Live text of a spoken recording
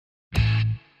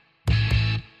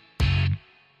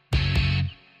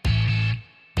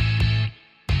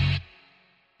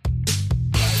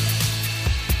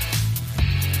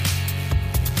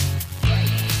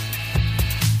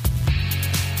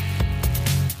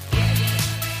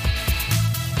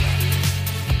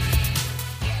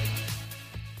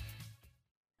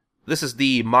This is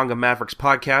the Manga Mavericks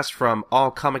podcast from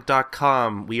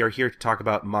allcomic.com. We are here to talk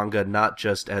about manga not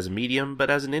just as a medium, but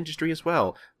as an industry as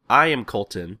well. I am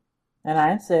Colton. And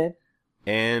I'm Sid.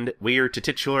 And we are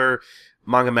titular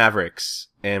Manga Mavericks.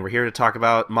 And we're here to talk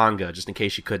about manga, just in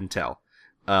case you couldn't tell.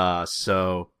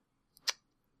 So,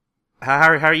 how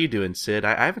are you doing, Sid?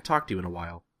 I haven't talked to you in a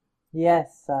while.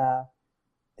 Yes,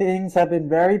 things have been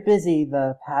very busy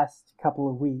the past couple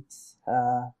of weeks.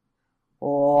 A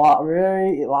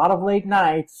lot of late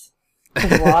nights,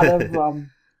 a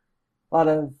lot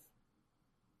of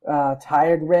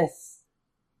tired wrists,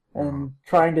 and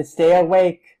trying to stay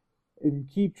awake and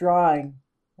keep drawing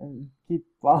and keep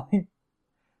falling,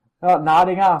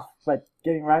 nodding off, but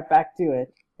getting right back to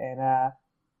it. And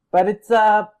but it's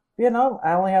I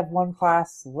only have one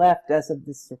class left as of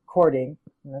this recording,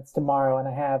 and that's tomorrow, and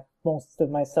I have most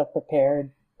of my stuff prepared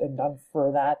and done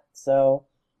for that. So,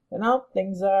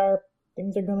 things are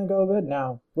gonna go good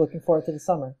now. Looking forward to the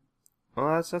summer.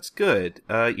 Well, that's good.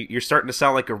 You're starting to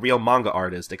sound like a real manga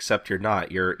artist, except you're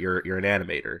not. You're an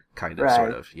animator, kind of, right.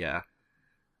 Sort of, yeah.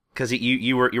 Because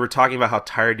you were talking about how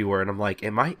tired you were, and I'm like,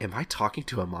 am I talking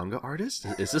to a manga artist?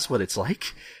 Is this what it's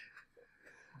like?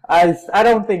 I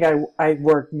don't think I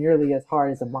work nearly as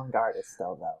hard as a manga artist,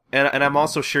 though. And I'm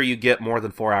also sure you get more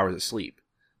than 4 hours of sleep.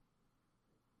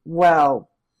 Well,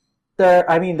 there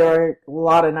are a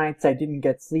lot of nights I didn't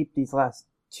get sleep these last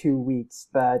 2 weeks,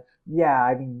 but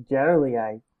yeah, generally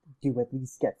I do at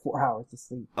least get 4 hours of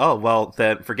sleep. Oh, well,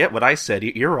 then forget what I said.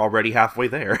 You're already halfway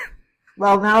there.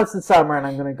 Well, now it's the summer, and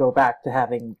I'm going to go back to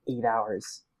having 8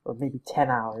 hours, or maybe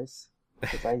 10 hours,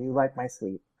 because I do like my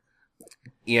sleep.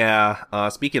 Yeah,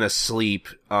 speaking of sleep,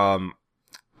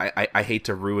 I hate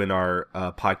to ruin our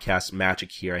podcast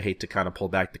magic here. I hate to kind of pull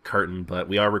back the curtain, but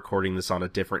we are recording this on a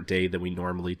different day than we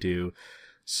normally do.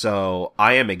 So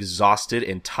I am exhausted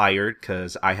and tired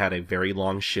because I had a very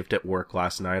long shift at work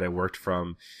last night. I worked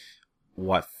from,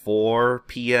 4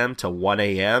 p.m. to 1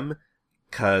 a.m.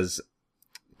 Because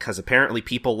apparently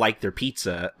people like their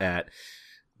pizza at...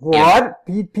 What?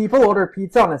 People order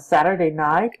pizza on a Saturday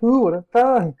night? Who would have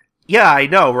thought? Yeah, I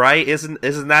know, right? Isn't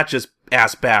that just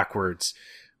ass backwards?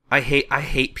 I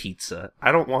hate pizza.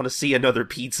 I don't want to see another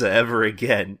pizza ever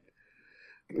again.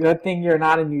 Good thing you're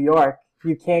not in New York.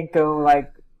 You can't go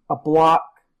like a block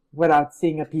without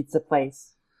seeing a pizza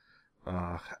place.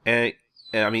 And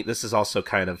this is also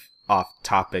kind of off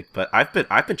topic, but I've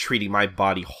been treating my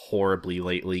body horribly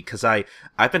lately because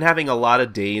I've been having a lot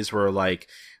of days where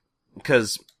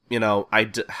because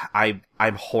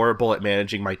I'm horrible at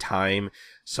managing my time,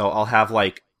 so I'll have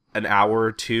like an hour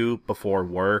or two before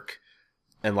work.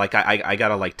 And, I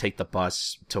gotta, take the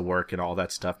bus to work and all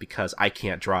that stuff because I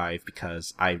can't drive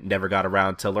because I never got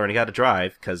around to learning how to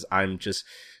drive because I'm just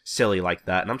silly like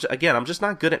that. And I'm just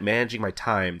not good at managing my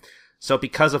time. So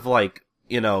because of, the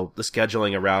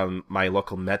scheduling around my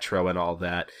local metro and all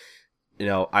that,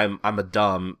 I'm a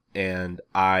dumb and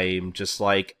I'm just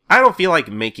I don't feel like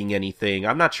making anything.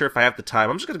 I'm not sure if I have the time.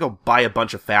 I'm just gonna go buy a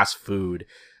bunch of fast food.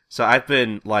 So I've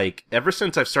been, ever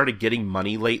since I've started getting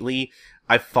money lately,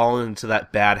 I've fallen into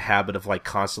that bad habit of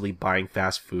constantly buying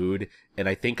fast food, and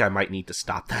I think I might need to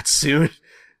stop that soon.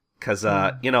 Cause,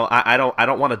 I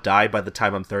don't want to die by the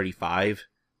time I'm 35.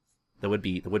 That would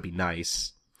be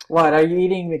nice. What, are you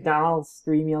eating McDonald's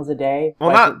 3 meals a day?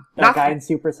 Well, not guy in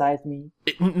Super Size Me?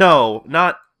 No,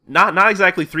 not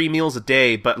exactly 3 meals a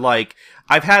day, but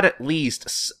I've had at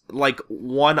least,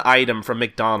 one item from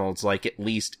McDonald's, at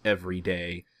least every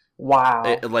day. Wow.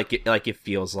 It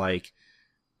feels like.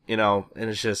 And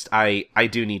it's just, I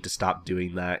do need to stop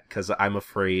doing that, because I'm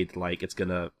afraid, it's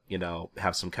gonna,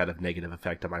 have some kind of negative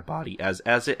effect on my body, as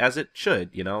it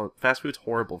should, Fast food's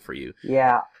horrible for you.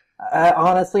 Yeah.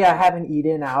 Honestly, I haven't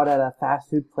eaten out at a fast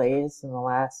food place in the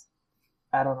last,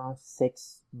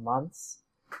 6 months.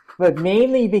 But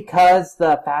mainly because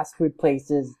the fast food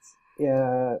places,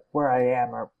 where I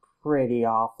am are pretty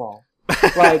awful.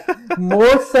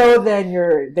 More so than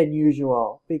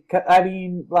usual. Because, I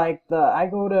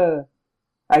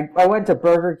went to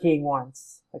Burger King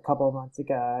once, a couple of months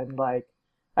ago, and,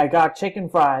 I got chicken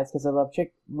fries, because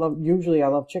usually I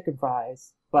love chicken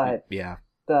fries, but, yeah.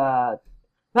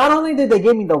 Not only did they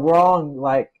give me the wrong,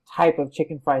 type of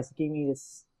chicken fries, they gave me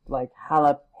this,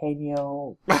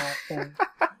 jalapeno thing,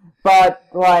 but,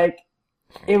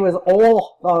 it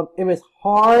was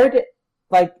hard,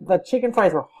 the chicken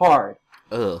fries were hard.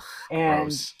 Ugh, and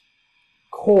gross.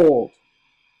 Cold.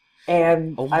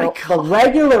 And oh my God. The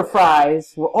regular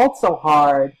fries were also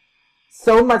hard,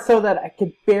 so much so that I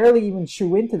could barely even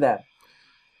chew into them.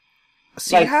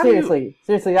 See, seriously,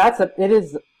 it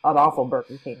is an awful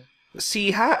Burger King.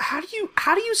 See, how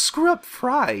do you screw up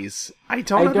fries? I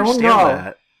don't I don't understand know.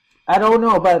 that. I don't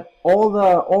know, but all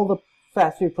the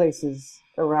fast food places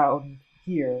around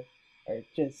here are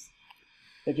just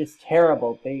they're just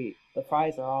terrible. The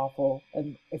fries are awful,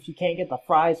 and if you can't get the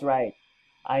fries right,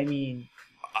 I mean,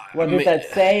 I what does mean, that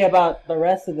say about the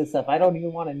rest of the stuff? I don't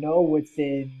even want to know what's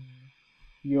in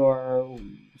your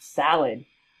salad,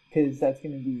 because that's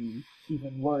going to be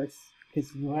even worse.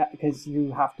 Because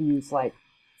you have to use like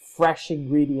fresh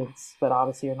ingredients, but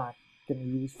obviously you're not going to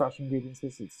use fresh ingredients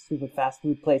because it's a stupid fast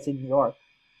food place in New York.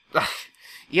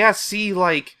 yeah. See,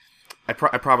 like, I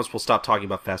promise we'll stop talking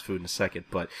about fast food in a second.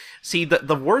 But see,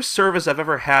 the worst service I've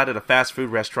ever had at a fast food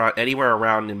restaurant anywhere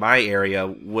around in my area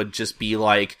would just be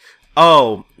like,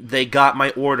 oh, they got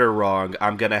my order wrong.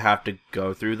 I'm gonna have to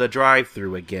go through the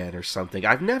drive-through again or something.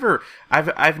 I've never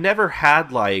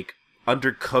had like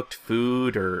undercooked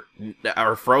food or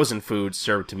frozen food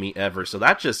served to me ever. So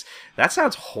that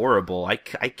sounds horrible. I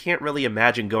can't really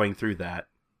imagine going through that.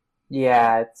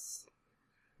 Yeah, it's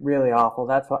really awful.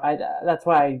 That's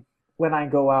why when I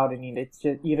go out and eat, it's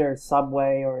just either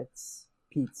Subway or it's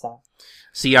pizza.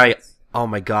 See, oh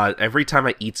my god, every time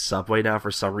I eat Subway now, for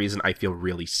some reason, I feel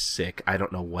really sick. I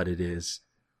don't know what it is.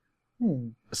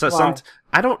 So Why?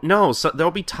 I don't know. So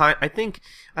there'll be I don't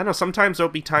know. Sometimes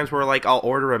there'll be times where like I'll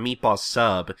order a meatball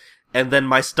sub, and then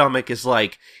my stomach is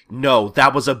like, "No,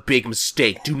 that was a big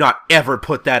mistake. Do not ever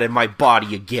put that in my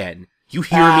body again." You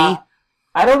hear me?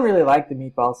 I don't really like the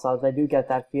meatball subs. I do get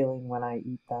that feeling when I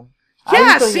eat them.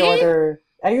 Yeah. See?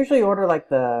 I usually order like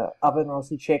the oven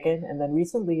roasted chicken, and then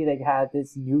recently they had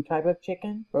this new type of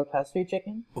chicken, rotisserie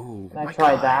chicken, Oh and I my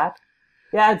tried god. that.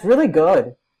 Yeah, it's really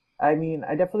good. I mean,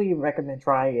 I definitely recommend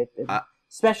trying it, Uh,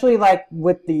 especially like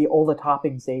with all the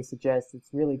toppings they suggest. It's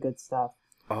really good stuff.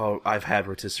 oh, I've had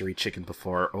rotisserie chicken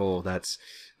before. Oh, that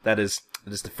is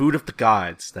the food of the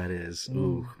gods. That is. Mm.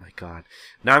 Ooh, my god.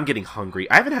 Now I'm getting hungry.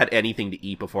 I haven't had anything to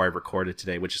eat before I recorded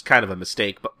today, which is kind of a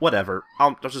mistake, but whatever.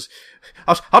 I'll just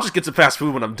get some fast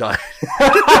food when I'm done.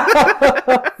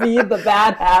 Feed the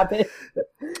bad habit.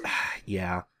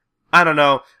 Yeah. I don't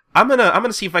know. I'm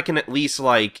gonna see if I can at least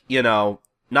like,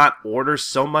 not order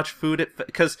so much food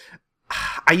because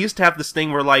I used to have this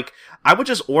thing where like I would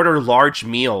just order large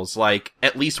meals like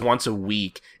at least once a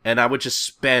week and I would just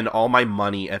spend all my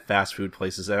money at fast food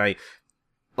places and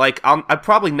I'd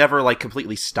probably never like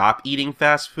completely stop eating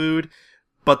fast food,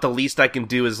 but the least I can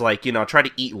do is like, try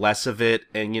to eat less of it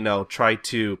and try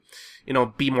to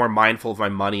be more mindful of my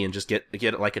money and just get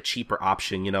like a cheaper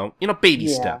option, baby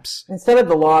Yeah. steps. Instead of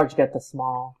the large, get the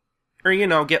small. Or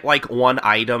get like one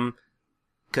item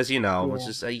because it's Yeah.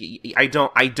 just I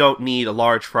don't need a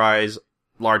large fries,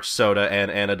 large soda,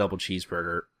 and a double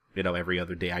cheeseburger. Every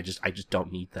other day. I just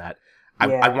don't need that. I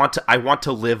Yeah. want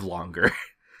to live longer.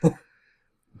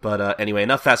 But anyway,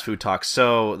 enough fast food talk.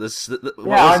 So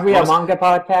Aren't we a manga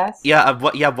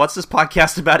podcast? what's this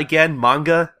podcast about again?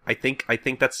 Manga. I think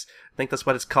that's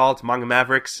what it's called. Manga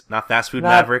Mavericks, not fast food Not-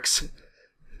 Mavericks.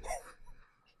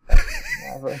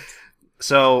 Never.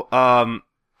 So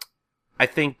I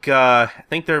think there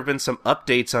have been some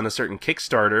updates on a certain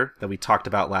Kickstarter that we talked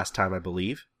about last time, I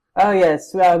believe. Oh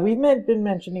yes, we've been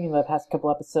mentioning in the past couple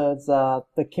episodes the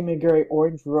Kimiguri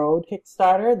Orange Road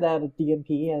Kickstarter that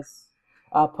DNP has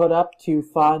put up to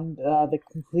fund the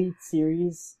complete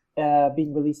series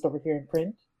being released over here in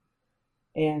print,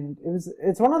 and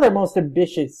it's one of their most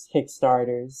ambitious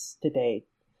Kickstarters to date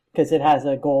because it has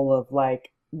a goal of like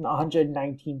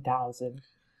 119,000,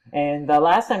 and the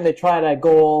last time they tried a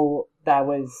goal that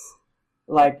was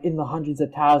like in the hundreds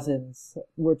of thousands,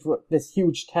 which was this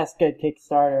huge test kit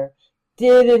Kickstarter,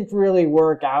 didn't really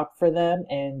work out for them,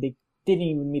 and they didn't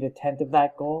even meet a tenth of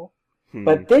that goal.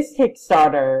 But this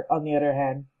Kickstarter, on the other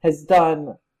hand, has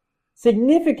done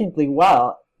significantly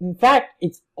well. In fact,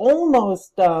 it's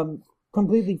almost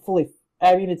completely fully.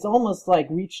 I mean, it's almost like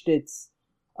reached its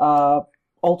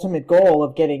ultimate goal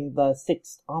of getting the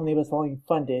sixth omnibus volume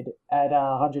funded at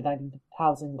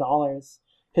 $190,000.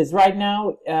 Because right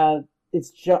now,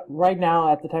 right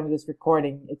now at the time of this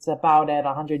recording, it's about at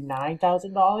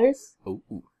 $109,000.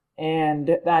 Ooh.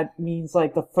 And that means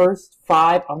like the first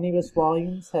 5 omnibus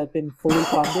volumes have been fully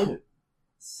funded.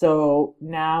 So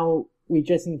now we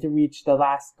just need to reach the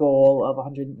last goal of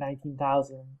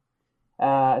 119,000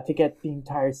 to get the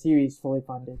entire series fully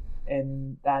funded.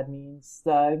 And that means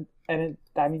that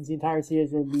means the entire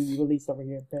series will be released over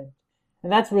here in print.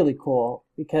 And that's really cool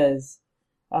because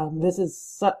this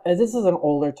is an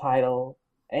older title,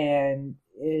 and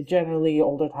generally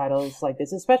older titles like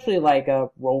this, especially like a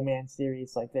romance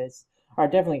series like this, are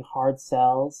definitely hard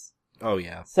sells. Oh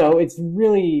yeah. So it's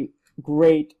really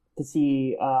great to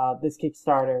see this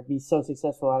Kickstarter be so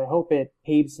successful, and I hope it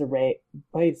paves the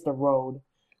road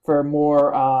for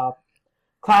more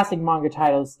classic manga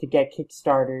titles to get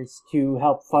Kickstarters to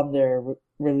help fund their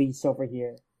release over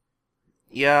here.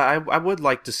 Yeah, I would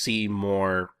like to see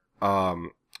more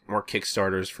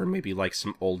Kickstarters for maybe like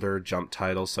some older Jump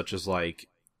titles, such as like,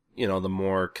 the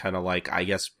more kind of like, I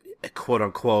guess, quote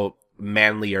unquote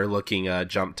manlier looking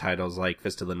Jump titles like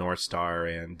Fist of the North Star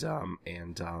and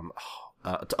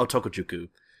Tokojuku,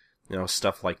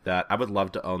 stuff like that. I would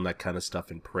love to own that kind of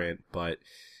stuff in print, but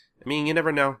I mean, you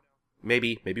never know.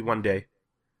 Maybe one day.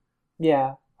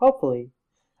 Yeah, hopefully.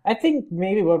 I think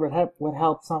maybe what would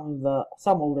help some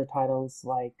older titles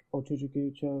like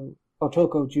Otokojuku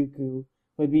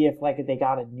would be if like they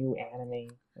got a new anime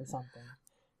or something,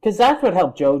 because that's what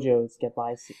helped JoJo's get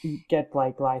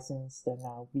licensed and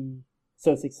now be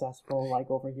so successful like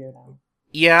over here now.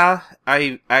 Yeah,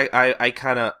 I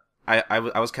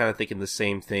was kind of thinking the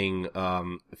same thing a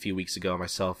few weeks ago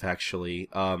myself, actually.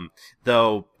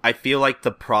 Though I feel like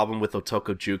the problem with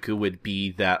Otokojuku would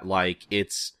be that like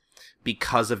it's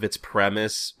because of its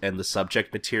premise and the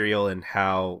subject material and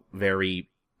how very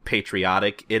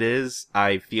patriotic it is.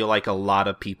 I feel like a lot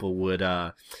of people would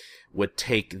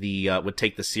take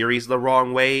the series the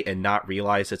wrong way and not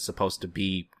realize it's supposed to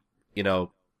be,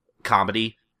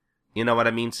 comedy. You know what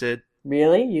I mean, Sid?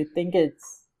 Really? You think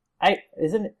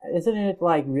isn't it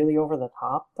like really over the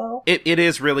top though? It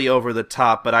is really over the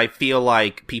top, but I feel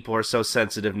like people are so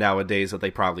sensitive nowadays that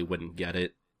they probably wouldn't get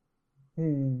it.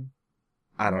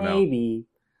 I don't know. Maybe.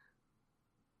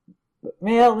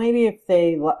 Well,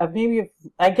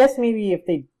 I guess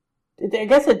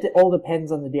it all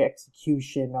depends on the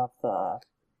execution of the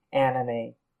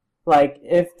anime. Like,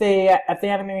 if the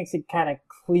anime makes it kind of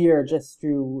clear just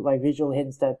through, like, visual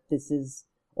hints that this is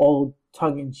all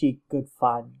tongue-in-cheek good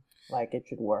fun, like, it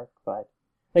should work. But,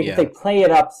 like, if they play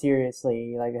it up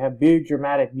seriously, like, have big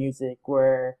dramatic music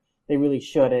where they really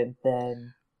shouldn't,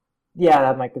 then yeah,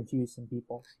 that might confuse some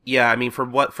people. Yeah, I mean,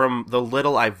 from the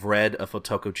little I've read of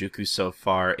Otokojuku so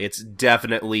far, it's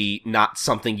definitely not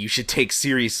something you should take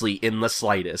seriously in the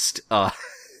slightest. I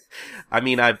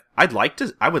mean, I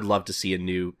would love to see a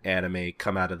new anime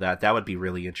come out of that. That would be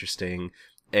really interesting.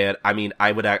 And I mean,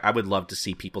 I would love to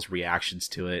see people's reactions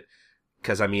to it.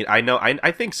 Cause I mean,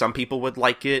 I think some people would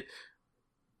like it.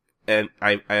 And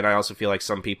I also feel like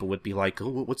some people would be like, oh,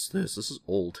 what's this? This is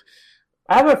old.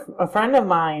 I have a friend of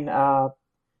mine,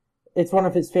 it's one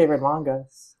of his favorite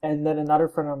mangas, and then another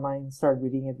friend of mine started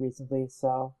reading it recently,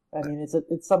 so, I mean,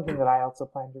 it's something that I also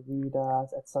plan to read,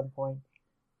 at some point.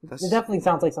 It definitely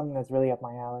sounds like something that's really up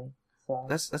my alley, so.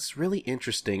 That's really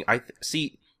interesting. I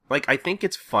think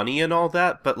it's funny and all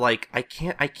that, but, like, I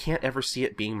can't ever see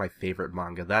it being my favorite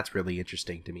manga. That's really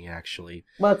interesting to me, actually.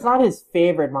 Well, it's not his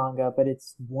favorite manga, but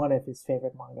it's one of his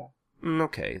favorite manga.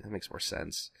 Okay, that makes more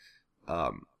sense.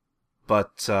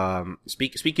 But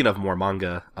speaking of more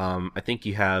manga, I think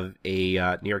you have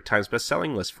a New York Times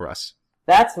best-selling list for us.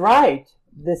 That's right.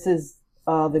 This is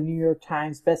the New York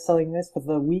Times best-selling list for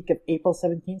the week of April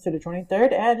 17th to the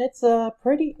 23rd, and it's a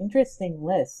pretty interesting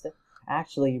list,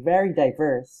 actually, very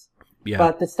diverse. Yeah.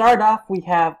 But to start off, we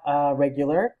have a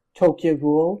regular Tokyo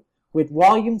Ghoul with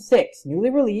Volume 6,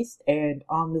 newly released, and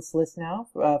on this list now,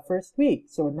 first week,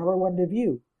 so a number one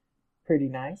debut. Pretty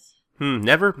nice.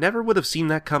 Never would have seen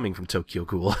that coming from Tokyo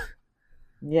Ghoul.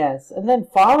 Yes, and then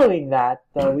following that,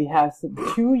 we have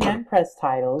two Yen Press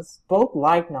titles, both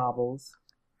light novels.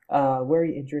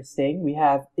 Very interesting. We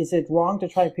have Is It Wrong to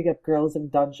Try to Pick Up Girls in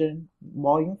Dungeon,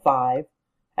 Volume 5,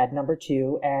 at number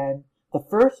 2, and the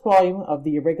first volume of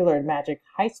The Irregular Magic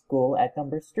High School at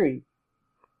number 3.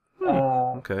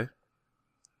 Okay.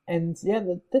 And yeah,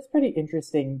 that's pretty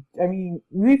interesting. I mean,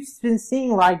 we've been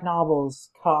seeing light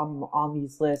novels come on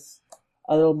these lists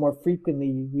a little more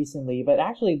frequently recently, but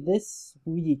actually this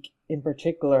week in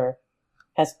particular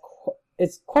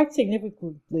it's quite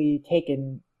significantly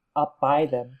taken up by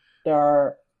them. There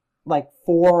are like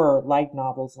 4 light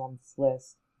novels on this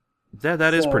list.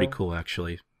 That is pretty cool,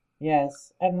 actually.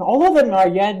 Yes, and all of them are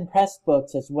Yen Press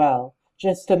books as well,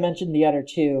 just to mention the other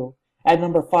 2. At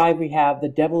number 5, we have The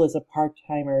Devil is a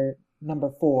Part-Timer, number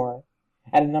 4.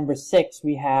 At number 6,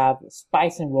 we have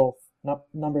Spice and Wolf,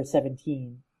 number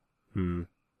 17.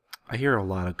 I hear a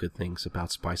lot of good things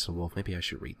about Spice and Wolf. Maybe I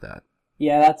should read that.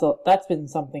 Yeah, that's been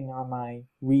something on my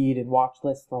read and watch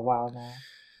list for a while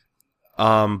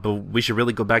now. But we should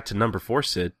really go back to number 4,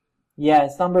 Sid.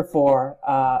 Yes, number 4.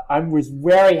 I was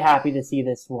very happy to see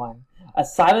this one. A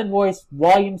Silent Voice,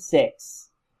 Volume 6.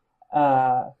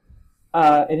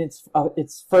 in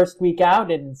its first week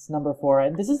out, and it's number 4.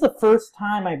 And this is the first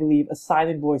time I believe a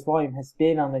Silent Voice volume has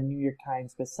been on the New York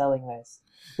Times bestselling list,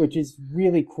 which is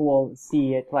really cool to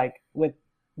see it like with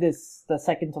this the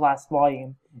second to last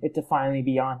volume, it to finally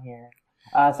be on here.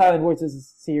 Silent Voice is a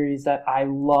series that I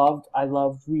loved. I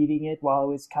loved reading it while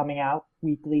it was coming out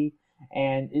weekly,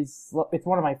 and it's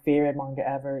one of my favorite manga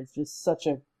ever. It's just such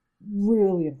a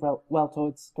really well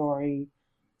told story,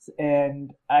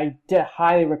 and I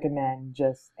highly recommend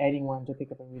just anyone to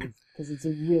pick up and read it because it's a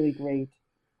really great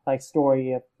like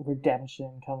story of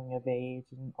redemption, coming of age,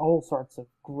 and all sorts of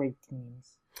great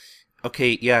themes.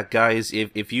 Okay, yeah, guys,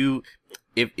 if you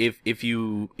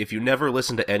never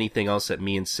listen to anything else that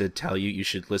me and Sid tell you, you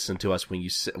should listen to us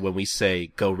when we say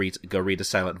go read A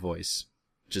Silent Voice.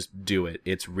 Just do it.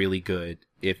 It's really good.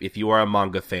 If you are a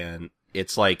manga fan,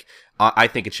 it's like I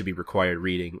think it should be required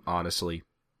reading, honestly.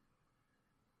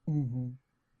 Mm-hmm.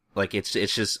 Like it's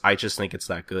just I just think it's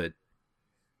that good.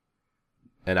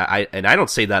 And I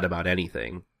don't say that about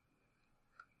anything.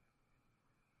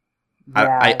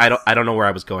 Yeah, I don't know where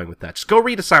I was going with that. Just go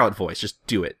read A Silent Voice. Just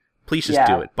do it. Please just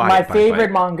do it. My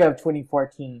favorite manga of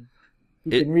 2014.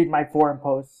 You can read my forum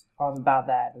posts about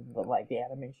that and the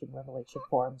animation revelation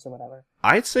forums or whatever.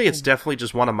 I'd say it's definitely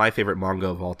just one of my favorite manga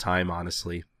of all time,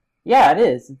 honestly. Yeah, it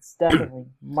is. It's definitely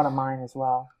one of mine as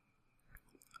well.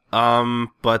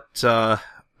 But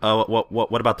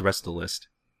what about the rest of the list?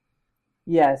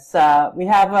 Yes, we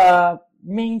have a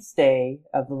mainstay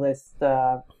of the list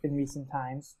in recent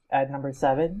times at number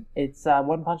 7. It's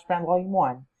One Punch Man Volume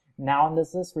 1, now on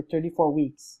this list for 34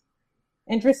 weeks.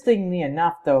 Interestingly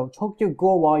enough, though, Tokyo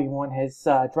Ghoul Volume 1 has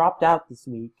dropped out this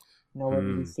week. Nowhere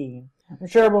to be seen. I'm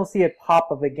sure we'll see it pop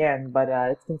up again, but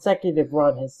its consecutive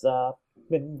run has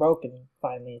been broken,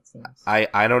 finally, it seems.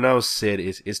 I don't know, Sid.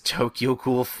 Is Tokyo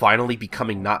Ghoul finally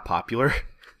becoming not popular?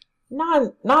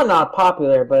 Not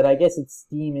popular, but I guess its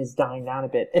steam is dying down a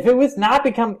bit. If it was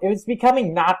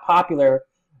becoming not popular,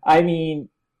 I mean,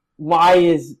 why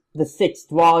is the 6th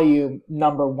volume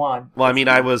number 1? Well, I mean,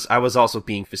 I was also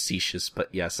being facetious, but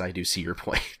yes, I do see your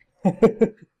point.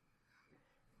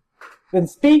 Then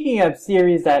speaking of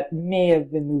series that may have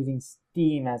been losing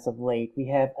steam as of late, we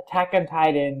have Attack on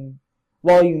Titan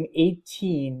Volume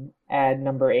 18 at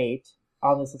number 8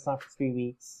 on this list for 3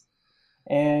 weeks.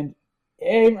 And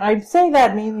I say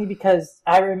that mainly because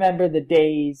I remember the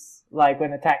days like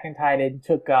when Attack on Titan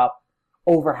took up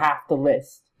over half the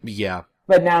list. Yeah.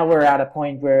 But now we're at a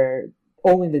point where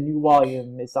only the new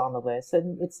volume is on the list,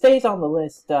 and it stays on the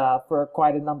list for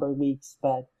quite a number of weeks,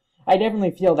 but I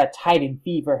definitely feel that Titan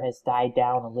fever has died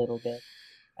down a little bit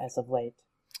as of late.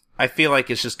 I feel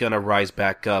like it's just gonna rise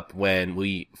back up when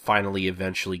we finally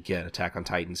eventually get Attack on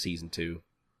Titan Season 2.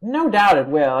 No doubt it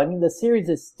will. I mean, the series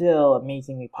is still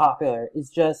amazingly popular. It's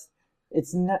just,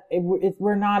 it's not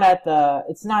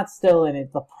still in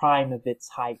the prime of its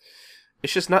hype.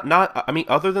 It's just not, I mean,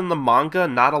 other than the manga,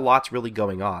 not a lot's really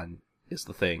going on, is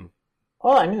the thing.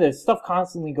 Well, I mean, there's stuff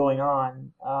constantly going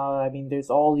on. I mean, there's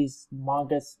all these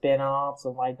manga spin-offs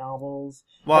and light novels.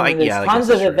 Well, there's tons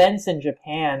of events in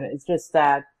Japan. It's just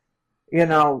that, in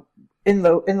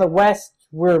the West,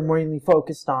 we're mainly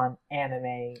focused on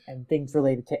anime and things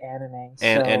related to anime.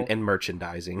 And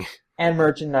merchandising. And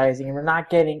merchandising, and we're not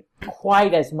getting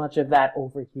quite as much of that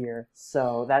over here.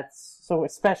 So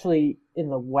especially in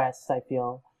the West, I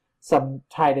feel some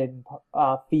Titan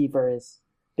fever has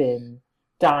been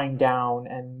dying down,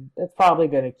 and it's probably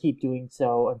going to keep doing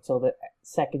so until the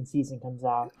second season comes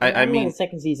out. I mean, when the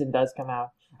second season does come out,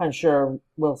 I'm sure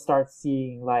we'll start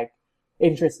seeing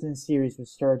interest in the series will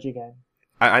surge again.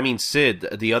 I mean, Sid,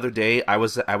 the other day I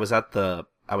was at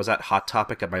Hot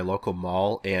Topic at my local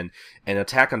mall, and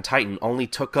Attack on Titan only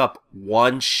took up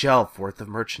one shelf worth of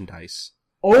merchandise.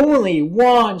 Only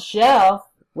one shelf?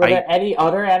 Were there any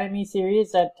other anime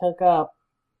series that took up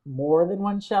more than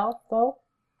one shelf, though?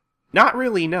 Not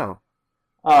really, no.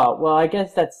 Oh, well, I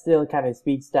guess that still kind of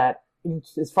speaks that,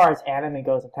 as far as anime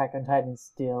goes, Attack on Titan is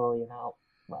still,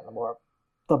 one of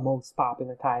the most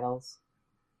popular titles.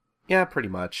 Yeah, pretty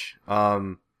much. But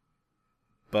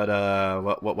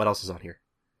what else is on here?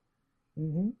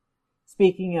 Mm-hmm.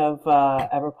 Speaking of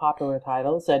ever popular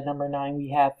titles, at number 9 we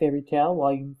have Fairy Tail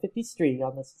Volume 53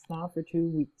 on this now for 2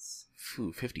 weeks.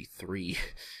 Ooh, 53.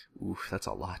 Ooh, that's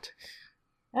a lot.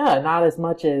 Yeah, not as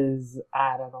much as,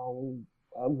 I don't know,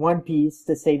 One Piece,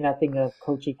 to say nothing of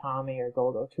Kochi Kame or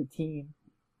Golgo 13.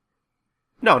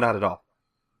 No, not at all.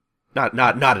 Not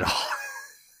at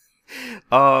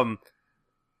all.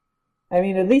 I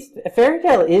mean, at least Fairy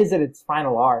Tail is at its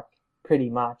final arc, pretty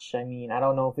much. I mean, I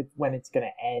don't know when it's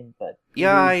gonna end, but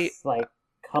yeah,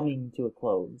 coming to a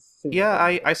close soon.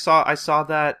 Yeah, I saw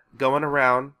that going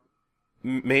around.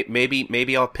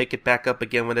 Maybe I'll pick it back up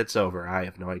again when it's over. I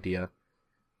have no idea.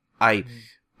 I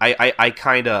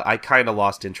kind of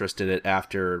lost interest in it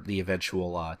after the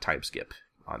eventual time skip.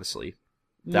 Honestly,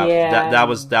 that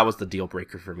was the deal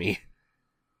breaker for me.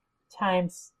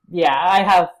 I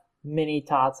have many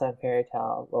thoughts on Fairy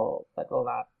Tail, but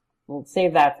we'll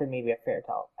save that for maybe a Fairy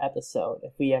Tail episode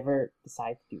if we ever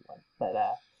decide to do one. But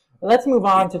let's move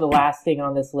on to the last thing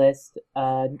on this list.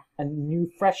 A new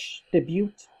fresh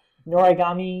debut,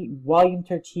 Noragami Volume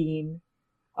 13.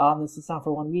 This is on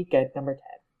for 1 week at number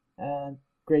 10.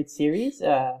 Great series.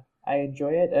 I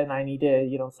enjoy it, and I need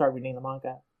to start reading the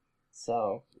manga.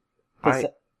 So,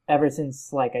 ever since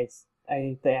the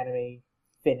anime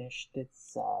finished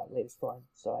its latest form,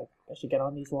 so I should get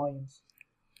on these volumes.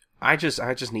 I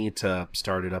just need to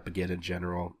start it up again in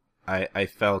general. I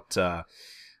felt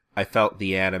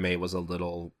the anime was a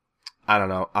little, I don't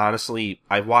know. Honestly,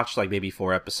 I watched like maybe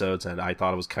 4 episodes and I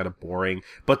thought it was kind of boring.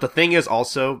 But the thing is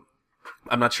also,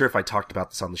 I'm not sure if I talked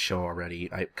about this on the show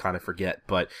already. I kind of forget,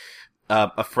 but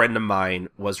a friend of mine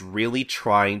was really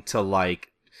trying to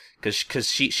because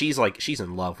she's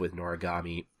in love with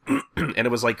Noragami, and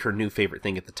it was like her new favorite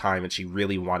thing at the time, and she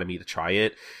really wanted me to try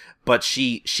it. But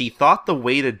she thought the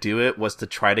way to do it was to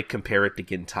try to compare it to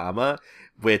Gintama,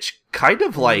 which kind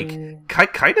of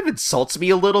kind of insults me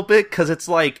a little bit, because it's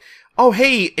like, oh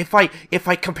hey, if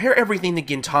I compare everything to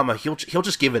Gintama, he'll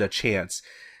just give it a chance.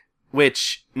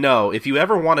 Which, no, if you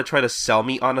ever want to try to sell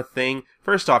me on a thing,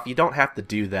 first off, you don't have to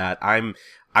do that. I'm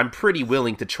pretty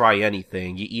willing to try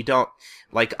anything. You don't,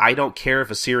 I don't care if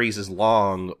a series is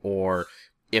long, or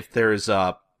if there's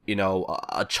a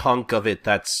chunk of it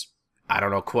that's, I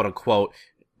don't know, quote unquote,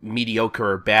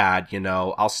 mediocre or bad,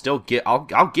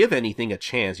 I'll give anything a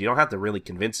chance. You don't have to really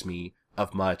convince me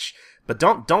of much. But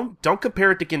don't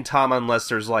compare it to Gintama unless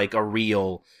there's a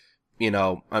real,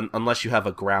 unless you have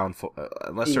a ground for,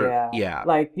 yeah.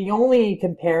 The only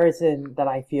comparison that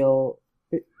I feel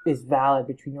is valid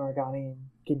between Noragami and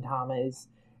Gintama is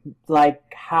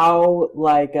how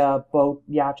both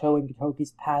Yato and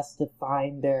Gitoki's past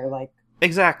define their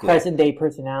exactly present day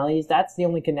personalities. That's the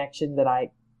only connection that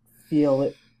I feel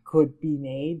it could be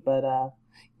made, but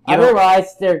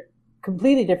otherwise they're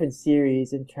completely different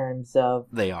series in terms of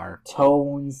they are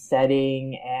tone,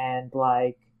 setting, and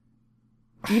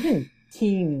even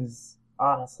teams,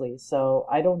 honestly. So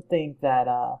I don't think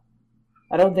that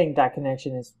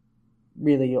connection is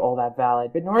really all that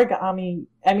valid. But Noragami,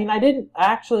 I mean, I didn't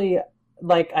actually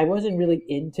I wasn't really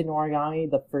into Noragami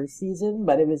the first season,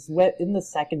 but it was in the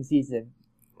second season,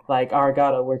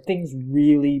 Arigato, where things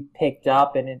really picked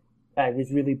up, and I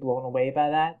was really blown away by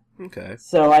that. Okay.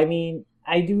 So I mean,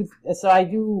 I do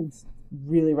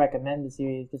really recommend the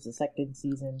series, because the second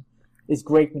season is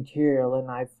great material, and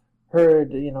I've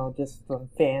heard, just from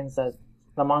fans that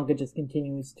the manga just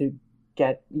continues to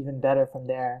get even better from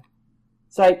there.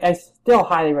 So I still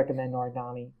highly recommend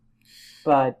Noragami,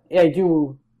 but I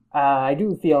do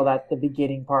feel that the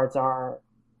beginning parts are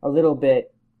a little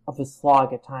bit of a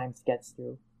slog at times to get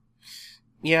through.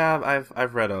 Yeah,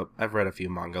 I've read a few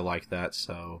manga like that,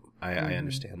 so I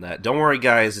understand that. Don't worry,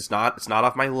 guys, it's not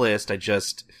off my list. I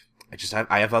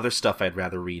have other stuff I'd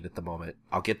rather read at the moment.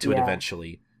 I'll get to it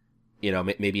eventually.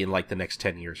 Maybe in the next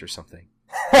 10 years or something.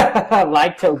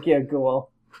 Like Tokyo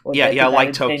Ghoul.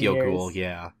 Like Tokyo Ghoul,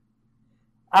 yeah.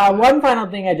 One final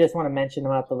thing I just want to mention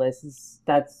about the list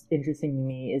that's interesting to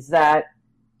me is that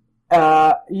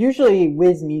usually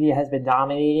Viz Media has been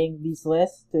dominating these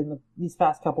lists in these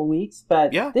past couple weeks,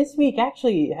 but this week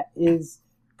actually is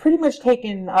pretty much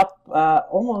taken up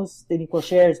almost in equal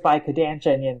shares by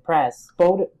Kodansha and Yen Press.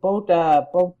 Both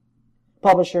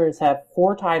publishers have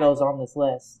 4 titles on this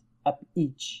list up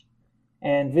each,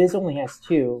 and Viz only has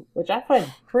 2, which I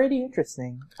find pretty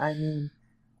interesting. I mean,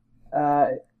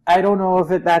 I don't know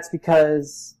if that's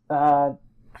because, I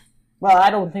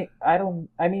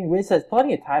mean, Wiz has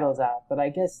plenty of titles out, but I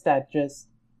guess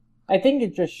I think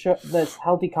it just this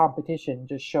healthy competition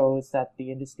just shows that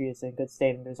the industry is in good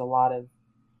state, and there's a lot of,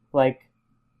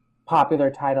 popular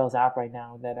titles out right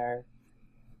now that are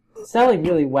selling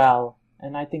really well,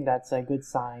 and I think that's a good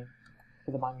sign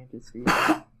for the manga industry.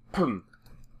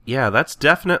 Yeah, that's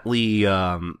definitely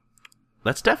a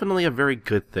very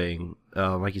good thing.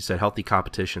 Like you said, healthy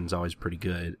competition is always pretty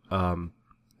good.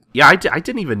 I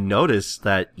didn't even notice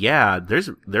that. Yeah,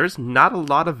 there's not a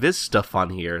lot of Viz stuff on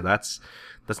here. That's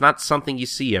not something you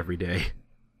see every day.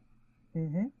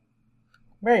 Mm-hmm.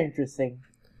 Very interesting.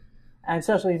 I'm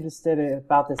especially interested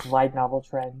about this light novel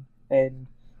trend, and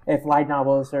if light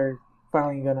novels are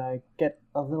finally gonna get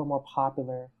a little more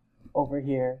popular over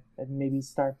here and maybe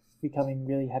start becoming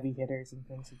really heavy hitters in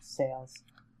terms of sales.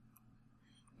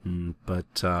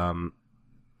 But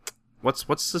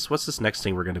what's this next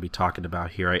thing we're going to be talking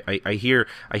about here? I hear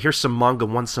some manga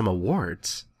won some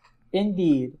awards.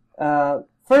 Indeed.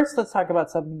 First, let's talk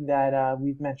about something that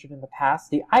we've mentioned in the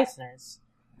past: the Eisners.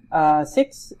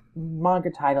 6 manga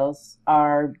titles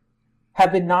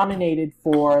have been nominated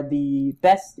for the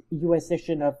Best U.S.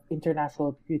 Edition of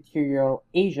International Material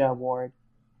Asia Award,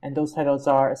 and those titles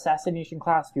are Assassination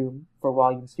Classroom for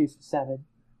volumes 2-7,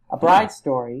 A Bride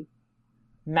Story,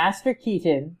 Master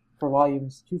Keaton for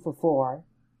volumes 2-4,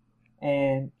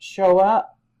 and Showa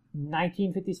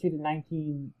 1953 to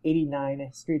 1989, A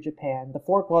History of Japan, the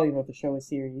 4th volume of the Showa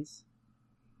series,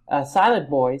 Silent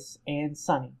Boys, and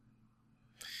Sunny.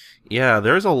 Yeah,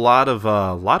 there's a lot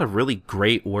of really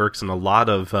great works and a lot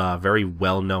of very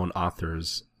well-known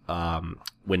authors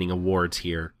winning awards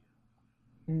here.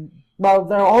 Well,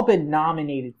 they're all been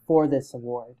nominated for this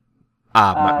award.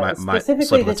 My specifically,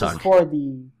 slip of the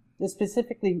tongue.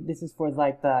 This is for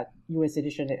like the U.S.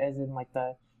 edition, as in like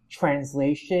the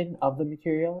translation of the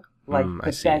material, like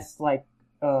the best like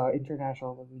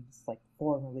international release, like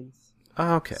foreign release.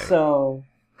 Okay. So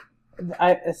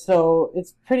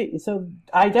it's pretty. So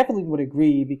I definitely would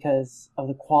agree because of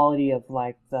the quality of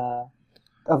like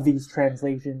of these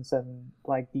translations and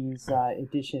like these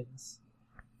editions,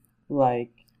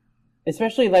 like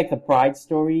especially like the Bride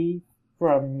Story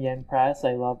from Yen Press.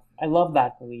 I love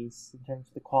that release in terms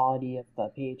of the quality of the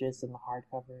pages and the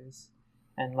hardcovers,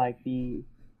 and like the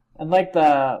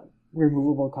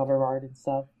removable cover art and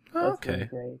stuff. That's really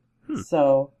great.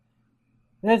 So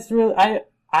that's really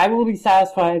I will be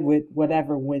satisfied with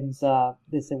whatever wins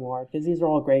this award because these are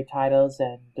all great titles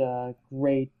and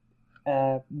great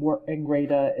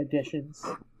editions,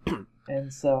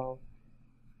 and so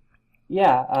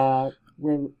yeah, I'm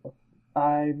really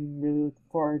looking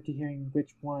forward to hearing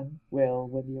which one will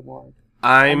win the award.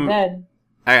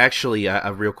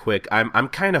 Real quick, I'm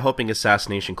kind of hoping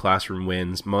Assassination Classroom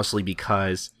wins, mostly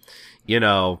because,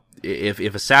 if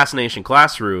Assassination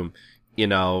Classroom,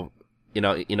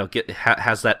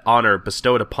 has that honor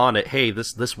bestowed upon it. Hey,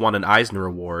 this won an Eisner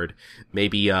Award.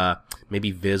 Maybe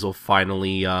Viz will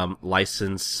finally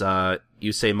license Yusei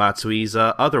Matsui's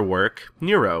other work,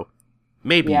 Nero.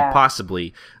 Maybe,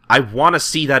 possibly. I want to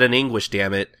see that in English.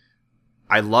 Damn it!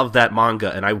 I love that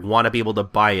manga, and I want to be able to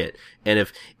buy it. And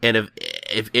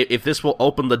if this will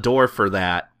open the door for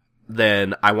that,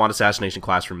 then I want Assassination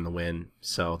Classroom to win.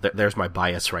 So there's my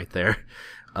bias right there.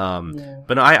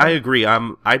 But no, I agree.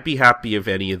 I'd be happy if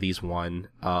any of these won.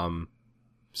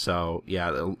 So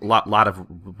yeah, a lot of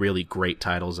really great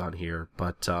titles on here.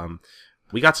 But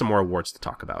we got some more awards to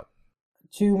talk about.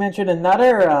 To mention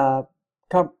another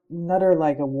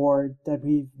like award that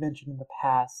we've mentioned in the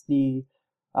past, the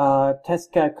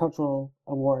Tezuka Cultural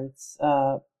Awards.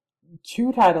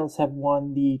 2 titles have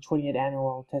won the 20th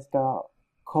annual Tezuka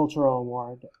Cultural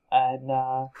Award, and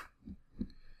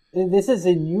this is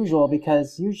unusual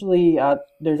because usually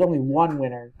there's only one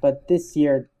winner, but this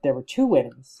year there were 2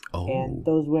 winners, and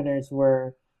those winners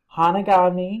were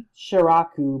Hanagami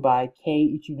Shiraku by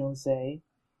Kei Ichinose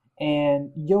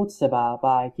and Yotsuba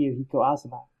by Kiyohiko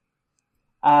Azuma.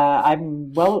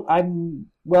 I'm well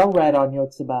read on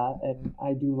Yotsuba, and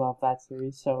I do love that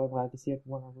series, so I'm glad to see it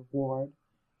won an award.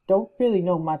 Don't really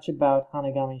know much about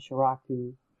Hanagami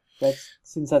Shiraku,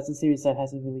 since that's a series that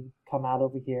hasn't really come out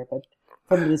over here, but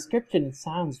from the description, it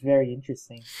sounds very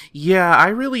interesting. Yeah, I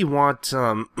really want.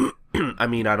 I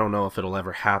mean, I don't know if it'll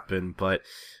ever happen, but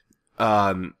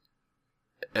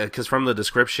because from the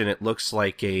description, it looks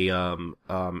like a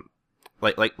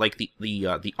like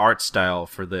the art style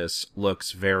for this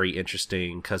looks very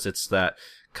interesting because it's that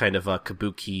kind of a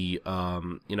kabuki,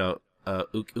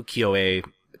 ukiyo-e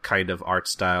kind of art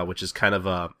style, which is kind of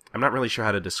I'm not really sure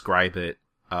how to describe it.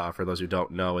 For those who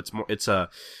don't know,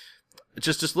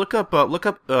 just look up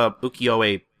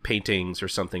ukiyo-e paintings or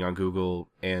something on Google,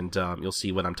 and you'll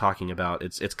see what I'm talking about.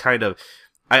 It's kind of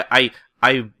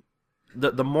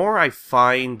the more I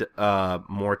find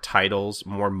more titles,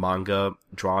 more manga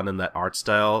drawn in that art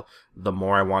style, the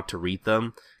more I want to read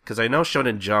them. Because I know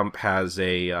Shonen Jump has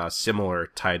a similar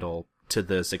title to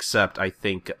this, except I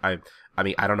mean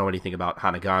I don't know anything about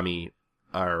Hanagami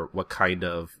or what kind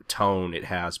of tone it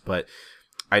has, but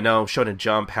I know Shonen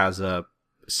Jump has a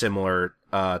similar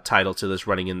title to this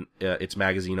running in its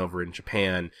magazine over in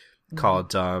Japan called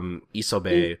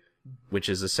Isobe, which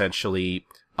is essentially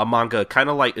a manga kind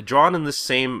of like drawn in the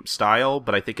same style,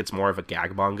 but I think it's more of a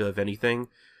gag manga if anything.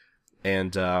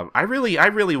 And I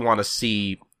really want to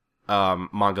see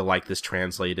manga like this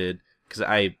translated because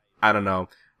I don't know.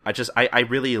 I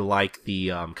really like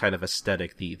the kind of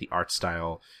aesthetic, the art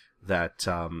style that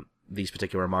these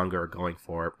particular manga are going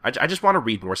for. I just want to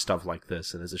read more stuff like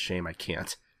this, and it's a shame I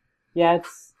can't. Yeah,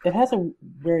 it has a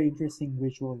very interesting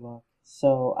visual look,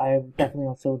 so I definitely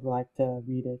also would like to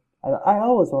read it. I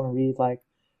always want to read like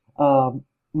um,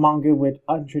 manga with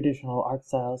untraditional art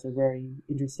styles, a very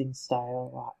interesting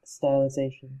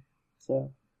stylization.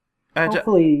 So And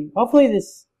hopefully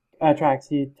this attracts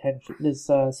the attention. This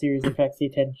series attracts the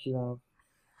attention of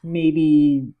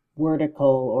maybe Vertical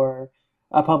or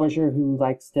a publisher who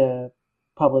likes to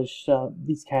publish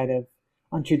these kind of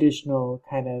untraditional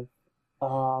kind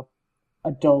of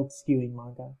adult skewing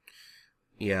manga.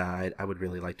 yeah, I would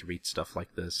really like to read stuff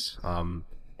like this. And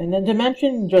then to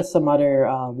mention just some other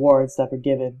awards that were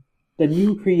given, the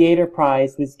new creator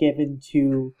prize was given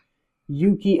to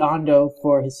Yuki Ando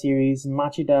for his series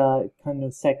Machida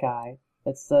Kanosekai.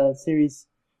 That's the series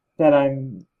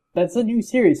that's a new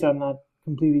series, so I'm not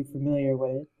completely familiar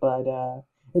with it, but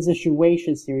it's a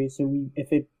Shueisha series, so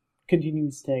if it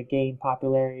continues to gain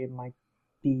popularity, it might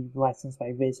be licensed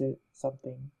by Viz or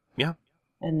something. Yeah.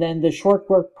 And then the short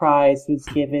work prize was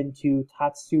given to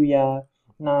Tatsuya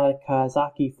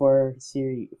Nakazaki for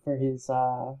his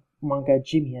manga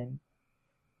Jimian,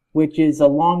 which is a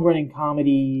long-running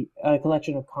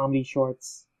collection of comedy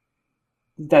shorts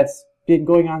that's been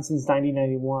going on since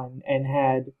 1991 and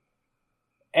had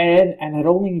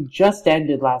only just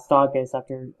ended last August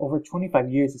after over 25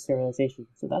 years of serialization.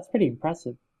 So that's pretty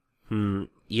impressive.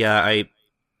 Yeah,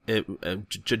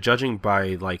 judging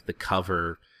by like the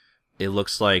cover, it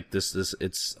looks like this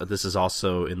is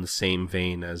also in the same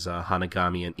vein as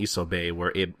Hanagami and Isobe,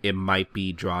 where it might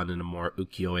be drawn in a more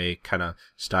ukiyo-e kind of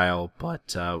style,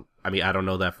 but I mean, I don't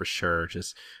know that for sure.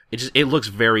 It looks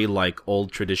very like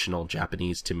old traditional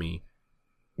Japanese to me.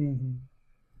 Mm-hmm.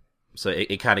 So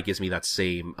it kind of gives me that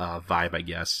same vibe, I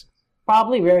guess.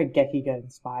 Probably very Gekiga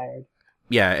inspired.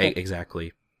 Yeah,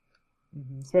 exactly.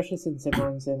 Mm-hmm. Especially since it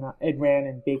ran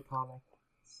in Big Comic.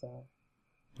 So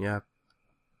yeah,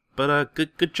 but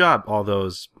good job, all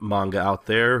those manga out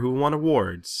there who won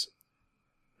awards.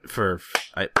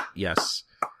 Yes,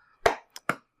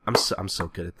 I'm so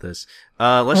good at this.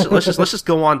 Let's just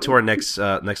go on to our next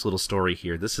little story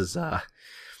here. This is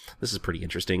pretty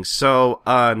interesting. So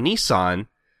Nissan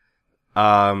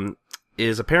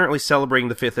is apparently celebrating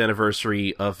the 5th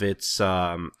anniversary of its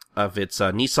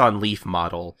Nissan Leaf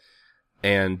model,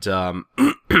 and in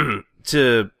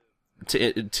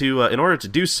order to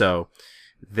do so,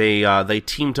 they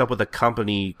teamed up with a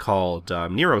company called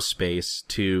Neurospace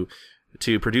to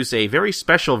produce a very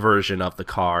special version of the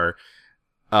car,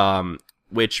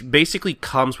 which basically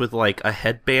comes with like a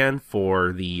headband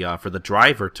for the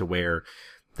driver to wear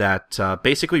that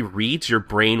basically reads your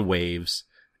brain waves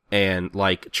and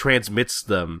like transmits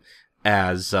them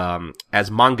as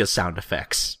manga sound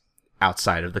effects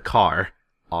outside of the car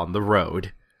on the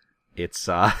road. It's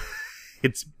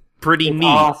pretty neat.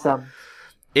 Awesome.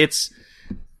 It's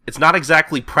not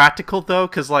exactly practical though,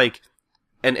 because like,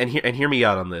 and hear me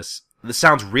out on this. This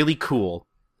sounds really cool.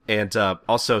 And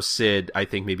also, Sid, I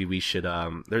think maybe we should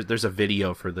there's a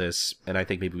video for this, and I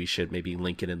think maybe we should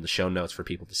link it in the show notes for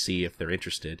people to see if they're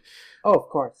interested. Oh, of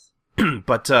course.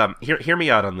 But hear me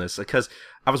out on this, because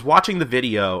I was watching the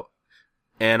video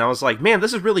and I was like, man,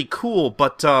 this is really cool,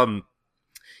 but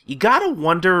you gotta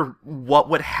wonder what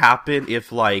would happen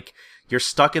if like you're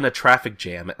stuck in a traffic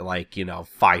jam at like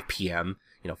 5 p.m.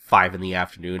 5 in the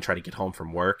afternoon, trying to get home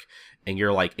from work, and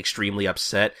you're like extremely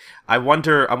upset. I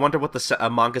wonder what the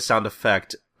manga sound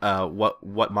effect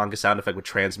what manga sound effect would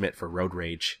transmit for road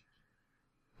rage.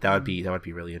 That would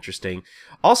be really interesting.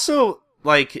 Also,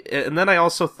 like, and then I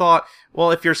also thought, well,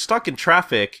 if you're stuck in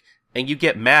traffic and you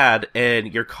get mad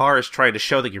and your car is trying to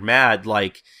show that you're mad,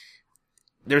 like,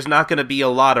 there's not going to be a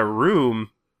lot of room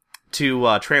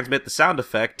to transmit the sound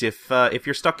effect if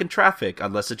you're stuck in traffic,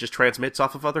 unless it just transmits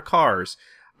off of other cars.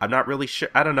 I'm not really sure.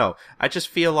 I don't know. I just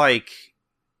feel like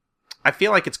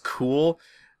it's cool,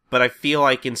 but I feel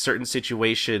like in certain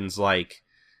situations, like,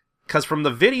 because from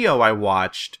the video I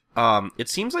watched, it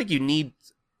seems like you need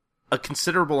a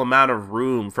considerable amount of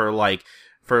room for the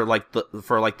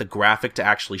graphic to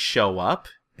actually show up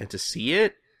and to see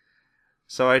it.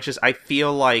 So I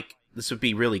feel like this would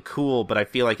be really cool, but I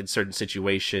feel like in certain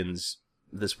situations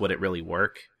this wouldn't really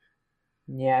work.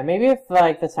 Yeah, maybe if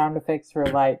like the sound effects were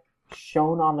like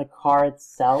shown on the car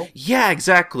itself. Yeah,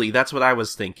 exactly. That's what I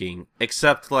was thinking.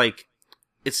 Except like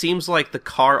it seems like the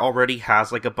car already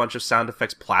has like a bunch of sound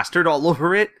effects plastered all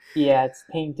over it. Yeah, it's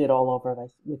painted all over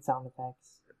with sound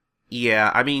effects.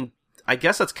 Yeah, I mean, I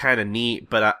guess that's kind of neat,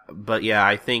 but yeah,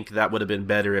 I think that would have been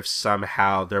better if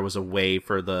somehow there was a way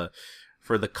for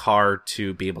for the car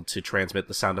to be able to transmit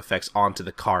the sound effects onto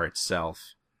the car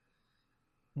itself.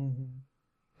 Mm-hmm.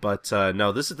 But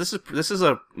no, this is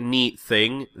a neat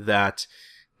thing that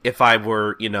if I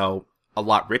were, a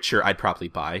lot richer, I'd probably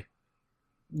buy.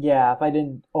 Yeah, if I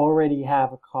didn't already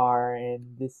have a car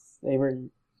and they were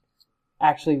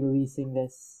actually releasing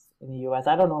this in the U.S.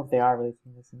 I don't know if they are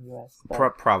releasing this in the U.S.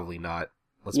 Probably not.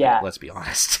 Let's be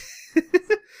honest.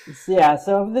 Yeah,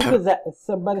 so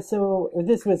if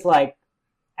this was like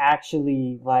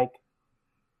actually like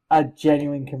a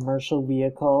genuine commercial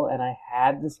vehicle and I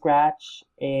had the scratch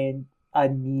and a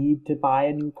need to buy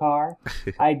a new car,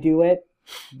 I'd do it.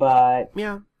 But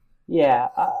yeah,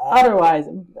 otherwise,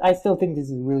 I still think this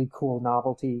is a really cool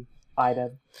novelty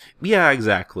item. Yeah,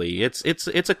 exactly. It's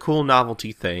a cool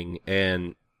novelty thing,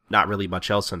 and not really much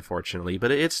else, unfortunately.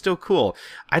 But it's still cool.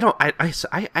 I don't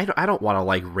want to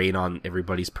like rain on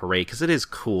everybody's parade because it is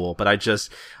cool. But I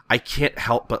can't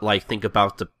help but like think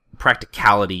about the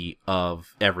practicality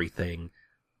of everything.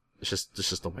 It's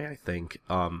just the way I think.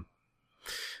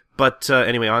 But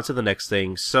anyway, on to the next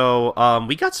thing. So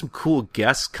we got some cool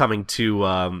guests coming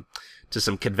to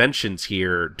some conventions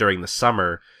here during the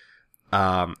summer.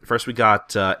 First we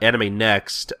got Anime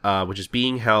Next, which is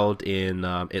being held in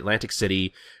Atlantic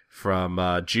City from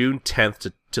June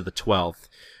 10th to the 12th.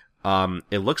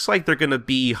 It looks like they're going to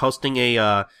be hosting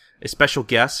a special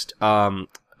guest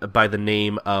by the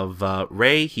name of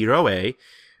Rei Hiroe,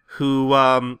 who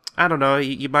I don't know,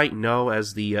 you might know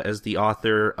as the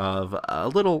author of a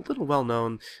little well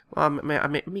known,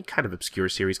 kind of obscure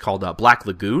series called Black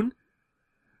Lagoon.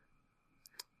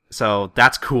 So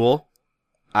that's cool.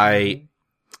 I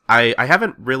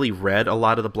haven't really read a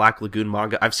lot of the Black Lagoon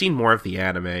manga. I've seen more of the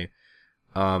anime.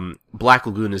 Black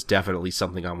Lagoon is definitely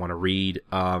something I want to read.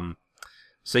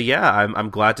 So yeah, I'm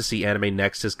glad to see Anime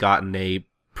Next has gotten a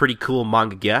pretty cool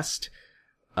manga guest.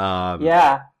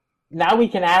 Yeah. Now we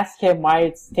can ask him why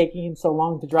it's taking him so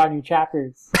long to draw new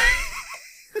chapters.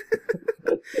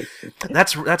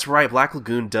 That's right. Black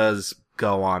Lagoon does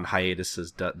go on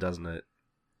hiatuses, doesn't it?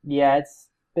 Yeah, it's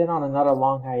been on another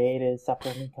long hiatus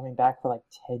after him coming back for like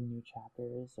 10 new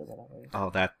chapters or whatever. Oh,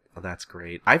 that's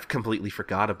great. I've completely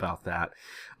forgot about that.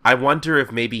 I wonder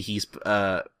if maybe he's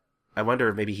playing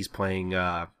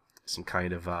some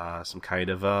kind of a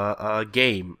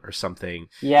game or something.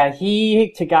 Yeah,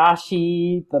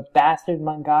 Togashi, the bastard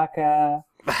mangaka,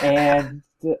 and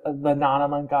the Nana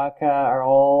mangaka are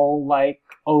all like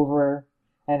over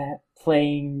and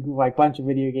playing like a bunch of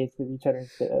video games with each other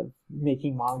instead of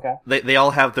making manga. They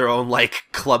all have their own like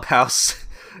clubhouse,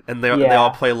 and they all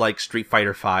play like Street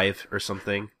Fighter V or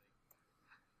something.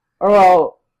 Or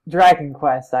well, Dragon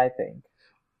Quest, I think.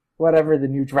 Whatever the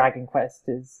new Dragon Quest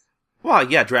is.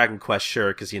 Well, yeah, Dragon Quest,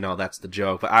 sure, because that's the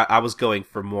joke. But I was going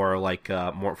for more like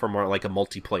a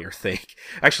multiplayer thing.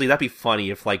 Actually, that'd be funny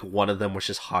if like one of them was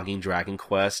just hogging Dragon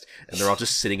Quest, and they're all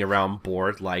just sitting around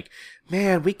bored, like,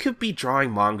 man, we could be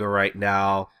drawing manga right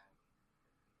now,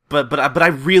 but I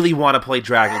really want to play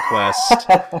Dragon Quest.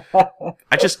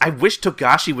 I wish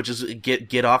Togashi would just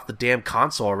get off the damn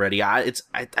console already. I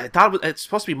thought it's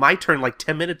supposed to be my turn like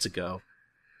 10 minutes ago,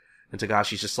 and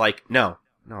Togashi's just like, no,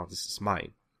 this is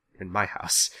mine. In my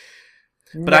house.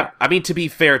 But I mean, to be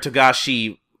fair,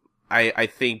 Togashi, I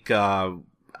think, Yeah,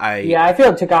 I feel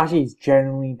like Togashi's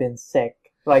generally been sick.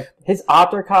 Like, his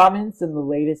author comments in the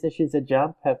latest issues of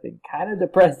Jump have been kind of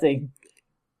depressing.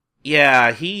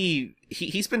 Yeah,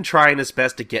 he's been trying his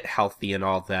best to get healthy and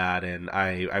all that, and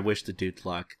I wish the dude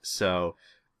luck. So,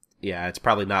 yeah, it's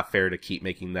probably not fair to keep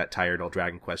making that tired old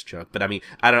Dragon Quest joke. But I mean,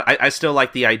 I still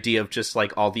like the idea of just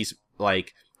like all these,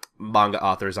 like, manga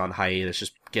authors on hiatus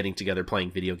just getting together playing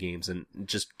video games and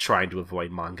just trying to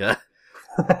avoid manga.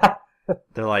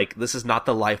 They're like, this is not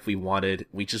the life we wanted.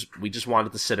 We just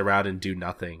wanted to sit around and do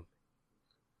nothing.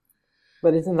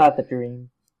 But isn't that the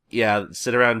dream? Yeah,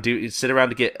 sit around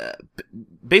to get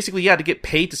basically, yeah, to get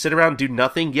paid to sit around and do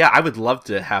nothing. Yeah, I would love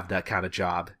to have that kind of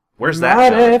job. Where's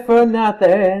that job? Money for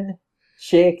nothing,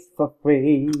 chicks for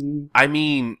free. I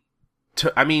mean,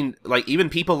 like, even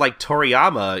people like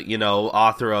Toriyama,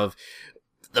 author of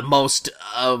the most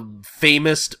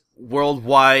famous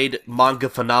worldwide manga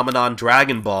phenomenon,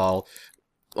 Dragon Ball,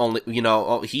 only,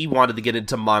 he wanted to get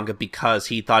into manga because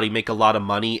he thought he'd make a lot of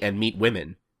money and meet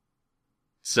women.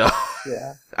 So,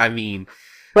 yeah. I mean...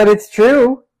 But it's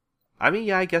true. I mean,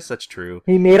 yeah, I guess that's true.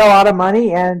 He made a lot of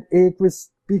money, and it was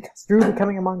because through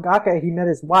becoming a mangaka, he met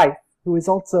his wife, who is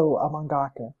also a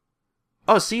mangaka.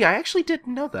 Oh, see, I actually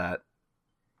didn't know that.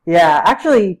 Yeah,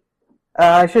 actually,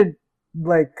 I should,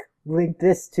 like, link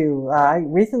this too. I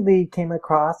recently came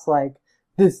across, like,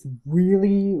 this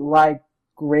really, like,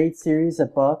 great series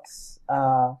of books,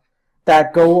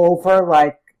 that go over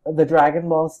like the Dragon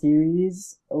Ball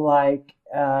series, like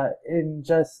and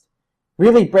just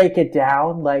really break it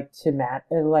down like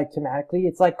thematically.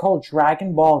 It's like called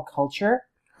Dragon Ball Culture,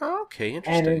 Oh, okay, and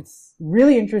interesting. it's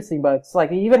really interesting books. Like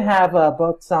they even have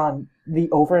books on the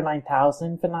over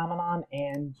 9,000 phenomenon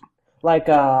and like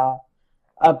a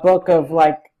book of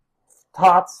like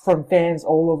thoughts from fans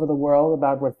all over the world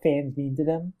about what fans mean to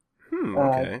them. Uh,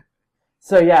 Okay.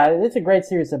 so yeah, it's a great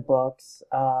series of books.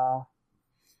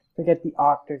 Forget the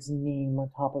author's name on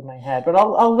top of my head, but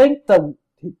I'll link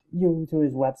you to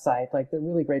his website. Like they're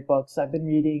really great books. I've been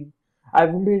reading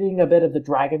a bit of the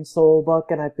Dragon Soul book,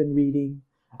 and I've been reading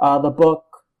the book.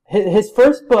 His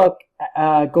first book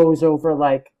goes over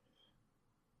like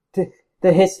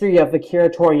the history of Akira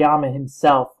Toriyama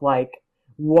himself, like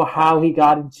how he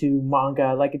got into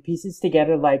manga. Like it pieces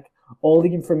together like all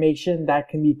the information that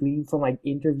can be gleaned from like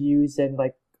interviews and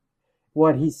like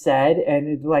what he said, and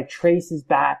it like traces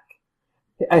back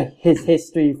his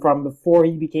history from before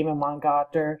he became a manga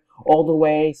author all the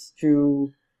way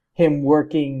through him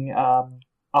working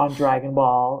on Dragon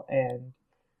Ball and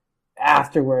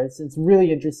afterwards. It's a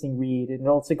really interesting read, and it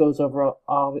also goes over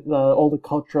all the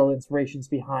cultural inspirations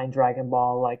behind Dragon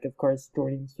Ball, like of course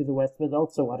Journeys to the West, but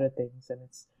also other things. And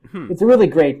Hmm. it's a really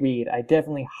great read. I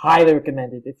definitely highly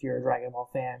recommend it if you're a Dragon Ball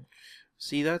fan.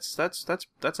 See, that's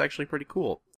actually pretty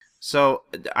cool. So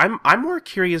I'm more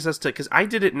curious as to because I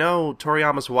didn't know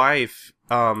Toriyama's wife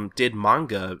did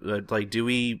manga. Like, do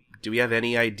we have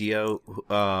any idea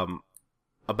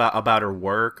about her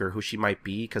work or who she might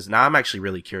be? Because now I'm actually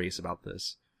really curious about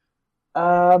this.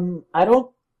 Um, I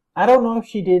don't, I don't know if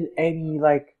she did any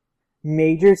like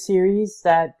major series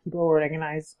that people would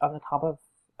recognize on the top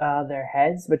of their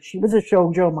heads, but she was a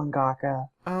shoujo mangaka,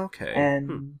 Okay.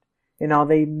 Hmm. and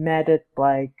they met at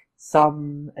like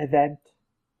some event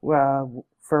uh,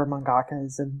 for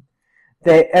mangakas, and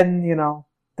they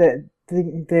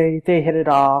hit it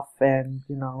off, and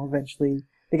eventually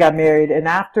they got married. And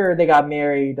after they got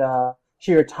married,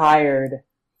 she retired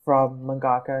from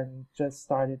mangaka and just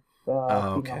started being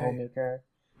a Okay. homemaker.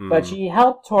 But Hmm. she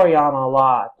helped Toriyama a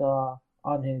lot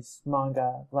on his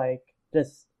manga, like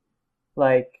just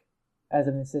like as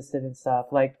an assistant and stuff.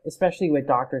 Like especially with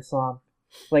Doctor Slump.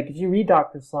 Like if you read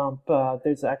Doctor Slump,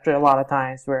 there's actually a lot of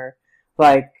times where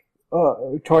like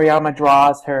Toriyama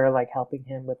draws her like helping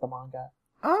him with the manga.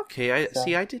 Okay. I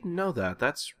see. So I didn't know that.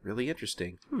 That's really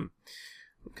interesting. Hmm.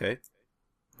 Okay.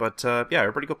 But yeah,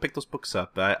 everybody go pick those books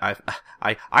up.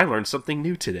 I learned something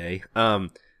new today.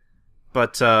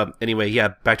 But anyway, yeah,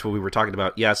 back to what we were talking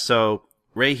about. Yeah, so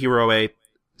Rei Hiroe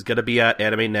is gonna be at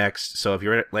Anime Next. So if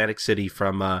you're in Atlantic City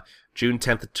from June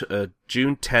 10th to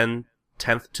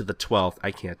the 12th,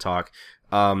 I can't talk.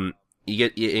 And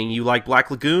you like Black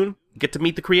Lagoon, you get to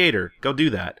meet the creator. Go do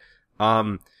that.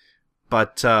 Um,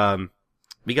 but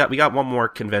we got one more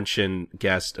convention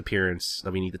guest appearance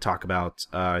that we need to talk about.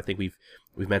 I think we've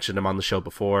mentioned him on the show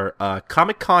before.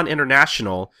 Comic Con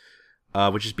International,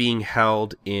 which is being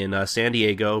held in San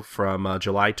Diego from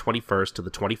July 21st to the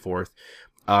 24th,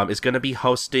 is going to be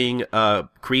hosting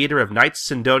creator of Knights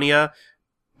of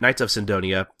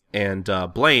Sidonia, and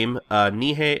Blame,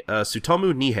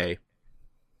 Sutomu Nihei.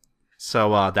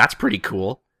 So that's pretty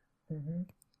cool. hmm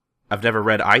I've never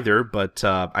read either, but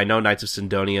I know Knights of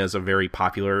Sidonia is a very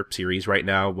popular series right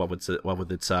now. What with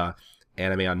its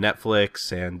anime on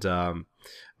Netflix, and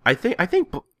I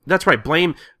think that's right.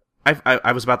 Blame.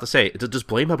 I was about to say, does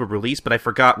Blame have a release? But I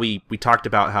forgot we talked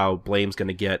about how Blame's going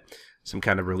to get some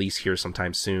kind of release here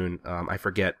sometime soon. I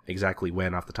forget exactly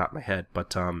when off the top of my head,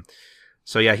 but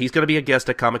so yeah, he's going to be a guest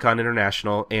at Comic Con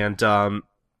International, and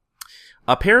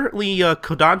apparently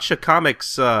Kodansha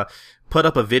Comics put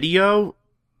up a video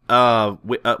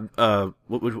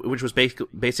which was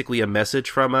basically a message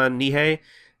from Nihei,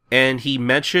 and he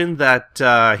mentioned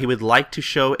that he would like to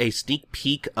show a sneak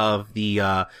peek of the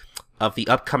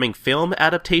upcoming film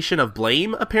adaptation of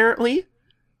Blame. Apparently,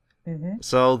 hmm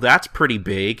so that's pretty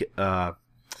big.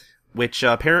 Which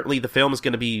apparently the film is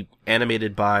going to be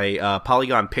animated by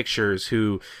Polygon Pictures,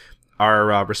 who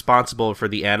are responsible for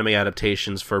the anime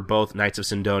adaptations for both Knights of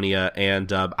Sidonia and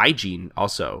Aijin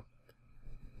also.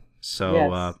 So,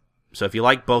 Yes. so if you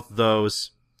like both of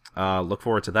those, look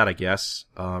forward to that, I guess.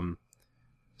 So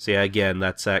yeah, again,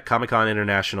 that's at Comic Con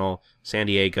International, San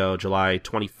Diego, July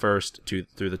 21st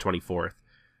through the 24th.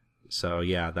 So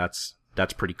yeah, that's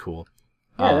pretty cool.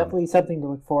 Yeah, Um, definitely something to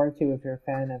look forward to if you're a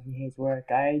fan of Mihei's work.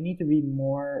 I need to read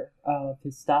more of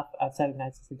his stuff outside of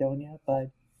Knights of Sidonia,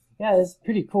 but yeah, it's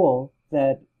pretty cool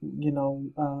that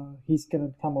he's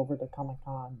gonna come over to Comic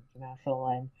Con International,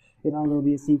 and there'll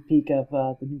be a sneak peek of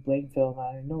the new Blame film.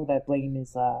 I know that Blame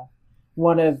is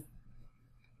one of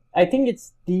I think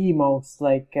it's the most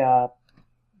like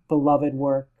beloved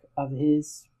work of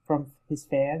his from his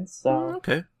fans. So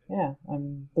Okay. yeah,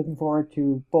 I'm looking forward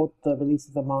to both the release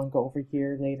of the manga over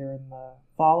here later in the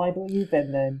fall, I believe,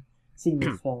 and then seeing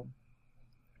this film.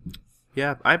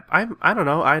 Yeah, I don't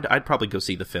know. I'd probably go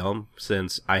see the film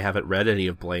since I haven't read any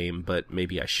of Blame, but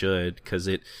maybe I should because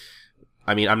it.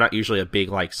 I mean, I'm not usually a big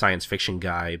like science fiction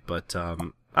guy, but I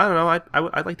don't know.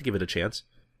 I'd like to give it a chance.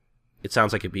 It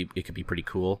sounds like it could be pretty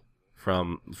cool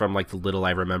from like the little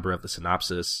I remember of the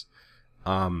synopsis.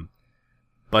 Um,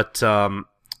 but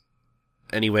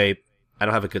anyway, I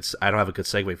don't have a good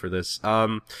segue for this.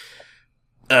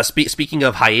 Speaking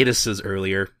of hiatuses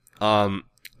earlier,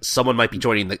 someone might be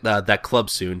joining that club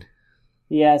soon.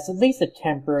 Yes, at least a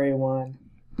temporary one.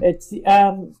 It's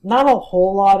not a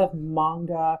whole lot of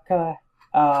mangaka,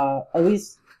 at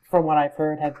least from what I've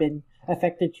heard, have been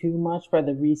affected too much by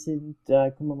the recent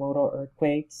Kumamoto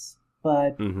earthquakes.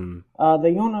 But Mm-hmm.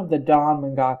 the owner of the Dawn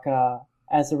mangaka,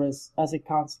 as a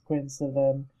consequence of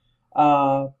them,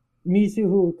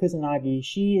 Mizuho Kusanagi,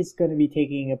 she is going to be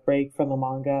taking a break from the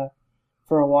manga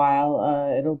for a while.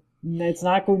 It's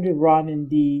not going to run in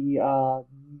the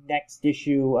next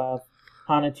issue of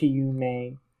Hana to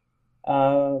Yume.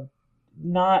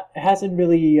 Not hasn't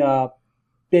really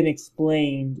been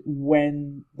explained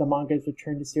when the manga's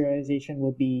return to serialization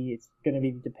will be. It's going to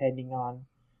be depending on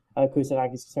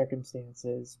Kusanagi's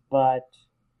circumstances, but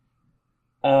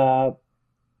uh,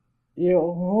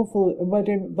 hopefully, but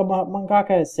the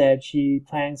mangaka has said she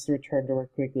plans to return to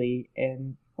work quickly,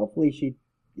 and hopefully she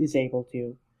is able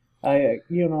to.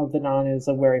 The Nan is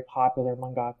a very popular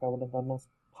mangaka, one of the most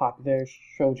popular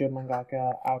shoujo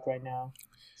mangaka out right now.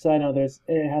 So I know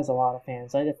it has a lot of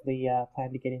fans. I definitely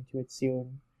plan to get into it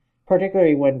soon,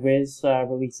 particularly when Viz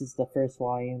releases the first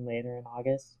volume later in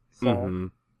August. So Mm-hmm.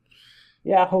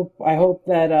 yeah, I hope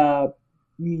that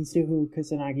Mizuho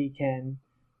Kusanagi can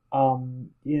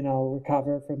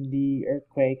recover from the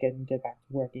earthquake and get back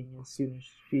to working as soon as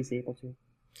she's able to.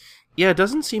 Yeah, it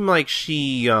doesn't seem like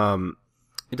she.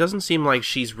 It doesn't seem like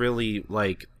she's really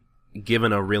like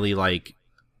given a really like,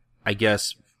 I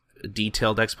guess,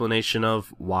 detailed explanation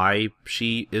of why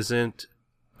she isn't.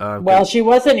 Well, she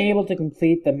wasn't able to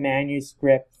complete the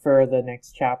manuscript for the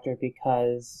next chapter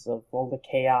because of all the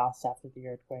chaos after the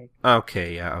earthquake.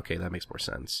 Okay, yeah, okay, that makes more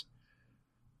sense.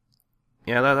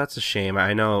 Yeah, that's a shame.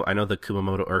 I know the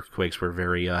Kumamoto earthquakes were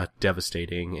very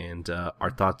devastating, and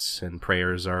our thoughts and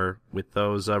prayers are with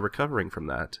those recovering from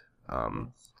that.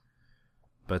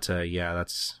 But yeah,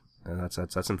 that's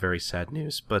some very sad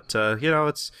news. But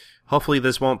it's hopefully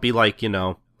this won't be like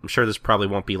I'm sure this probably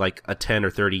won't be like a 10 or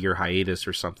 30-year hiatus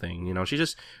or something. She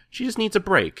just needs a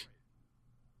break.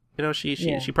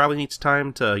 She probably needs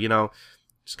time to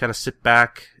just kind of sit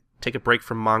back, take a break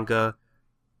from manga.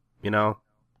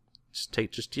 Just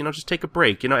take a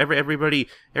break.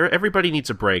 Everybody needs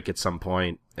a break at some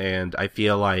point, and I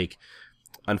feel like,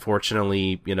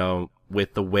 unfortunately,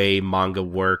 with the way manga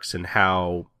works and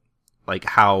how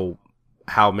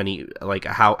many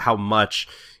how much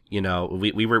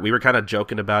we were kind of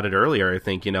joking about it earlier. I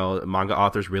think manga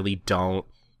authors really don't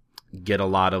get a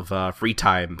lot of free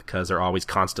time because they're always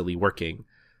constantly working.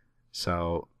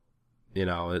 So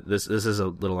this is a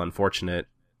little unfortunate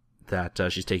that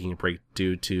she's taking a break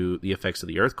due to the effects of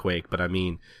the earthquake. But I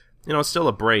mean, it's still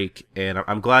a break, and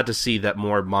I'm glad to see that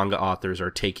more manga authors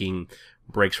are taking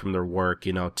breaks from their work,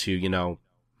 to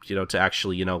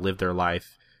actually, live their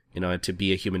life, and to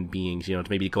be a human being, to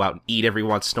maybe go out and eat every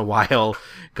once in a while,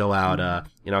 go out,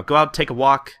 take a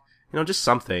walk, just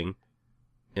something,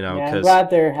 Yeah, I'm 'cause glad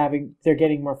they're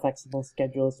getting more flexible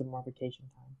schedules and more vacation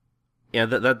time. yeah,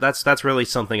 that's really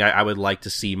something I would like to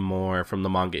see more from the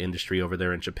manga industry over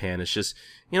there in Japan. It's just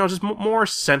just more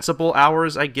sensible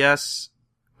hours, I guess,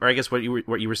 or I guess what you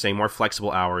were saying, more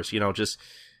flexible hours. Just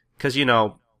because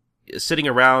sitting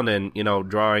around and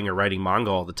drawing or writing manga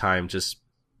all the time, just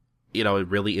it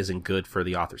really isn't good for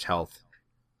the author's health.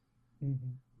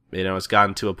 Mm-hmm. It's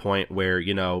gotten to a point where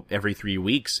every 3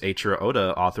 weeks, Eiichiro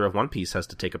Oda, author of One Piece, has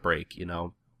to take a break.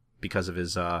 Because of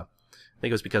his I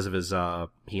think it was because of his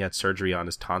he had surgery on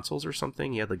his tonsils or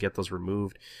something. He had to get those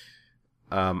removed.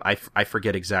 I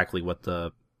forget exactly what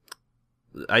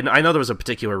I know there was a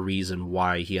particular reason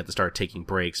why he had to start taking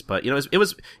breaks, but it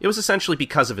was essentially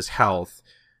because of his health,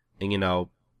 and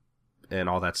and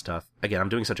all that stuff. Again, I'm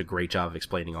doing such a great job of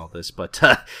explaining all this, but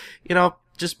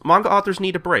just manga authors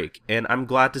need a break, and I'm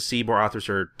glad to see more authors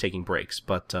are taking breaks.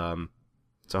 But so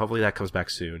hopefully that comes back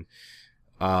soon.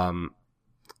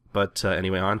 But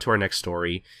anyway, on to our next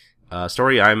story.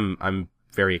 Story I'm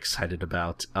very excited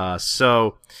about. It's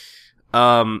a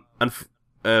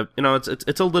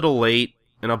little late.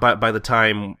 by the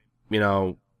time,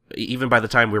 even by the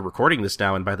time we're recording this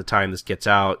now, and by the time this gets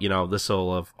out, this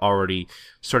will have already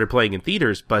started playing in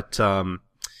theaters. But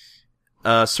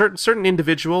a certain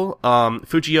individual,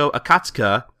 Fujio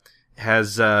Akatsuka,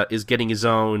 is getting his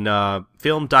own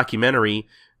film documentary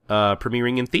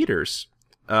premiering in theaters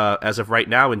as of right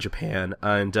now in Japan.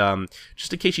 And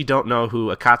just in case you don't know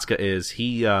who Akatsuka is,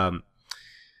 he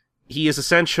is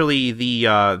essentially the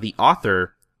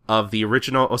author of the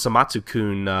original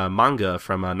Osamatsu-kun manga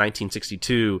from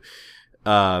 1962.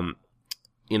 I'm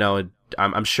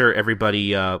sure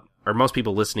everybody or most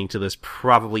people listening to this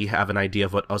probably have an idea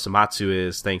of what Osamatsu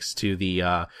is, thanks to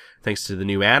the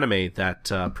new anime that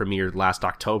premiered last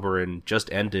October and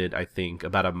just ended, I think,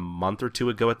 about a month or two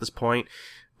ago at this point.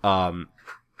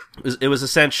 It was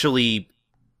essentially,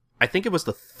 I think it was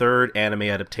the third anime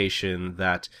adaptation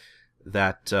that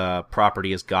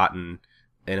property has gotten,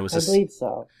 and it was I believe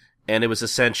so. And it was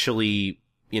essentially,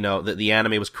 the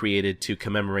anime was created to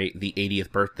commemorate the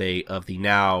 80th birthday of the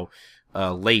now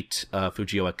late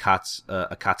Fujio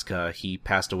Akatsuka. He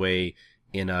passed away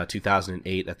in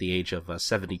 2008 at the age of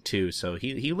 72. So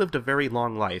he lived a very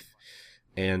long life,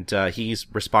 and he's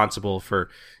responsible for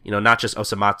not just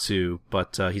Osamatsu,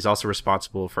 but he's also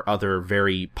responsible for other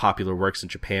very popular works in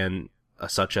Japan,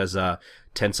 such as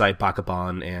Tensai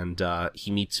Bakaban and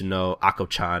Himitsu no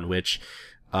Ako-chan, which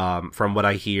from what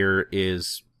I hear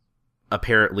is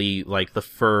apparently like the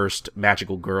first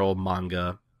magical girl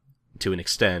manga to an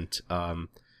extent.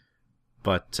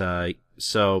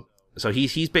 So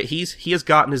he has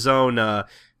gotten his own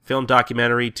film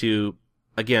documentary to,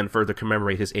 again, further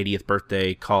commemorate his 80th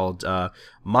birthday, called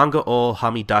Manga o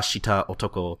Hamidashita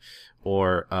Otoko,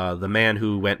 or The Man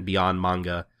Who Went Beyond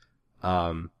Manga.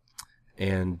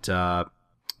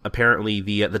 Apparently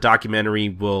the documentary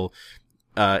will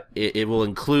it will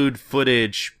include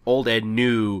footage, old and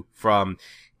new, from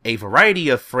a variety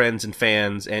of friends and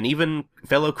fans, and even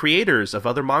fellow creators of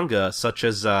other manga, such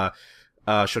as Shotaro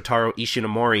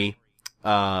Ishinomori,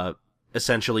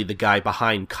 essentially the guy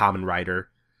behind Kamen Rider,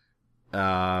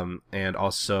 and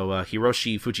also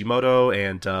Hiroshi Fujimoto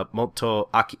and Moto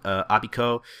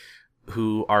Abiko,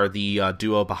 who are the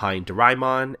duo behind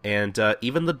Doraemon, and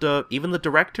even the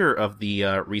director of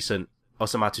the recent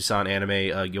Osamatsu-san anime,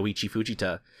 Yoichi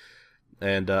Fujita,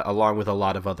 and along with a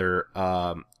lot of other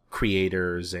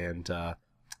creators and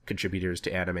contributors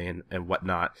to anime and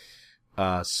whatnot.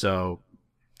 So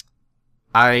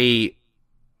I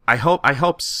hope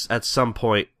at some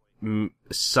point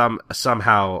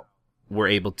somehow we're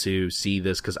able to see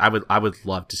this, because I would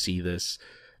love to see this.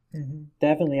 Mm-hmm.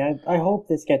 Definitely. I hope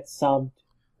this gets subbed,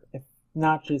 if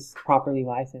not just properly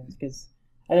licensed, because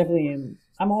I definitely am.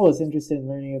 I'm always interested in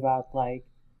learning about like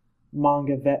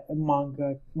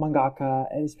mangaka,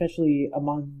 and especially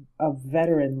among a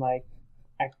veteran like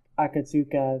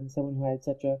Akatsuka, and someone who had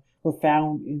such a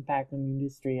profound impact on the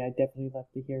industry. I definitely love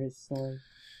to hear his story.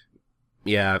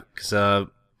 Yeah, because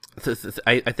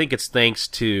I think it's thanks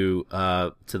to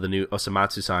the new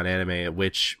Osamatsu-san anime,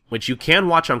 which you can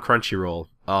watch on Crunchyroll.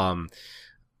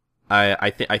 I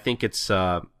think it's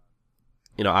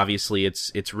obviously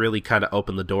it's really kind of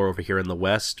opened the door over here in the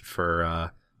West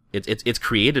for it's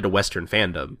created a Western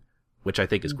fandom, which I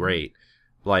think is great.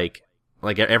 Like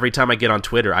every time I get on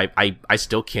Twitter, I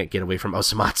still can't get away from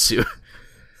Osamatsu.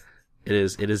 It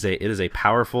is a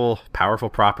powerful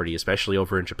property, especially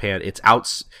over in Japan. It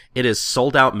is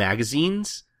sold out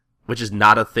magazines, which is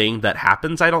not a thing that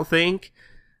happens, I don't think.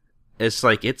 It's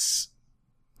like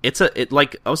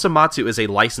Osamatsu is a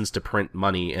license to print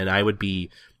money, and I'd be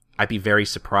very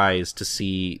surprised to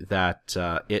see that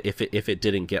if it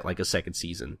didn't get like a second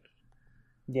season.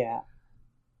 Yeah.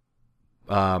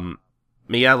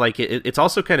 Yeah, like it's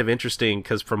also kind of interesting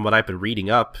because from what I've been reading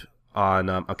up on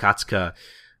Akatsuka,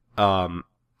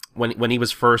 when he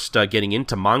was first getting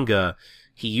into manga,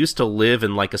 he used to live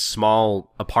in like a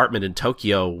small apartment in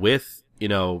Tokyo with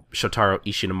Shotaro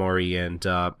Ishinomori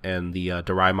and the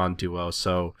Doraemon duo.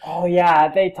 So yeah,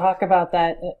 they talk about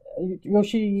that.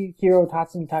 Yoshihiro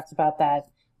Tatsumi talks about that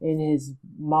in his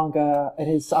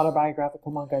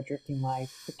autobiographical manga Drifting Life.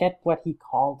 Forget what he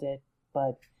called it,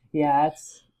 but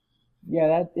it's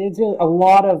a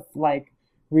lot of like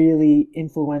really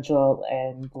influential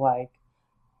and like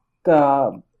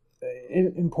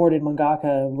imported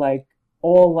mangaka, like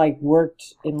all like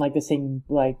worked in like the same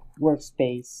like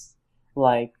workspace,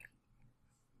 like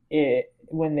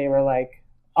when they were like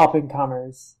up and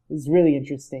comers. It's really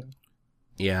interesting.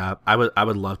 Yeah, I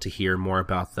would love to hear more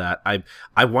about that.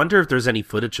 I wonder if there's any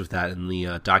footage of that in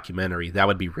the documentary. That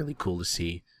would be really cool to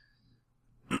see.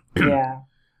 Yeah.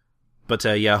 But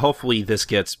yeah, hopefully this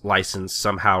gets licensed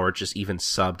somehow or just even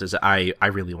subbed, as I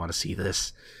really want to see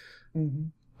this.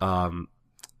 Mm-hmm.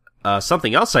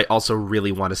 Something else I also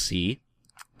really want to see.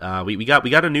 We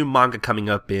got a new manga coming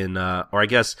up in, or I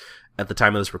guess at the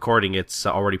time of this recording, it's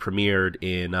already premiered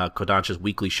in Kodansha's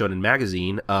weekly Shonen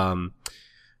magazine. A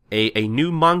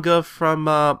new manga from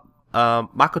Makoto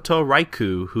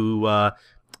Raikou, who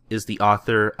is the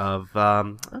author of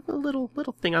a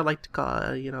little thing I like to call,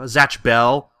 Zatch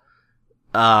Bell.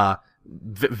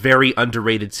 Very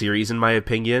underrated series in my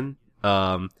opinion.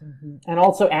 And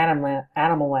also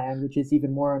Animal Land, which is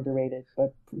even more underrated,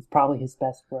 but it's probably his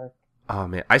best work. Oh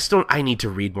man, I need to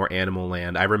read more Animal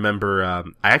Land. I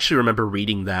actually remember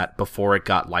reading that before it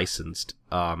got licensed.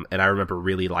 And I remember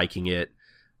really liking it.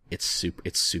 It's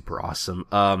super awesome.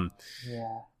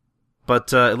 Yeah.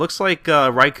 But it looks like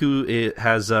Raikou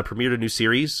has premiered a new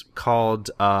series called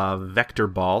Vector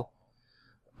Ball.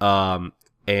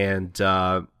 And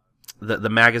the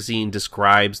magazine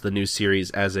describes the new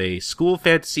series as a school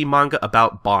fantasy manga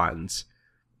about bonds.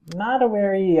 Not a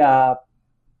very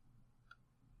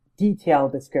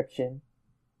detailed description.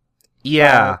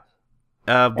 Yeah.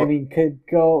 I mean,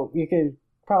 you could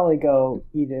probably go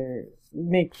either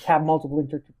have multiple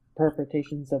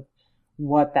interpretations of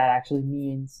what that actually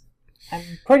means. I'm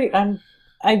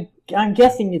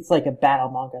guessing it's like a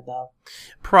battle manga though.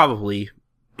 Probably.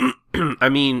 I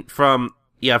mean, from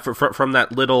that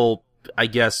little, I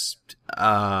guess,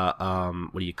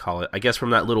 what do you call it? I guess from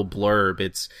that little blurb,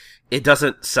 it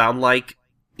doesn't sound like,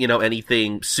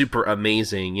 anything super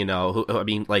amazing, I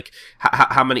mean, like,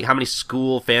 how many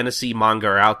school fantasy manga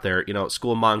are out there,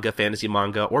 school manga, fantasy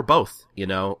manga, or both,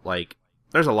 like,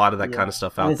 there's a lot of that kind of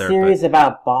stuff out there. A series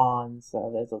about bonds, so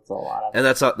there's a lot of. And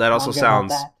that also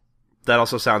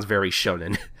sounds very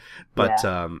shonen. But,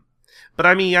 but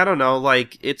I mean, I don't know,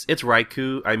 like, it's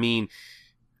Raikou. I mean,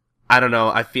 I don't know,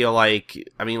 I feel like,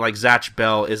 like, Zatch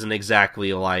Bell isn't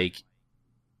exactly like,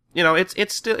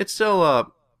 it's still, it's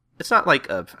not like,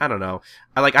 I don't know.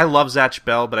 I love Zatch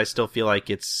Bell, but I still feel like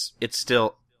it's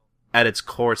still, at its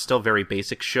core, it's still very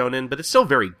basic shonen, but it's still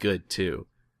very good, too.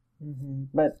 Mm-hmm.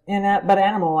 But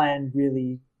Animal Land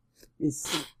really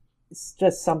is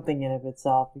just something in of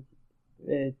itself.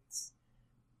 It's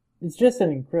just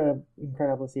an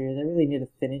incredible series. I really need to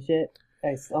finish it.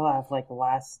 I still have like the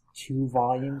last 2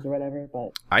 volumes or whatever,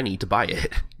 but I need to buy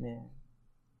it. Yeah.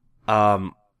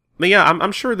 But yeah,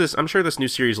 I'm sure this new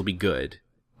series will be good.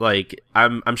 Like,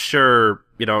 I'm sure,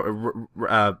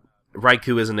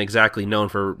 Raikou isn't exactly known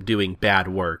for doing bad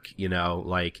work,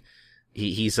 like,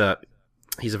 he's a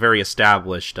very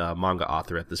established, manga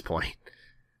author at this point.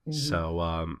 Mm-hmm.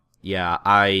 So, yeah,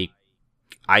 I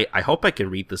hope I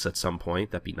can read this at some point.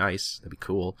 That'd be nice. That'd be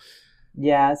cool.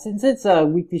 Yeah, since it's a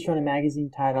weekly Shonen magazine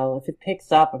title, if it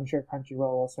picks up, I'm sure Crunchyroll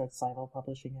will start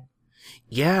simul-publishing it.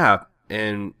 Yeah,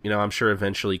 and, I'm sure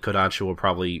eventually Kodansha will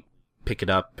probably pick it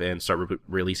up and start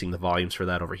releasing the volumes for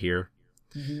that over here.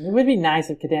 Mm-hmm. It would be nice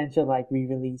if Kodansha, like,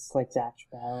 re-released, like, Zatch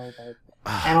Bell, but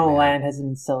Animal Land hasn't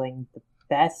been selling the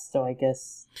best, so I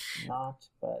guess not,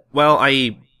 but... Well,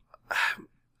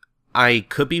 I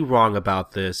could be wrong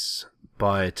about this,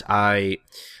 but I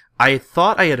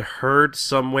thought I had heard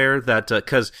somewhere that,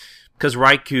 cause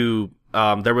Raikou,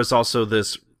 there was also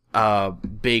this,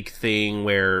 big thing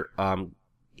where,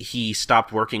 he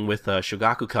stopped working with,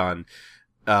 Shogakukan,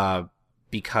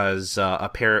 because,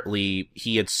 apparently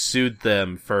he had sued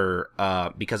them for,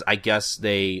 because I guess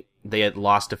they had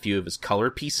lost a few of his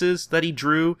color pieces that he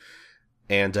drew,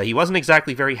 and, he wasn't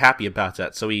exactly very happy about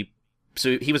that, so he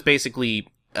was basically,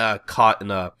 caught in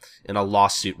a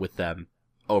lawsuit with them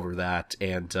over that,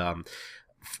 and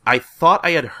I thought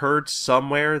I had heard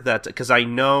somewhere that, because I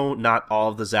know not all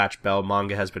of the Zatch Bell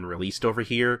manga has been released over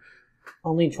here.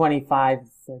 Only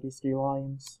 33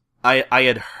 volumes. I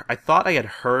thought I had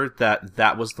heard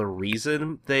that was the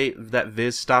reason that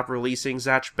Viz stopped releasing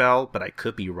Zatch Bell, but I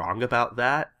could be wrong about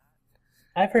that.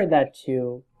 I've heard that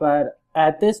too, but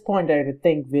at this point I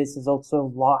think Viz has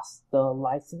also lost the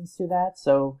license to that,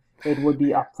 so it would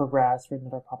be up for grabs for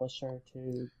another publisher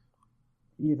to,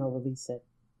 release it.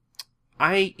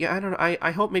 I don't know.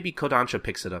 I hope maybe Kodansha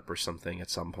picks it up or something at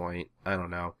some point. I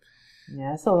don't know.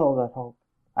 Yeah, I still hold that hope.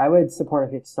 I would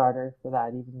support a Kickstarter for that,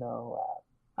 even though,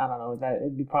 I don't know, that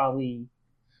it'd be probably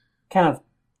kind of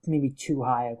maybe too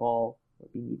high a goal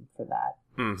would be needed for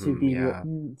that. Mm-hmm, to be, yeah.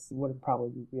 Wouldn't probably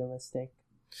be realistic,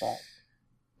 but...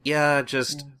 Yeah,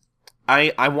 just...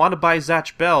 Yeah. I want to buy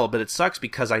Zatch Bell, but it sucks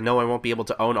because I know I won't be able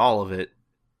to own all of it.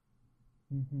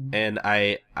 Mm-hmm. And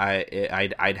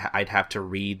I'd have to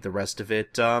read the rest of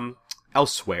it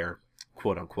elsewhere,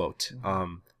 quote unquote.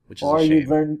 Mm-hmm. which is a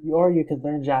shame. Or you could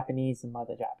learn Japanese and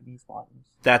the Japanese ones.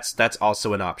 That's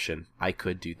also an option. I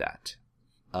could do that.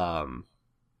 I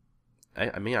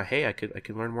mean, hey, I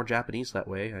could learn more Japanese that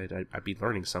way. I'd be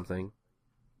learning something.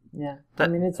 Yeah, I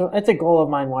mean, it's a goal of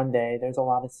mine one day. There's a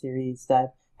lot of series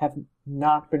that have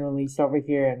not been released over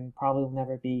here and probably will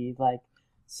never be, like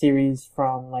series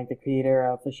from like the creator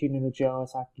of Hoshino no Joe,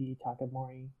 Saki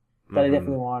Takamori, that I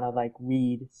definitely want to like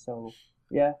read. So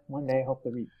yeah, one day I hope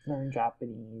to learn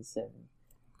Japanese and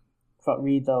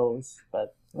read those.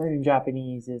 But learning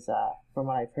Japanese is, from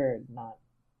what I've heard, not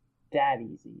that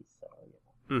easy. So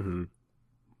yeah. Mm-hmm.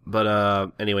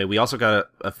 But anyway, we also got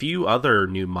a few other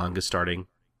new manga starting.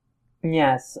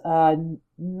 Yes,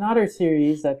 another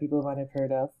series that people might have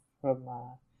heard of from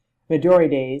Midori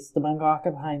Days. The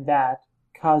mangaka behind that,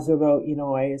 Kazuro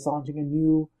Inoue, is launching a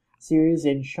new series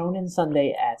in Shonen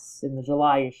Sunday S in the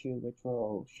July issue, which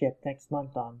will ship next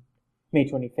month on May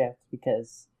 25th,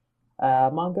 because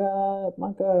manga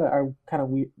are kind of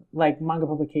weird. Like, manga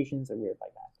publications are weird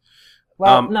like that.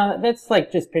 Well, no, that's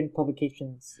like just print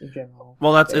publications in general.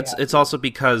 Well, it's also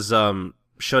because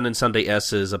Shonen Sunday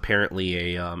S is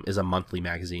apparently a monthly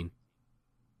magazine.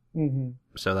 Mm-hmm.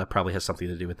 So that probably has something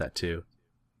to do with that too.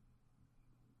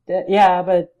 Yeah,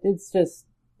 but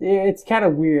it's kind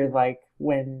of weird, like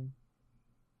when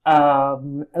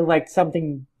like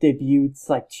something debuts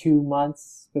like 2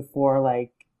 months before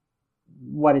like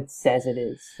what it says it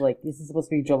is. Like, this is supposed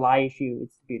to be July issue,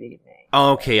 it's debuting in May.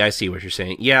 Okay, I see what you're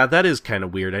saying. Yeah, that is kind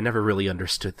of weird. I never really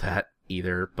understood that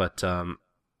either, but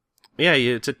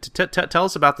yeah, tell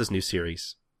us about this new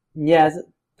series. Yes,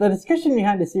 the description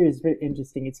behind the series is very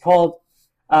interesting. It's called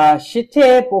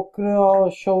Shite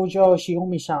Bokuro Shoujo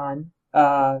Shiomi-chan,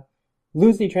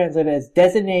 loosely translated as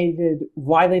Designated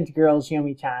Violent Girl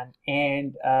Shiomi-chan,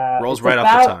 and rolls right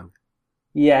off the tongue.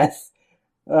 Yes.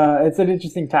 It's an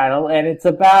interesting title, and it's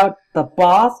about the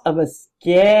boss of a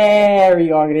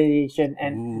scary organization,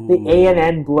 and the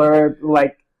A&N blurb,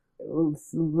 like,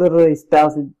 literally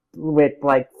spells it with,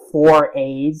 like, 4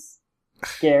 A's.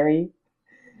 Scary.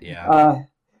 Yeah.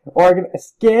 A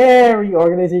scary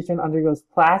organization undergoes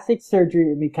plastic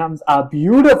surgery and becomes a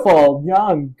beautiful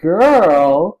young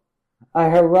girl. A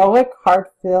heroic,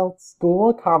 heartfelt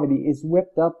school comedy is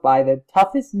whipped up by the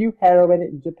toughest new heroine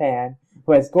in Japan,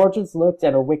 who has gorgeous looks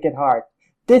and a wicked heart.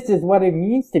 This is what it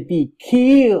means to be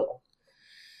cool.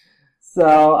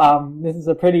 So, this is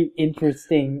a pretty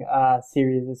interesting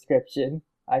series description,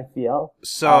 I feel.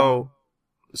 The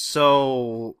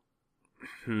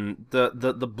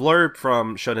blurb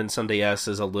from Shonen Sunday S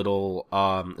is a little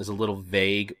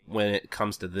vague when it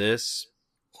comes to this,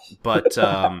 but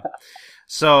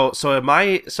so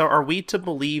are we to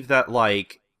believe that,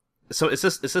 like, so is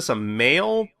this a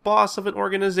male boss of an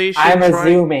organization? I'm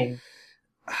assuming.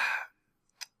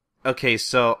 Okay,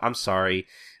 so I'm sorry.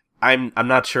 I'm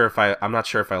not sure if I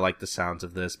like the sounds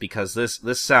of this, because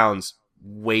this sounds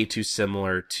way too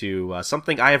similar to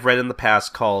something I have read in the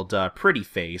past called Pretty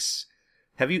Face.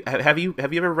 Have you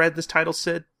ever read this title,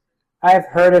 Sid? I've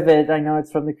heard of it. I know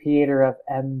it's from the creator of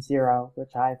M0,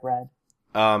 which I've read.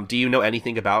 Do you know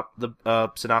anything about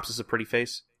the synopsis of Pretty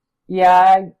Face?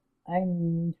 Yeah, I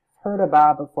heard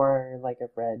about it before. Like,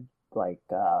 I've read like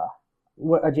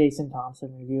what a Jason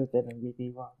Thompson review of it and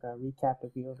a recap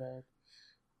review of it.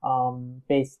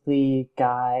 Basically,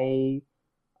 guy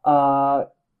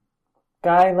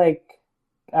like,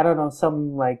 I don't know,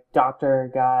 some like doctor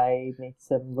guy makes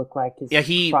him look like his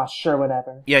crush or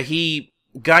whatever. Yeah,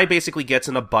 guy basically gets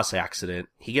in a bus accident.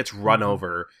 He gets run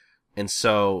over, and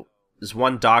so this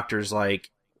one doctor's like,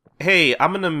 "Hey,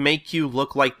 I'm gonna make you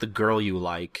look like the girl you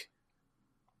like,"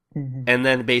 and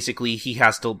then basically he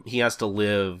has to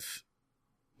live.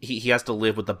 He has to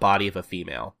live with the body of a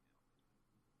female.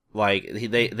 Like,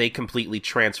 they completely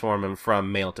transform him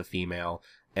from male to female,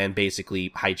 and basically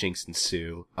hijinks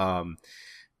ensue.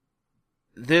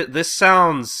 This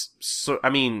sounds sort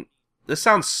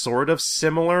of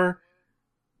similar,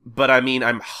 but I mean,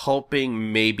 I'm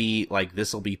hoping maybe like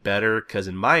this will be better, because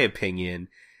in my opinion,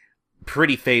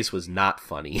 Pretty Face was not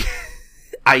funny.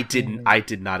 I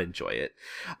did not enjoy it.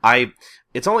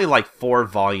 It's only like 4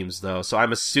 volumes though, so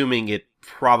I'm assuming it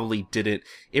probably didn't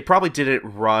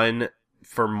run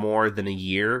for more than a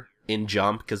year in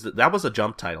Jump, because that was a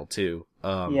Jump title too.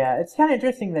 Yeah, it's kind of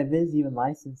interesting that Viz even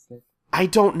licensed it. I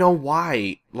don't know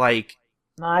why. Like,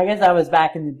 no, I guess that was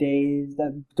back in the days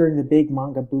during the big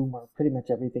manga boom, where pretty much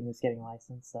everything was getting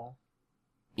licensed. So.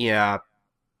 Yeah.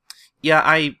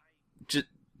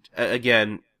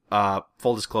 Again,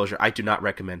 full disclosure, I do not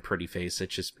recommend Pretty Face.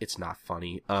 It's not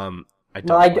funny.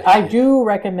 I do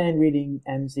recommend reading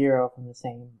M0 from the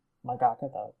same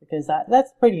mangaka though, because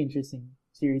that's pretty interesting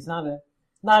series.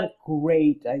 Not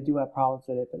great. I do have problems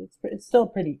with it, but it's still a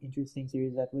pretty interesting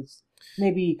series that was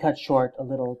maybe cut short a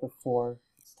little before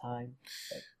its time.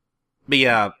 But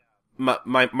yeah,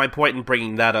 my point in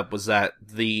bringing that up was that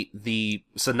the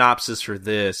synopsis for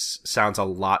this sounds a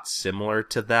lot similar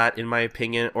to that, in my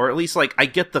opinion, or at least like I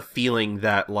get the feeling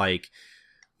that like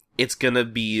it's gonna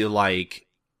be like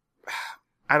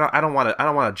I don't want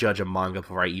to judge a manga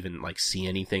before I even like see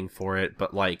anything for it,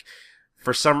 but like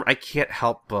for some I can't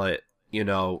help but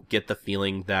get the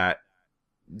feeling that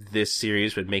this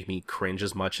series would make me cringe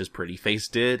as much as Pretty Face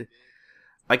did.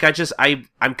 Like I'm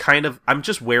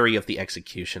just wary of the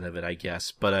execution of it, I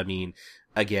guess. But I mean,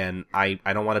 again, I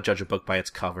don't want to judge a book by its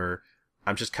cover.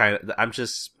 I'm just kind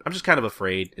of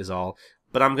afraid is all.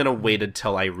 But I'm gonna wait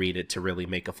until I read it to really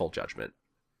make a full judgment.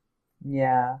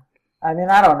 Yeah, I mean,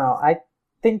 I don't know. I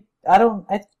guess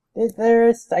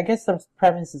the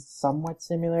premise is somewhat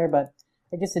similar, but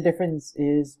I guess the difference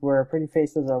is where Pretty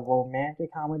Face was a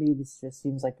romantic comedy, this just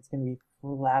seems like it's going to be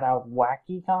flat out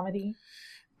wacky comedy.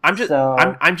 I'm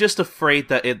just afraid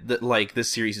that like this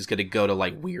series is going to go to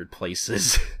like weird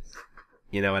places.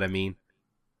 You know what I mean?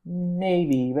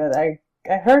 Maybe, but I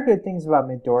heard good things about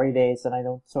Midori Days, and I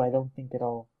don't think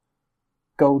it'll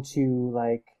go to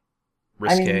like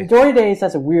risque. I mean, Midori Days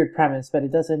has a weird premise, but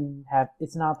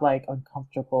it's not like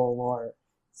uncomfortable or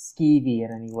skeevy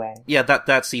in any way. Yeah,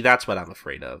 that's what I'm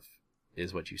afraid of,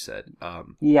 is what you said.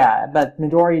 Yeah, but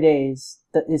Midori Days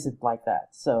isn't like that.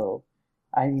 So,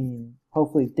 I mean,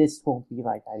 hopefully this won't be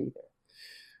like that either.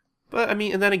 But I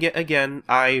mean, and then again,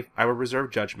 I will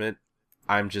reserve judgment.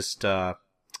 I'm just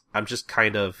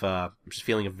kind of I'm just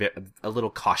feeling a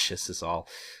little cautious is all.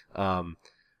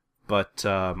 But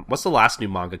what's the last new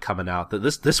manga coming out?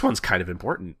 This one's kind of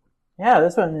important. Yeah,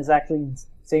 this one is actually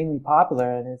insanely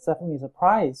popular, and it's definitely a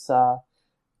surprise. It's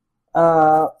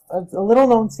a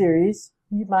little-known series.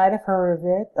 You might have heard of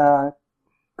it.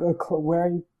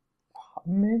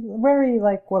 Very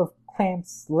like one of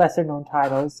Clamp's lesser-known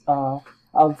titles.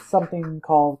 Of something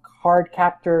called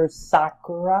Cardcaptor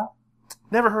Sakura.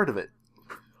 Never heard of it.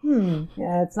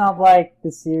 Yeah, it's not like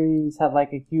the series had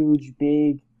like a huge,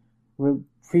 big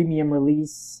premium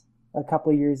release a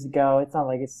couple of years ago. It's not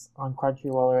like it's on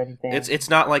Crunchyroll or anything. It's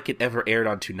not like it ever aired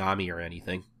on Toonami or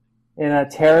anything. In a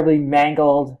terribly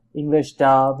mangled English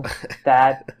dub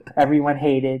that everyone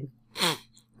hated.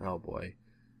 Oh boy.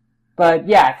 But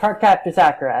yeah, Cardcaptor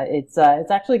Sakura. It's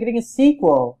actually getting a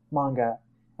sequel manga.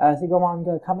 Sequel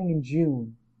manga coming in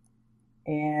June.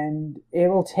 And it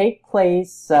will take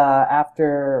place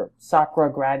after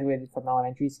Sakura graduated from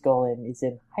elementary school and is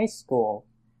in high school.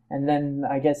 And then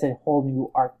I guess a whole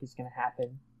new arc is going to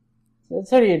happen. So it's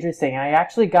pretty interesting. I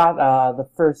actually got the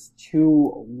first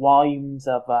 2 volumes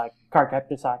of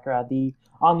Cardcaptor Sakura, the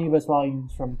omnibus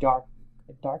volumes from Dark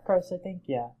Horse, I think.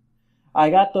 Yeah, I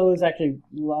got those actually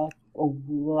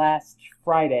last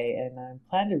Friday, and I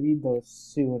plan to read those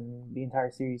soon, the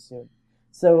entire series soon.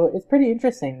 So it's pretty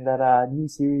interesting that a new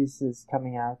series is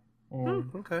coming out.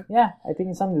 And okay. Yeah, I think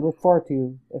it's something to look forward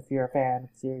to if you're a fan of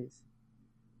the series.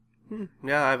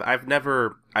 Yeah, I've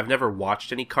never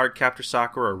watched any Cardcaptor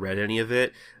Sakura or read any of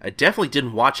it. I definitely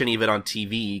didn't watch any of it on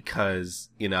TV because,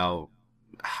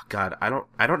 God, I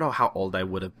don't know how old I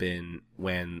would have been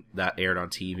when that aired on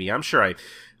TV. I'm sure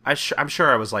I'm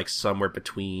sure I was like somewhere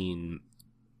between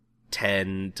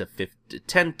 10 to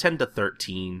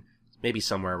 13, maybe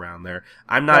somewhere around there.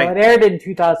 I'm not. Well, it aired in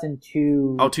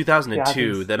 2002. Oh,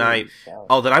 2002. Then I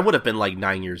would have been like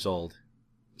 9 years old.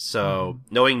 So,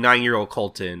 knowing 9-year-old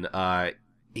Colton,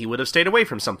 he would have stayed away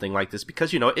from something like this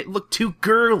because, it looked too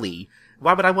girly.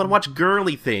 Why would I want to watch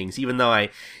girly things? Even though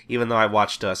I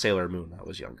watched Sailor Moon when I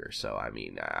was younger. So, I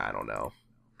mean, I don't know.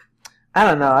 I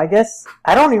don't know. I guess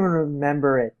I don't even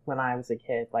remember it when I was a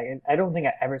kid. Like, I don't think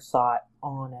I ever saw it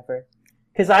on ever.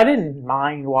 Because I didn't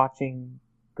mind watching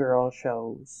girl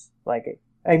shows. Like,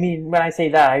 I mean, when I say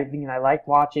that, I mean, I like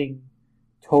watching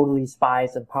Totally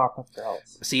Spies and Powerpuff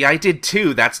Girls. See, I did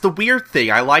too. That's the weird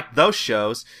thing. I like those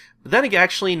shows. But then again,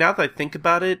 actually, now that I think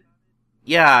about it,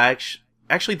 yeah,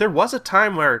 actually, there was a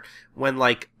time when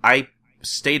like, I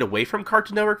stayed away from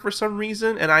Cartoon Network for some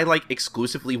reason, and I, like,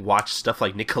 exclusively watched stuff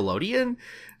like Nickelodeon.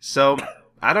 So,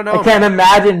 I don't know. I can't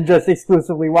imagine just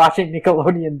exclusively watching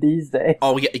Nickelodeon these days.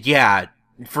 Oh, yeah,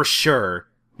 for sure.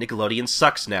 Nickelodeon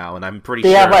sucks now, and I'm pretty sure...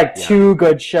 They have, like, 2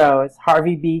 good shows.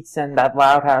 Harvey Beats and that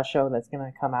Loud House show that's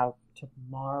gonna come out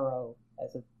tomorrow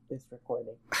as of this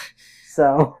recording.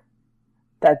 So,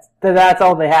 that's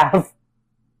all they have.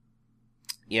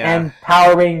 Yeah. And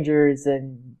Power Rangers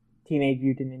and Teenage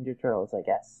Mutant Ninja Turtles, I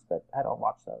guess. But I don't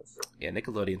watch those. Yeah,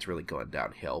 Nickelodeon's really going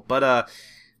downhill. But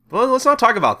Well, let's not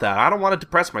talk about that. I don't want to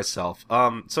depress myself.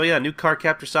 So yeah, new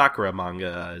Cardcaptor Sakura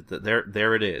manga.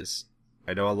 There it is.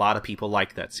 I know a lot of people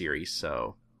like that series,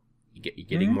 so you're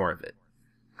getting more of it.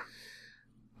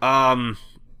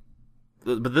 But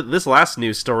this last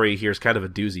news story here is kind of a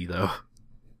doozy, though.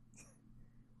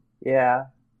 Yeah.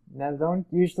 Now, don't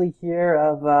usually hear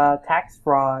of tax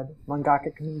fraud,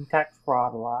 mangaka committing tax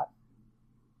fraud a lot.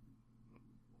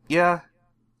 Yeah,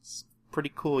 it's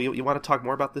pretty cool. You want to talk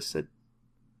more about this, Sid?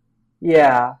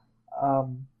 Yeah.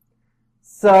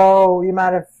 So you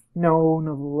might have known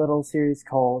of a little series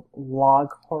called Log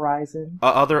Horizon.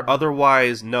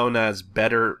 Otherwise known as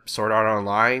Better Sword Art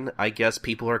Online, I guess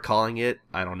people are calling it.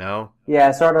 I don't know.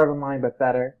 Yeah, Sword Art Online, but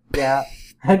better. Yeah.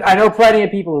 I know plenty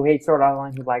of people who hate Sword Art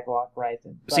Online who like Log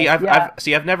Horizon. But,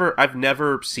 I've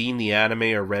never seen the anime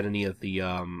or read any of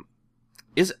the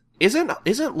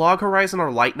Isn't Log Horizon a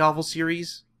light novel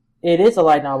series? It is a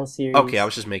light novel series. Okay, I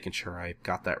was just making sure I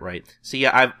got that right. So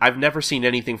yeah, I've never seen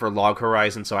anything for Log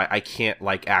Horizon, so I can't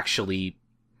like actually,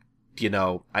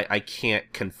 I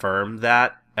can't confirm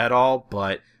that at all.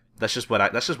 But that's just what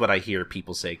I hear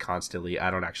people say constantly. I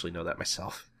don't actually know that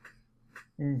myself.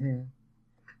 Mm-hmm.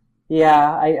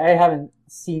 Yeah, I haven't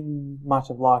seen much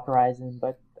of Log Horizon,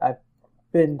 but I've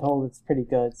been told it's pretty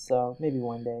good. So maybe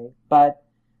one day, but.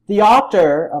 The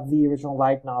author of the original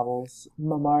light novels,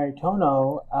 Mamari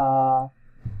Tono,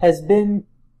 has been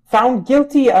found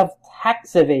guilty of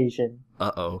tax evasion.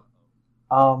 Uh-oh.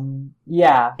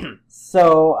 Yeah.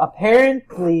 So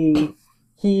apparently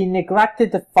he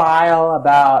neglected to file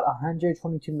about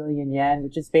 122 million yen,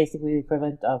 which is basically the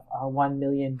equivalent of $1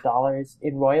 million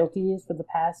in royalties for the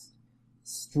past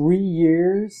 3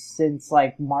 years since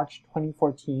like March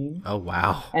 2014. Oh,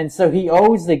 wow. And so he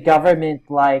owes the government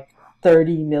like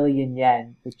 30 million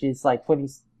yen, which is like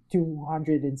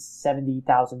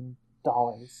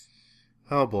 $270,000.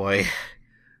 Oh boy.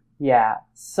 Yeah.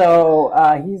 So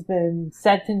he's been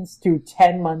sentenced to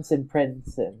 10 months in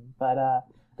prison, but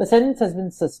the sentence has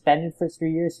been suspended for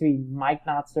 3 years, so he might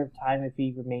not serve time if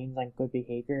he remains on good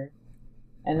behavior.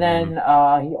 And then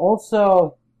he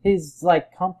also his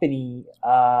like company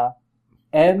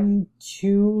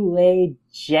M2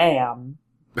 Jam.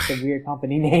 It's a weird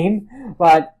company name,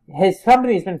 but his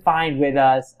company has been fined with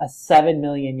a 7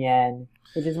 million yen,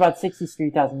 which is about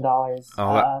 $63,000.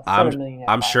 Oh, 7 million yen.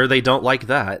 I'm sure they don't like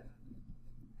that.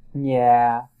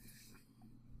 Yeah.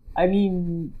 I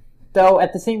mean, though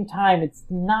at the same time, it's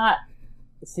not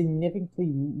significantly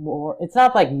more. It's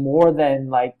not like more than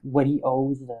like what he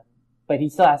owes them, but he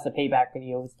still has to pay back what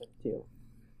he owes them too.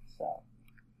 So.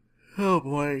 Oh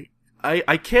boy,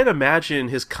 I can't imagine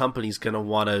his company's gonna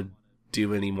want to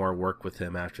do any more work with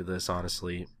him after this,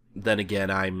 honestly. Then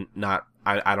again, I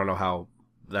don't know how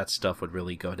that stuff would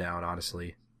really go down,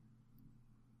 honestly.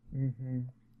 Mm-hmm.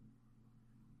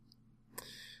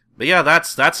 But yeah,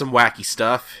 that's some wacky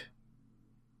stuff.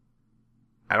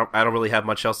 I don't really have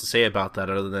much else to say about that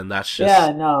other than that's just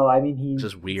I mean he's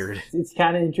just weird. It's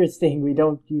kind of interesting. We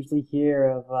don't usually hear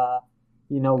of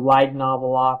light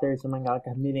novel authors or manga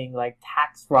committing like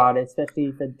tax fraud,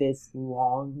 especially for this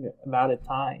long amount of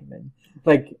time, and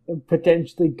like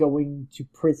potentially going to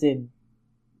prison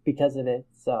because of it.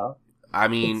 So I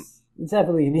mean, it's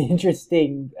definitely an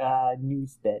interesting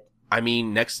news bit. I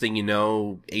mean, next thing you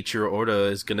know, Eiichiro Oda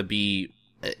is going to be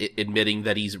admitting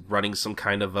that he's running some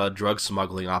kind of a drug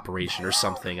smuggling operation or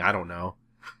something. I don't know.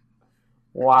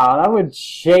 Wow, that would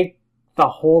shake the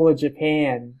whole of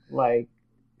Japan, like,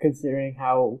 considering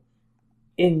how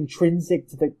intrinsic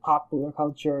to the popular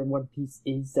culture One Piece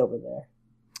is over there.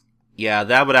 Yeah,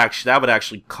 that would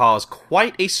actually cause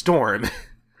quite a storm.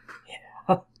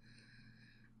 Yeah.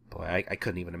 Boy, I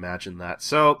couldn't even imagine that.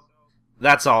 So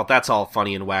that's all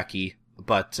funny and wacky,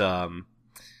 but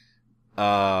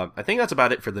I think that's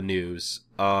about it for the news.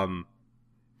 And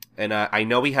I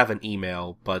know we have an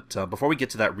email, but before we get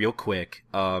to that real quick,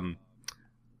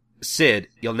 Sid,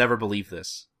 you'll never believe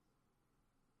this.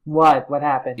 What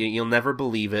happened? You'll never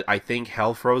believe it. I think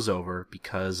hell froze over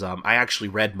because I actually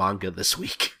read manga this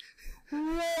week.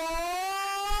 What?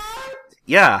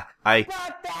 Yeah, But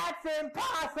that's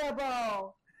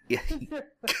impossible! Yeah.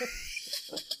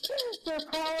 They're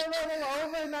calling it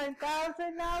over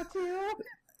 9,000 now too?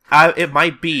 It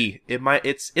might be.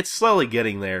 It's slowly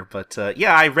getting there, but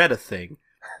yeah, I read a thing.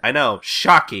 I know,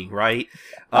 shocking, right?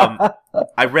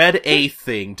 I read a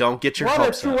thing. Don't get your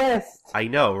hopes up. What a twist! I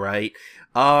know, right?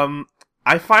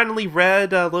 I finally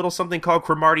read a little something called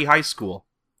Cromartie High School.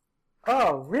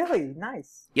 Oh, really?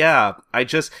 Nice. Yeah,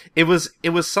 it was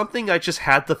something I just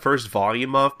had the first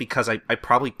volume of because I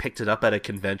probably picked it up at a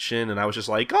convention and I was just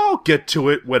like, oh, get to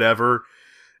it, whatever.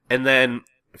 And then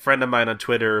a friend of mine on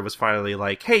Twitter was finally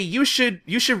like, "Hey, you should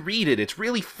read it. It's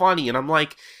really funny." And I'm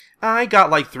like, I got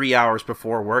like 3 hours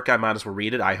before work. I might as well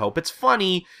read it. I hope it's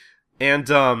funny. And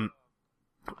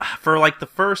for like the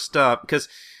first because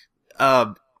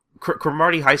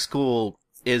Cromartie High School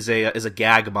is a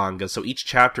gag manga, so each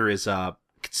chapter is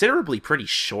considerably pretty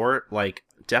short. Like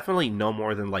definitely no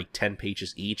more than like 10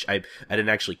 pages each. I didn't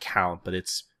actually count, but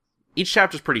it's each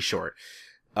chapter's pretty short.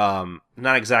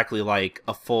 Not exactly like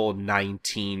a full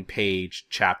 19-page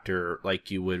chapter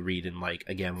like you would read in like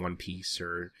again One Piece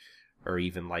or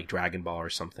even like Dragon Ball or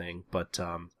something. But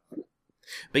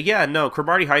yeah, no,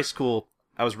 Cromartie High School,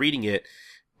 I was reading it,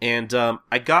 and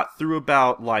I got through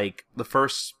about like the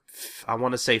first, I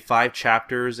want to say 5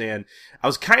 chapters, and I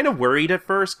was kind of worried at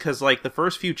first because like the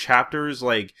first few chapters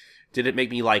like didn't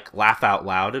make me like laugh out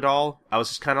loud at all. I was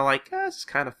just kind of like, this is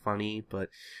kind of funny, but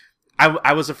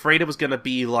I was afraid it was gonna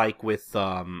be like with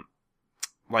Haven't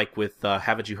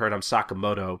You Heard I'm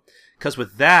Sakamoto, because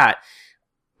with that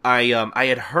I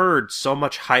had heard so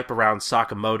much hype around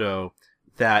Sakamoto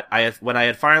that when I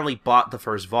had finally bought the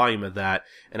first volume of that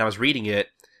and I was reading it,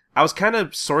 I was kind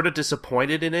of sort of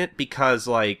disappointed in it because,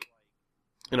 like,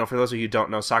 you know, for those of you who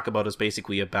don't know, Sakamoto is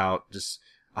basically about just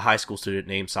a high school student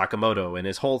named Sakamoto, and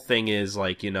his whole thing is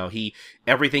like, you know,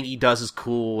 everything he does is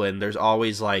cool, and there's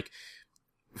always like,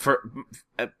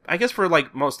 I guess for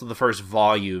like most of the first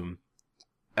volume,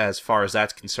 as far as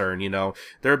that's concerned, you know,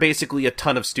 there are basically a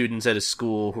ton of students at his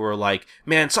school who are like,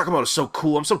 man, Sakamoto's so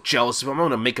cool, I'm so jealous of him, I'm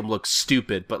gonna make him look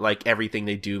stupid, but like everything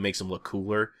they do makes him look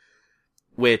cooler.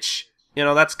 Which, you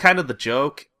know, that's kind of the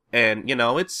joke, and, you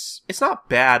know, it's not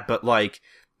bad, but like,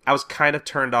 I was kind of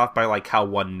turned off by like how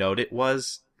one note it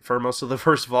was for most of the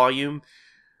first volume.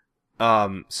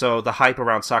 So the hype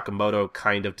around Sakamoto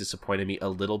kind of disappointed me a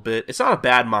little bit. It's not a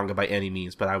bad manga by any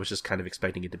means, but I was just kind of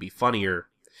expecting it to be funnier.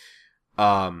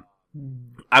 I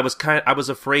was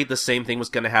afraid the same thing was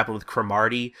going to happen with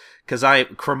Cromartie, because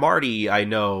Cromartie, I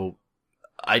know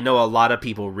a lot of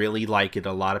people really like it.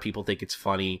 A lot of people think it's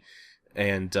funny,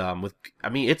 and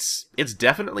it's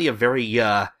definitely a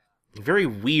very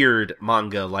weird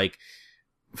manga. Like,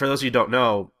 for those of you who don't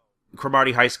know,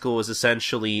 Cromartie High School is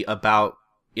essentially about,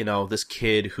 you know, this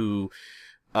kid who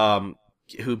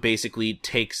basically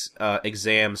takes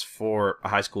exams for a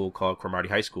high school called Cromartie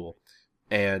High School.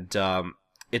 And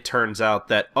it turns out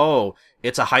that,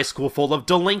 it's a high school full of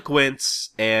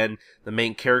delinquents, and the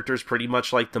main character is pretty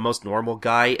much like the most normal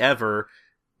guy ever.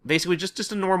 Basically,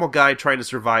 just a normal guy trying to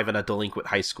survive in a delinquent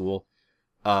high school.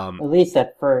 At least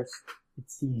at first,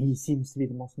 he seems to be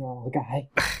the most normal guy.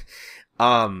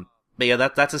 But yeah,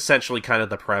 that's essentially kind of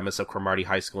the premise of Cromartie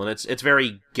High School, and it's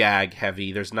very gag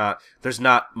heavy. There's not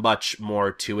much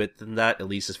more to it than that, at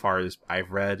least as far as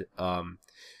I've read.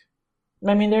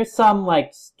 I mean, there's some,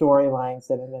 like, storylines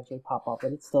that eventually pop up,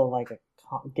 but it's still, like, a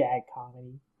gag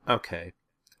comedy. Okay.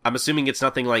 I'm assuming it's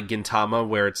nothing like Gintama,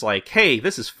 where it's like, hey,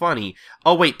 this is funny.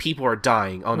 Oh, wait, people are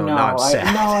dying. Oh, no, now I'm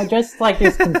sad. Just, like,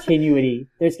 there's continuity.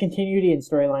 There's continuity in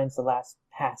storylines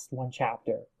past one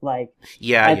chapter. Like,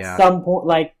 at some point,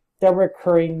 like, there are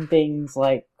recurring things,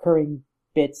 like, recurring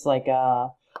bits, like,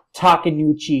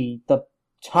 Takenuchi, the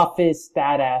toughest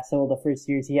badass of all the first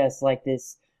years, he has, like,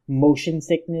 this motion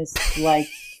sickness like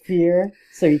fear,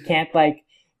 so he can't like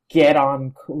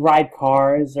ride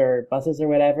cars or buses or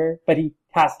whatever, but he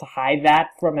has to hide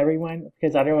that from everyone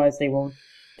because otherwise they won't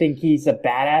think he's a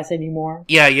badass anymore.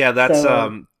 That's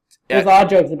there's a lot of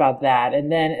jokes about that.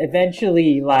 And then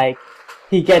eventually like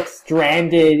he gets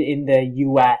stranded in the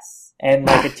US and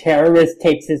like a terrorist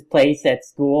takes his place at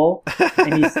school,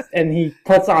 and he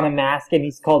puts on a mask, and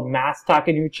he's called Mask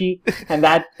Takenuchi,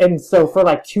 and so for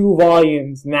like 2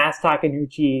 volumes, Mask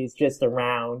Takenuchi is just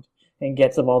around and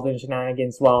gets involved in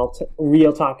shenanigans while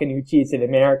real Takenuchi is in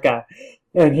America,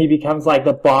 and he becomes like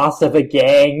the boss of a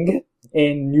gang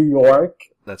in New York.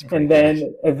 That's pretty. And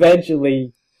then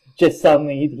eventually, just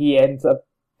suddenly he ends up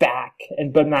back,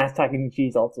 but Mask Takenuchi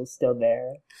is also still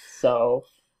there, so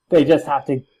they just have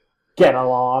to get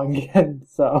along, and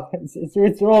so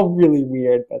it's all really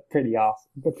weird, but pretty awesome,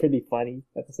 but pretty funny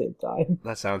at the same time.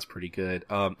 That sounds pretty good.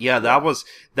 I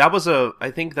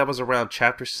think that was around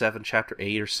chapter 7, chapter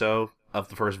 8 or so of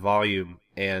the first volume,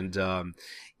 and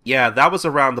that was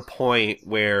around the point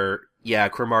where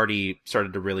Cromartie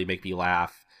started to really make me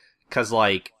laugh, because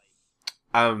like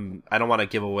I don't want to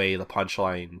give away the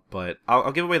punchline, but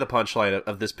I'll give away the punchline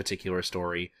of this particular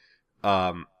story.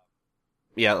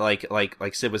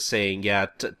 Like Sid was saying,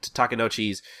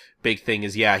 Takenouchi's big thing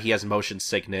is, he has motion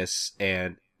sickness,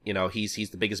 and, you know, he's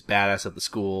the biggest badass of the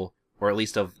school, or at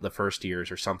least of the first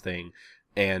years or something,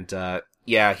 and,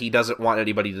 yeah, he doesn't want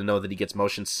anybody to know that he gets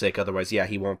motion sick. Otherwise, yeah,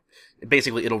 he won't.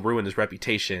 Basically, it'll ruin his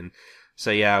reputation.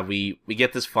 So yeah, we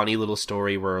get this funny little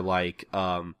story where like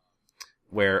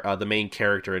where the main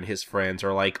character and his friends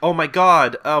are like, "Oh my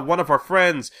God, one of our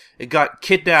friends got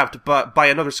kidnapped by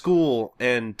another school,"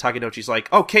 and Takenouchi's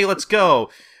like, "Okay, let's go."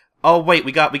 Oh wait,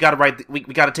 we gotta ride. We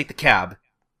gotta take the cab.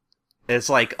 And it's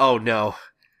like, oh no,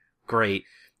 great.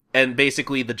 And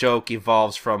basically, the joke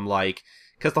evolves from like,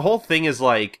 because the whole thing is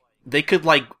like they could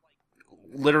like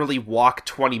literally walk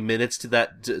 20 minutes to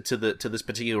that to this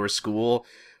particular school,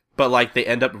 but like they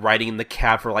end up riding in the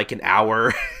cab for like an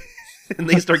hour. And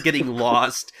they start getting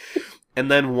lost, and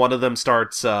then one of them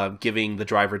starts giving the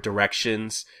driver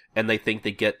directions, and they think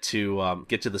they get to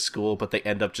the school, but they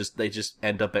just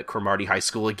end up at Cromartie High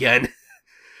School again,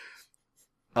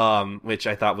 which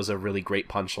I thought was a really great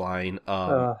punchline.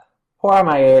 Poor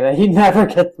Maeda, he never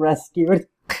gets rescued.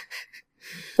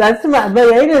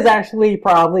 Maeda is actually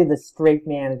probably the straight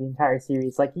man of the entire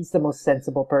series. Like, he's the most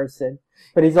sensible person,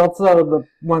 but he's also the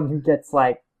one who gets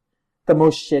like the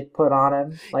most shit put on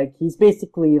him. Like, he's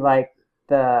basically like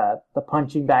the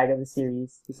punching bag of the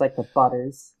series. He's like the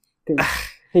Butters. Cause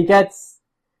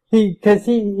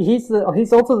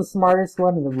he's also the smartest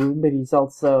one in the room, but he's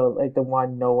also like the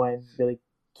one no one really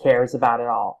cares about at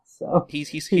all. So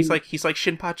he's like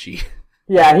Shinpachi.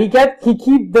 Yeah,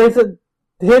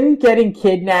 him getting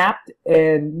kidnapped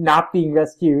and not being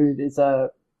rescued is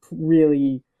a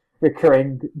really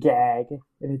recurring gag,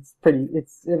 and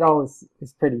it always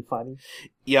is pretty funny.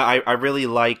 Yeah, I really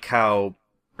like how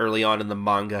early on in the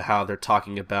manga how they're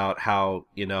talking about how,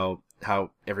 you know, how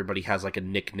everybody has like a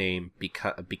nickname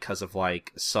because of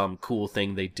like some cool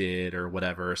thing they did or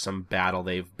whatever, some battle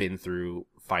they've been through,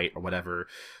 fight or whatever.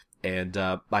 And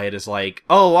Maeda's like,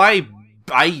 "Oh, I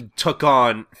took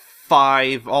on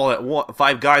five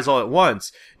guys all at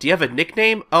once. Do you have a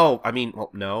nickname?" "Oh, I mean,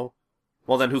 well, no."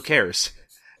 "Well, then who cares?"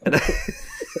 And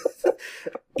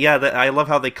yeah, I love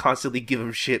how they constantly give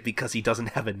him shit because he doesn't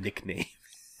have a nickname.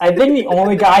 I think the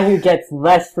only guy who gets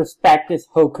less respect is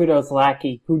Hokuto's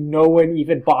lackey, who no one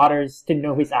even bothers to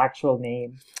know his actual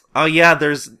name. Oh yeah,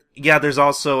 there's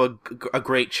also a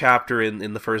great chapter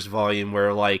in the first volume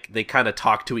where like they kind of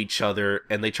talk to each other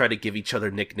and they try to give each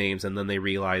other nicknames, and then they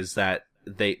realize that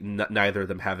neither of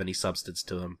them have any substance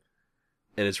to them,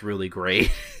 and it's really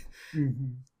great.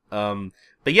 Mm-hmm.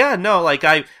 But yeah, no, like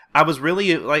I was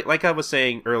really like I was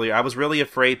saying earlier, I was really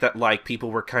afraid that like people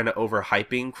were kind of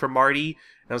overhyping Cromartie.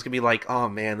 And I was gonna be like, oh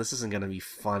man, this isn't gonna be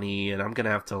funny, and I'm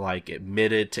gonna have to like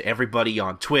admit it to everybody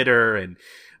on Twitter.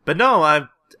 But no,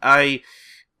 I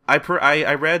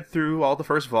read through all the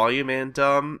first volume, and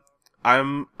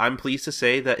I'm pleased to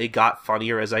say that it got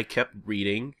funnier as I kept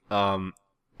reading.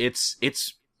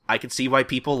 It's I can see why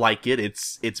people like it.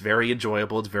 It's very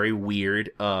enjoyable. It's very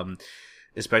weird.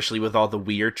 Especially with all the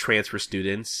weird transfer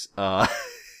students.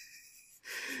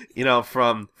 You know,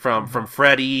 from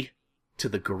Freddy to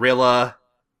the gorilla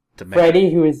to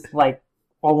Freddy, who is like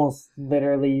almost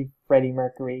literally Freddie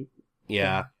Mercury.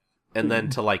 Yeah. And then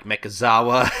to like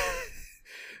Mekazawa.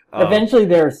 Eventually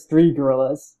there's 3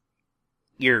 gorillas.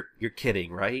 You're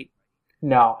kidding, right?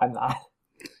 No, I'm not.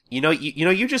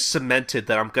 You just cemented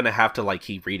that I'm gonna have to like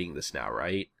keep reading this now,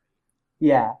 right?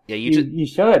 Yeah. Yeah, you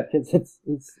should, because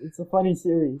it's a funny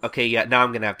series. Okay, yeah, now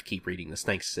I'm gonna have to keep reading this.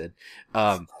 Thanks, Sid.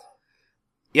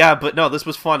 Yeah, but no, this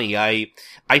was funny. I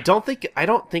don't think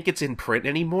it's in print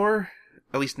anymore.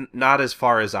 At least not as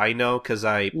far as I know, because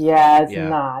Yeah, it's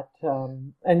not.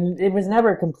 And it was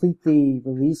never completely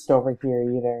released over here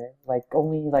either. Like,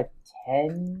 only like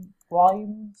 10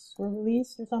 volumes were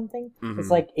released or something. Mm-hmm. It's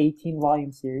like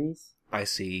 18-volume series. I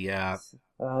see, yeah.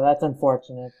 That's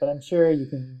unfortunate, but I'm sure you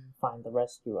can find the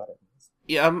rest through other things.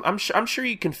 Yeah, I'm sure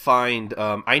you can find.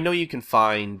 I know you can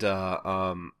find.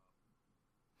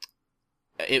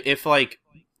 If like,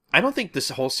 I don't think this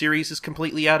whole series is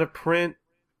completely out of print.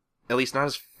 At least not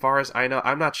as far as I know.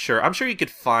 I'm not sure. I'm sure you could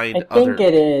find. I think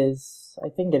it is. I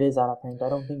think it is out of print. I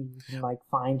don't think you can like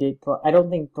find it. I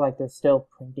don't think like they're still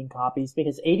printing copies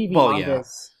because ADV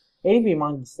manga's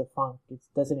defunct. It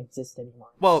doesn't exist anymore.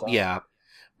 Well, so. Yeah.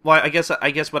 Well, I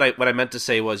guess what I meant to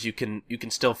say was you can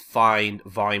still find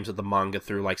volumes of the manga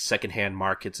through like secondhand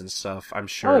markets and stuff. I'm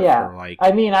sure. Oh yeah.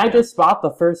 I mean, I just bought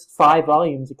the first 5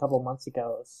 volumes a couple months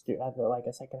ago at like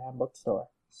a secondhand bookstore.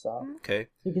 So okay,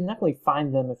 you can definitely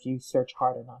find them if you search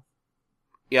hard enough.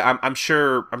 Yeah, I'm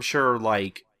sure.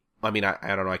 Like, I mean, I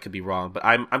don't know. I could be wrong, but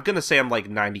I'm gonna say I'm like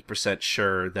 90%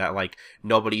 sure that like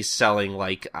nobody's selling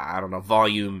like, I don't know,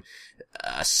 volume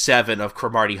 7 of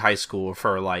Cromartie High School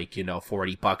for like,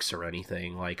 $40 or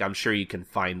anything. Like, I'm sure you can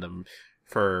find them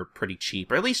for pretty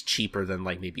cheap, or at least cheaper than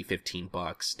like maybe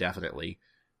 $15, definitely.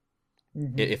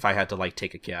 Mm-hmm. If I had to like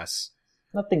take a guess.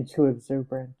 Nothing too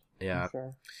exuberant. Yeah. I'm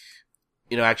sure.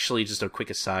 Actually, just a quick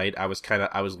aside. I was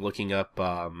looking up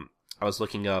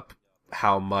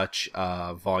how much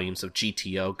volumes of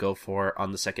GTO go for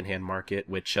on the secondhand market,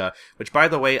 which by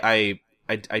the way, I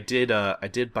did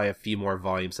buy a few more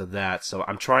volumes of that, so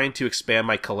I'm trying to expand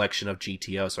my collection of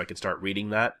GTO so I can start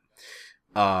reading that.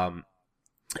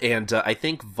 And I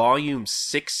think volume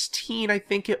 16, I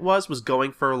think it was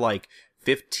going for like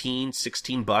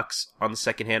 $15-16 on the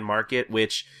secondhand market,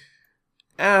 which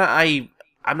I'm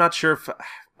not sure if,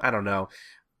 I don't know.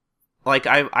 Like,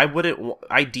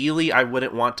 ideally, I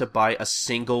wouldn't want to buy a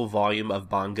single volume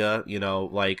of manga,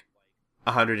 like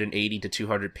 180 to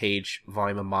 200 page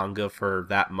volume of manga for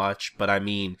that much, but I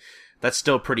mean, that's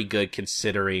still pretty good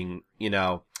considering,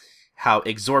 how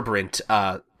exorbitant,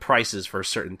 prices for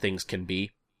certain things can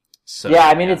be. So, yeah,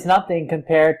 I mean, it's nothing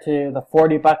compared to the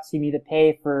 $40 you need to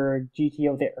pay for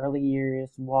GTO the early years,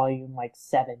 volume like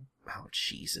 7. Oh,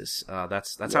 Jesus. That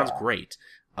sounds great.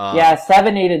 Yeah,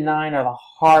 7, 8, and 9 are the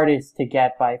hardest to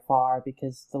get by far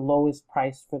because the lowest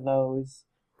price for those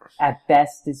at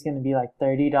best is going to be like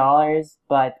 $30,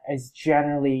 but is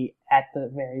generally at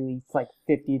the very least like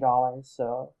 $50.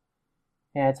 So,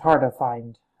 yeah, it's hard to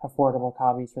find affordable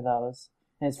copies for those.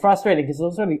 And it's frustrating because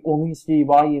those are the only 3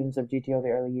 volumes of GTO the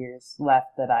early years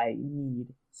left that I need.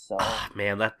 So,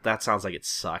 man, that sounds like it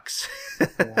sucks.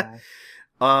 yeah.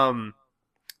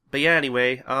 But yeah,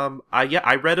 anyway,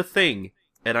 I read a thing,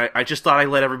 and I just thought I'd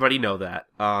let everybody know that.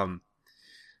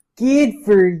 Good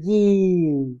for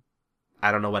you.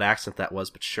 I don't know what accent that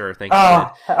was, but sure, thank you.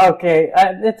 Oh, okay.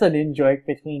 It's an in-joke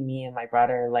between me and my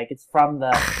brother. Like, it's from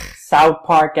the South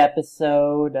Park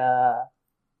episode,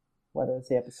 what was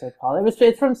the episode called?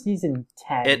 It's from season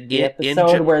 10. The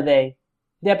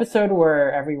episode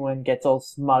where everyone gets all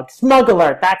smug. Smug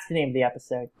Alert! That's the name of the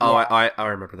episode. Oh, yeah. I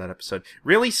remember that episode.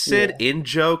 Really, Sid, in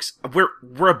jokes?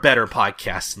 We're a better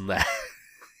podcast than that.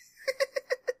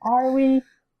 Are we?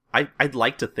 I'd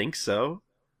like to think so.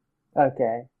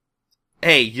 Okay.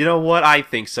 Hey, you know what? I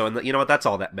think so, and you know what? That's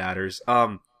all that matters.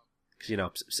 'Cause,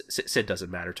 Sid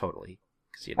doesn't matter totally.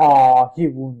 Aw,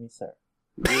 you wound me, sir.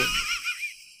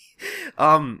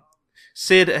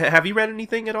 Sid, have you read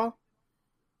anything at all?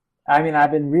 I mean, I've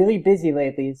been really busy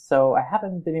lately, so I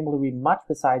haven't been able to read much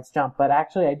besides Jump, but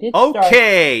actually I did start...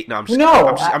 Okay! No, I'm just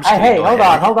kidding. Hey,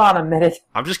 hold on a minute.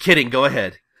 I'm just kidding, go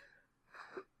ahead.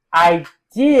 I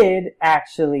did,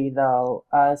 actually, though,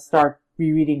 start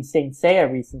rereading Saint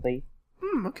Seiya recently.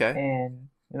 Okay. And,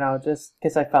 just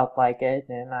because I felt like it,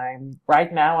 and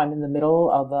right now I'm in the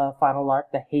middle of the final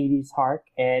arc, the Hades arc,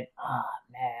 and,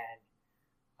 man,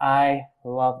 I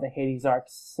love the Hades arc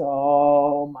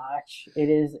so much. It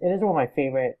is one of my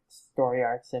favorite story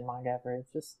arcs in manga ever.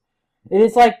 It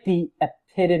is like the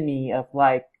epitome of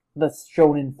like the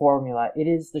shonen formula. It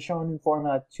is the shonen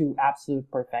formula to absolute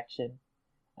perfection.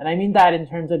 And I mean that in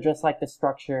terms of just like the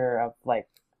structure of like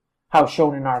how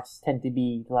shonen arcs tend to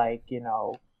be, like,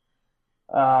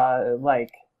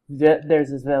 there's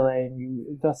this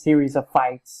villain, the series of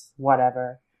fights,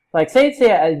 whatever. Like, Saint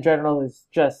Seiya in general is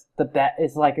just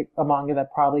is like a manga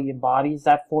that probably embodies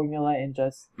that formula and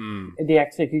just the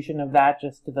execution of that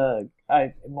just to the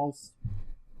most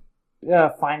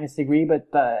finest degree.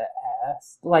 But the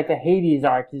Hades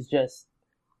arc is just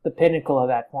the pinnacle of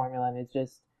that formula, and it's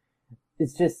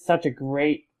just such a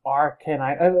great arc. And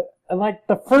I like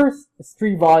the first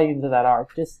 3 volumes of that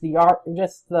arc. Just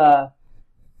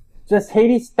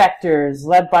Hades Spectres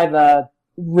led by the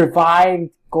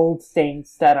revived Gold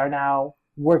Saints that are now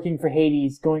working for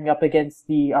Hades, going up against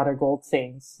the other Gold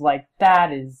Saints. Like,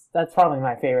 that's probably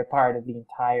my favorite part of the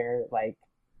entire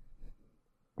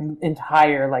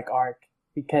arc,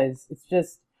 because it's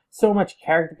just so much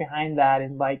character behind that,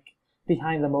 and like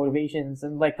behind the motivations,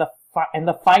 and like the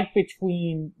fight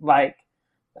between Saga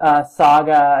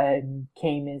and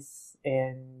Camus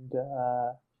and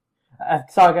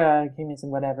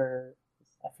whatever,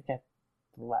 I forget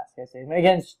the last guy's name,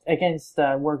 against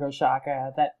Wergo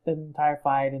Shaka, the entire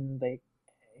fight and the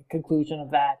conclusion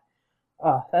of that.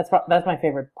 That's my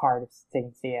favorite part of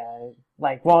Saint Seiya.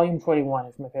 Like, volume 21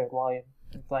 is my favorite volume.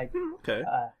 It's like, okay.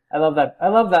 I love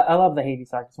the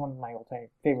Hades arc. It's one of my all-time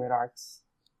favorite arcs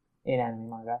in anime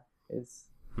manga.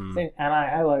 And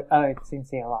I like Saint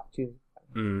Seiya a lot too.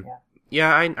 Yeah.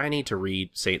 Yeah, I need to read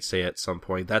Saint Seiya at some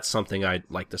point. That's something I'd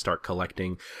like to start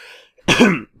collecting.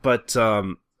 But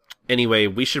anyway,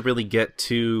 we should really get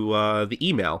to the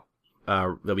email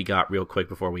that we got real quick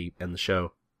before we end the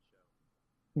show.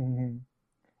 Mm-hmm.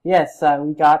 Yes,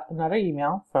 we got another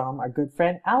email from our good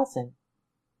friend Allison.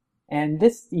 And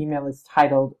this email is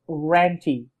titled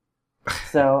Ranty.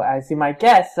 So, as you might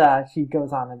guess, she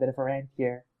goes on a bit of a rant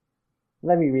here.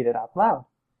 Let me read it out loud.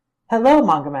 Hello,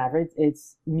 Manga Mavericks.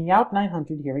 It's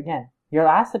Meowth900 here again. Your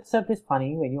last episode was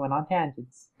funny when you went on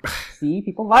tangents. See,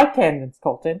 people like tangents,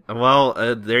 Colton.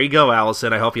 Well, there you go,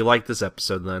 Allison. I hope you like this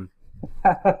episode then.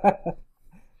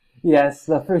 Yes,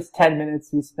 the first 10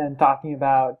 minutes we spent talking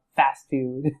about fast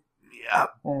food. Yeah.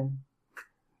 And,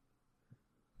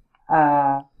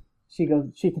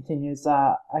 she continues,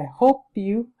 I hope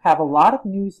you have a lot of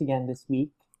news again this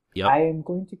week. Yep. I am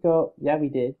going to go, yeah, we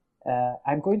did.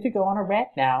 I'm going to go on a rant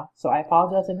now, so I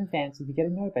apologize in advance if you get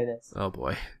annoyed by this. Oh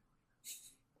boy.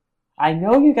 I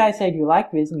know you guys said you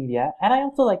like Viz Media, and I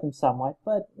also like them somewhat,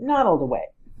 but not all the way.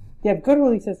 They have good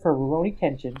releases for Rurouni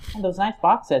Kenshin, and those nice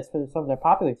box sets for some of their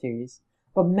popular series,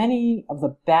 but many of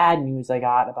the bad news I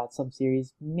got about some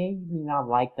series made me not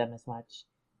like them as much.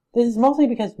 This is mostly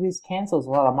because Viz cancels a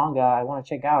lot of manga I want to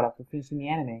check out after finishing the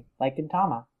anime, like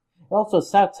Gintama. It also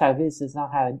sucks how Viz does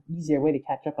not have an easier way to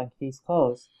catch up on Case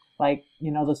Closed, like,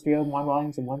 those 301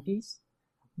 volumes in One Piece.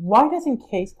 Why doesn't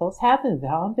Case Closed have them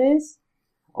on Viz?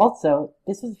 Also,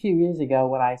 this was a few years ago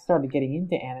when I started getting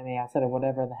into anime outside of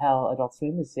whatever the hell Adult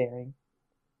Swim is airing.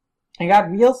 I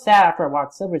got real sad after I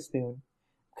watched Silver Spoon,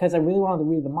 because I really wanted to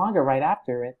read the manga right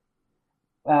after it.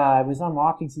 I was on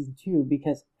watching season 2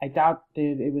 because I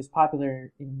doubted it was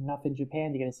popular enough in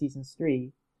Japan to get a season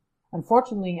 3.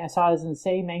 Unfortunately, I saw it in the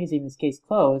same magazine as Case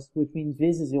Closed, which means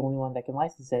Viz is the only one that can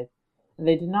license it, and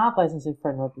they did not license it for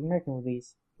a North American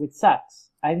release, which sucks.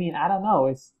 I mean, I don't know,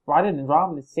 it's Rodden and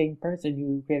Ron, the same person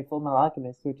who created Fullmetal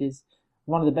Alchemist, which is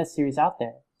one of the best series out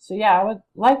there. So yeah, I would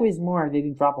like Viz more if they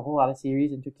didn't drop a whole lot of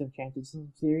series and took some chances in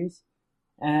some series.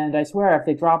 And I swear, if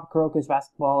they drop Kuroko's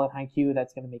Basketball and Haikyuu,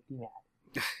 that's gonna make me mad.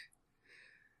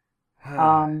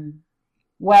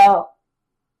 Well,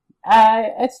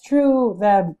 it's true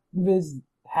that Viz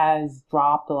has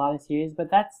dropped a lot of series, but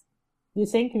the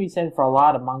same can be said for a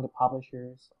lot of manga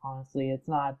publishers, honestly. It's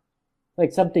not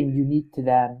like something unique to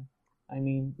them. I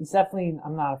mean, it's definitely,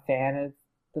 I'm not a fan of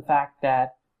the fact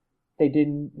that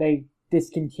they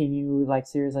discontinue like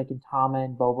series like Gintama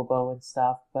and Bobobo and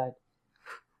stuff, but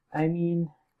I mean,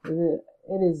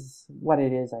 it is what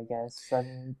it is, I guess. I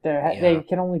mean, they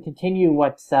can only continue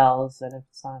what sells, and if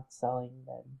it's not selling,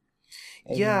 then...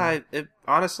 Yeah,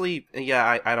 honestly,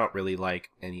 I don't really like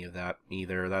any of that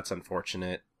either. That's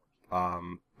unfortunate.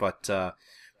 But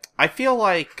I feel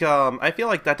like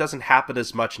that doesn't happen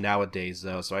as much nowadays,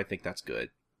 though, so I think that's good.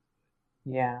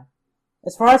 Yeah.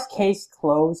 As far as Case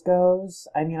Closed goes,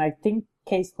 I mean, I think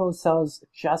Case Closed sells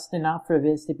just enough for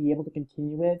Viz to be able to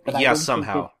continue it. But yeah,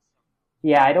 somehow.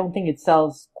 I don't think it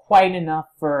sells quite enough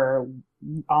for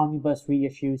omnibus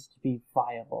reissues to be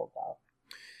viable, though.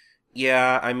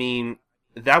 Yeah, I mean,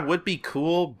 that would be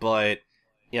cool, but,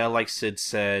 yeah, like Sid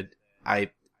said, I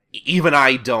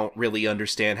don't really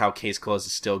understand how Case Closed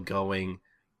is still going.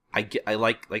 I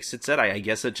like Sid said, I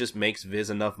guess it just makes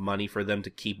Viz enough money for them to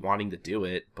keep wanting to do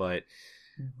it, but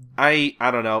I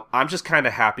don't know. I'm just kind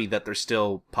of happy that they're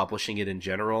still publishing it in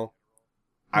general.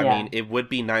 I mean, it would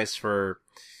be nice to,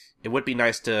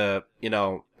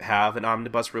 have an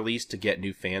omnibus release to get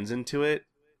new fans into it.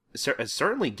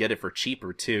 Certainly get it for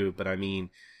cheaper too, but I mean,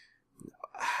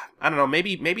 I don't know,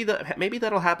 maybe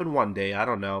that'll happen one day. I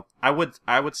don't know.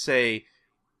 I'd say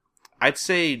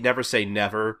never say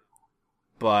never,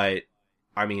 but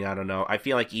I mean, I don't know. I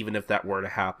feel like even if that were to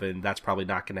happen, that's probably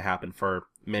not going to happen for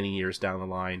many years down the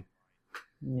line.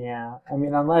 Yeah, I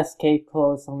mean, unless Case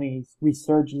Closed only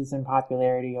resurges in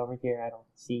popularity over here, I don't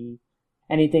see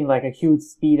anything like a huge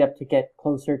speed up to get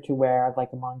closer to where like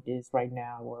a monk is right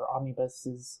now, or omnibus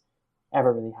is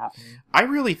ever really happening. I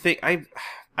really think I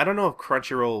don't know if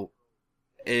Crunchyroll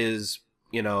is,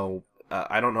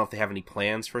 I don't know if they have any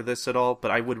plans for this at all,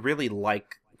 but I would really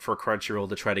like for Crunchyroll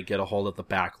to try to get a hold of the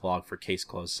backlog for Case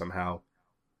Closed somehow.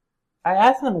 I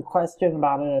asked them a question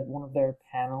about it at one of their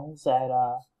panels at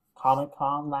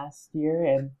Comic-Con last year,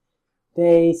 and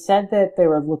they said that they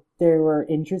were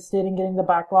interested in getting the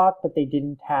backlog, but they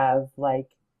didn't have like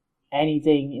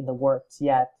anything in the works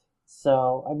yet.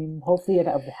 So, I mean, hopefully it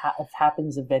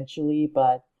happens eventually,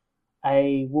 but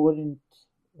I wouldn't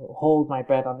hold my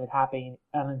breath on it happening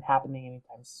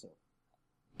anytime soon.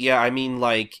 Yeah, I mean,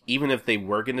 like, even if they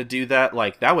were gonna do that,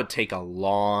 like, that would take a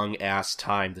long-ass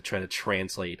time to try to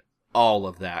translate all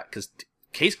of that, because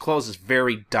Case Closed is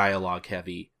very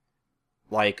dialogue-heavy.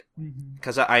 Like,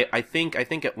 because I think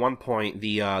at one point,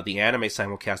 the anime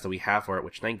simulcast that we have for it,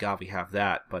 which thank God we have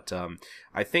that, but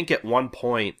I think at one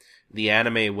point, the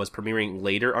anime was premiering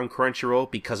later on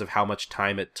Crunchyroll because of how much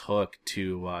time it took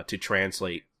to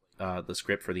translate the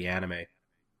script for the anime.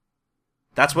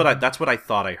 That's what I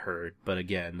thought I heard, but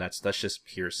again, that's just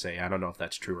hearsay. I don't know if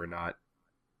that's true or not.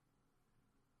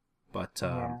 But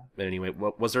anyway,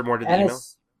 was there more to the email?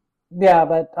 Yeah,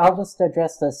 but I'll just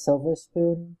address the Silver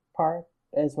Spoon part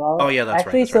as well. Oh yeah, that's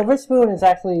actually, right. Silver Spoon is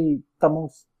actually the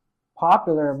most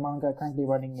popular manga currently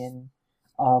running in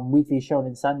Weekly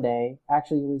Shonen Sunday.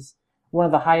 Actually, it was one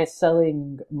of the highest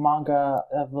selling manga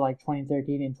of like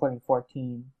 2013 and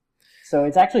 2014. So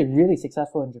it's actually really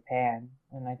successful in Japan,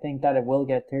 and I think that it will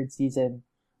get a third season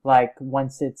like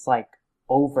once it's like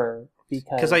over.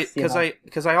 Because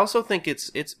I also think it's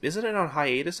isn't it on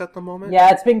hiatus at the moment? Yeah,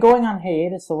 it's been going on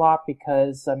hiatus a lot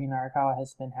because Arakawa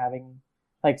has been having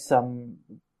like some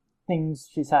things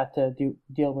she's had to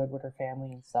deal with her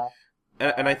family and stuff.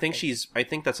 And I think I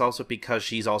think that's also because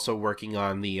she's also working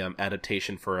on the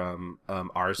adaptation for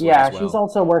Arslan yeah, as well. She's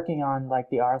also working on like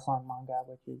the Arslan manga,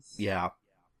 which is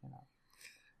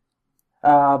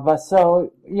but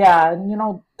so yeah,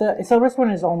 the Silver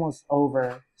Spoon is almost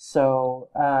over, so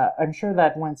I'm sure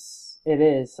that once it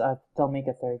is, they'll make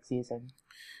a third season.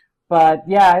 But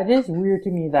yeah, it is weird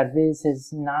to me that Viz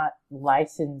has not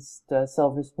licensed the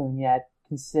Silver Spoon yet,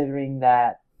 considering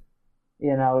that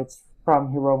it's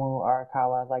from Hiromu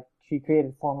Arakawa. Like she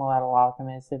created Fullmetal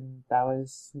Alchemist, and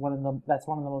that's one of the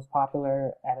most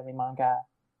popular anime manga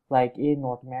like in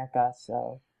North America.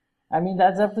 So. I mean,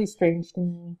 that's definitely strange to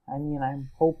me. I mean, I'm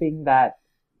hoping that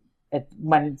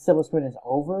when Silver Spoon is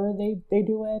over, they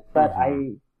do it. But I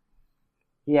mean,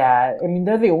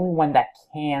 they're the only one that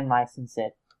can license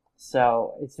it.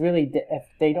 So it's really, if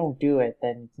they don't do it,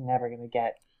 then it's never going to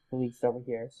get released over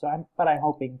here. So I'm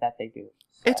hoping that they do.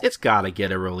 So. It's got to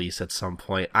get a release at some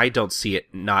point. I don't see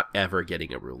it not ever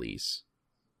getting a release.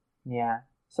 Yeah.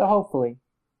 So hopefully.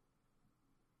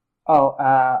 Oh,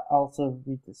 I'll also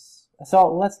read this.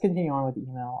 So let's continue on with the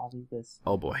email. I'll read this.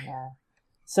 Oh boy.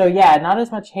 So yeah, not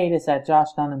as much hate as that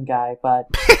Josh Dunham guy, but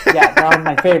yeah, they're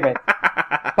my favorite.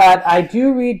 But I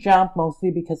do read Jump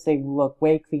mostly because they look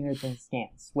way cleaner than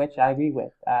Scans, which I agree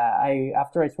with.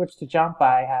 After I switched to Jump,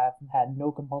 I have had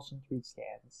no compulsion to read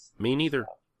Scans. Me neither.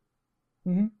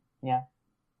 So. Yeah.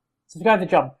 Subscribe to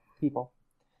Jump, people.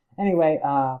 Anyway,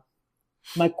 now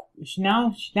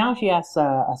she asks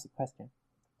us a question.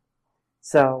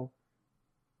 So,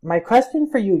 my question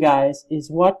for you guys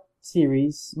is what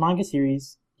manga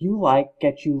series you like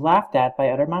get you laughed at by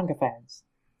other manga fans?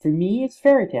 For me, it's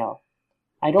Fairy Tail.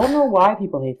 I don't know why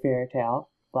people hate Fairy Tail,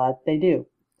 but they do.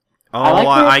 Oh,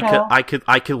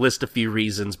 I could list a few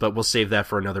reasons, but we'll save that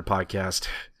for another podcast.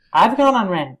 I've gone on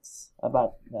rants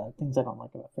about things I don't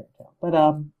like about Fairy Tail. But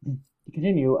to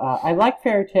continue, I like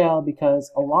Fairy Tail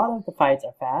because a lot of the fights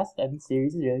are fast and the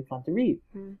series is really fun to read.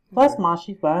 Mm-hmm. Plus,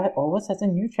 Mashiba always has a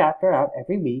new chapter out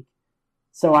every week,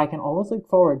 so I can always look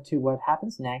forward to what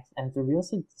happens next, and it's a real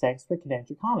success for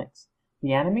Kodansha Comics.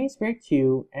 The anime is great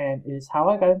too, and it is how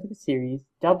I got into the series,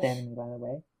 dubbed anime by the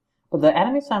way. But the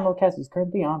anime simulcast is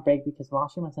currently on break because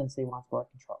Mashima Sensei wants more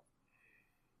control.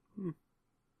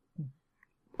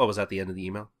 Oh, was that the end of the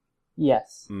email?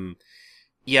 Yes.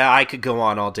 Yeah, I could go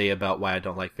on all day about why I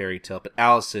don't like Fairy Tail, but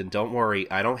Allison, don't worry,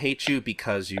 I don't hate you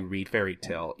because you read Fairy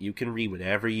Tail. You can read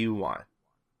whatever you want.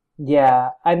 Yeah,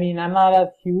 I mean, I'm not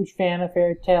a huge fan of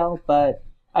Fairy Tail, but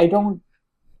I will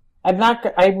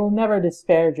never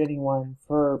disparage anyone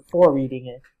for reading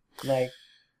it, like,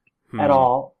 at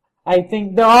all. I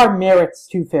think there are merits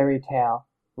to Fairy Tail,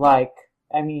 like,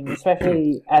 I mean,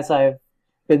 especially as I've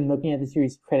been looking at the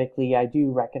series critically, I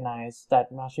do recognize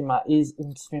that Mashima is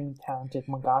an extremely talented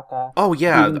mangaka. Oh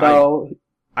yeah,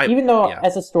 even though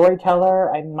as a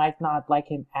storyteller, I might not like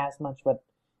him as much, but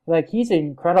like he's an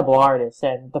incredible artist,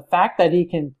 and the fact that he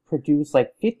can produce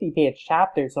like 50-page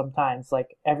chapters sometimes,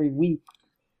 like every week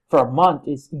for a month,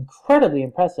 is incredibly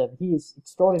impressive. He is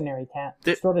extraordinarily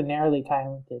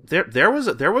talented. There was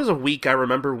a week I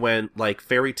remember when like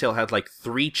Fairy Tail had like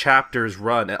 3 chapters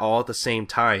run all at the same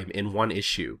time in one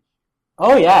issue.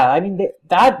 Oh yeah, I mean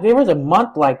there was a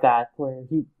month like that where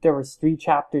there was 3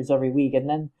 chapters every week, and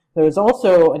then there was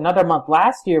also another month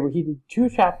last year where he did 2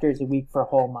 chapters a week for a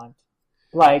whole month.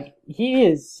 Like he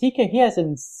has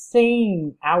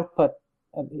insane output,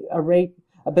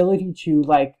 ability to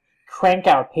like crank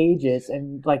out pages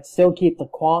and like still keep the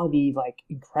quality like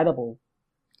incredible.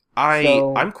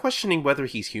 I'm questioning whether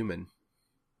he's human.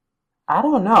 I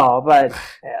don't know, but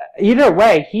either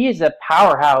way, he is a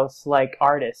powerhouse like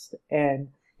artist, and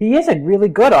he is a really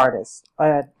good artist.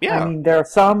 Yeah. I mean, there are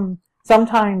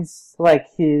sometimes like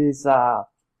his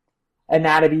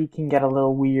anatomy can get a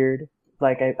little weird.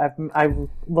 Like I've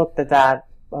looked at that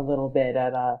a little bit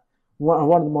at one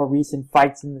of the more recent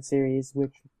fights in the series,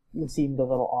 which seemed a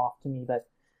little off to me. But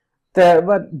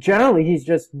But generally he's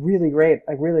just really great,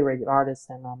 a really great artist,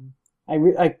 and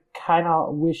I kind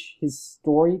of wish his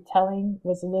storytelling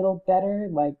was a little better.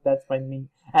 Like that's my main,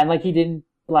 and like he didn't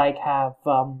like have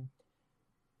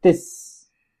this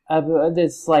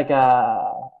this like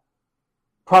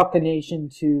proclamation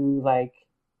to like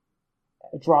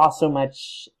draw so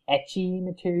much etchy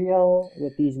material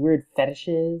with these weird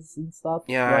fetishes and stuff.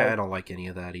 Yeah, I Like, don't like any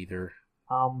of that either.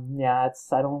 yeah,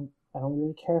 it's I don't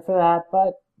really care for that,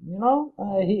 but you know,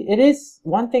 it is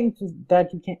one thing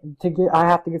that you can to get. I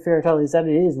have to give Fairy Tail is that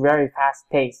it is very fast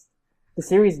paced. The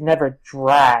series never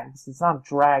drags. It's not a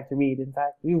drag to read. In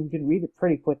fact, you can read it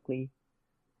pretty quickly.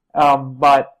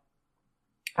 But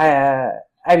uh,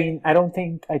 I mean, I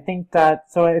think that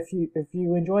so if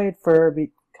you enjoy it for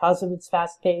because of its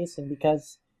fast pace and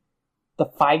because the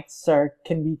fights are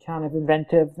can be kind of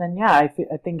inventive, then yeah, I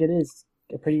think it is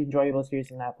a pretty enjoyable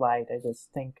series in that light. I just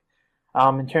think,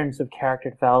 in terms of character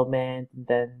development, and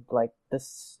then like the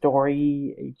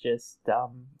story, it just there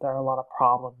are a lot of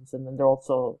problems, and then there are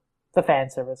also the fan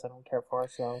service I don't care for.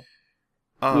 So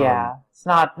Um, yeah, it's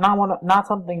not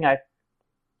something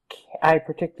I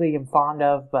particularly am fond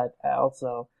of, but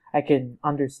also I can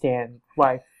understand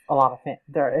why a lot of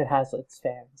there it has its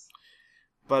fans.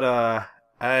 but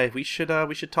we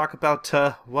should talk about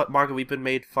what manga we've been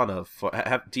made fun of.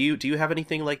 Do you have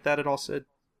anything like that at all, Sid?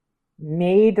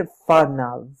 Made fun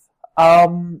of.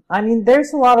 I mean,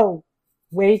 there's a lot of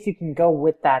ways you can go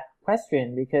with that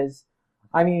question because,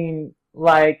 I mean,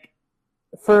 like,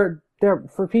 for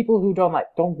people who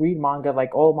don't read manga,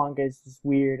 like all manga is just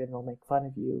weird and they'll make fun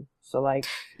of you. So like,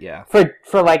 Yeah.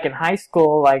 for like in high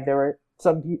school, like there were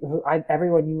some people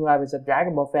everyone knew I was a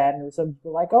Dragon Ball fan, and there were some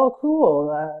people like, oh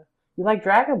cool, you like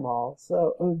Dragon Ball.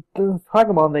 So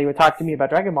Dragon Ball, and they would talk to me about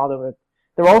Dragon Ball.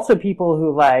 There were also people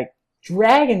who like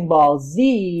Dragon Ball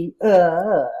Z,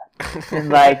 and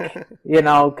like, you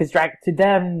know, because to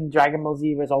them, Dragon Ball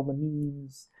Z was all the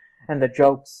memes and the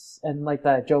jokes and like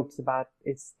the jokes about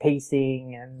its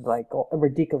pacing and like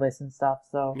ridiculous and stuff.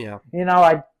 So, Yeah. you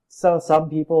know, so some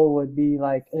people would be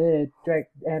like, Dragon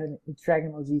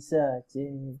Ball Z sucks,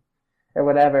 or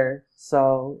whatever.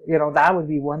 So, you know, that would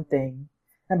be one thing.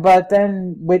 But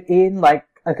then within like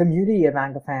a community of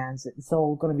manga fans, it's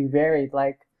all going to be varied.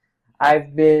 Like,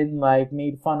 I've been like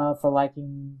made fun of for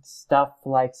liking stuff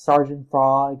like Sergeant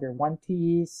Frog or One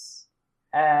Piece,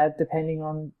 depending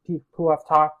on who I've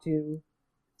talked to.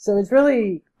 So it's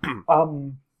really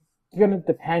gonna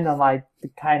depend on like the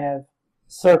kind of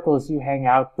circles you hang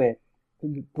out with,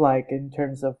 like in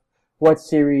terms of what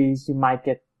series you might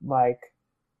get like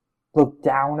looked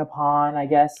down upon, I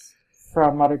guess,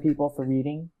 from other people for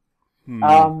reading.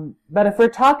 Hmm. But if we're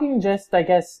talking just, I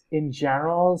guess, in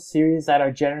general, series that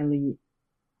are generally,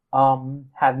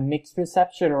 have mixed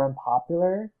reception or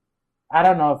unpopular, I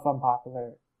don't know if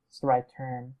unpopular is the right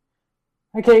term.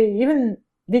 Okay, even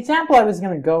the example I was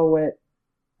gonna go with,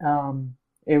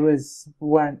 it was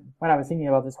when I was thinking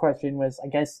about this question was, I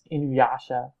guess,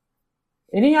 Inuyasha.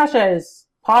 Inuyasha is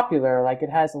popular, like it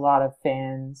has a lot of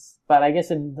fans, but I guess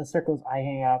in the circles I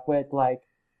hang out with, like,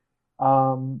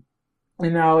 um, you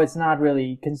know, it's not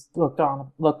really looked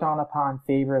on upon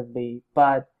favorably.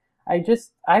 But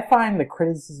I find the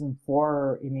criticism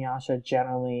for Inuyasha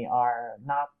generally are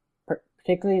not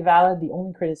particularly valid. The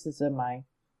only criticism I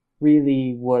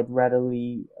really would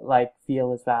readily like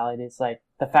feel is valid is like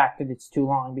the fact that it's too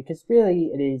long, because really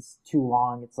it is too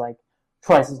long. It's like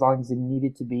twice as long as it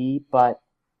needed to be, but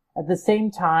at the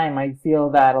same time, I feel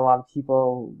that a lot of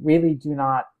people really do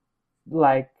not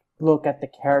like look at the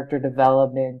character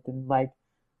development and like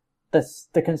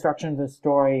the construction of the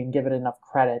story and give it enough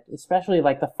credit, especially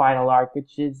like the final arc,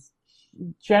 which is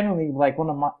generally like one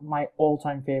of my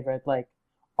all-time favorite like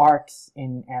arcs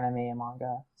in anime and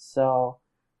manga. So,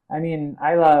 I mean,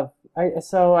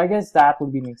 so I guess that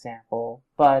would be an example.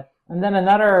 But, and then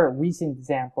another recent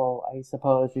example, I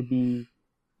suppose, would be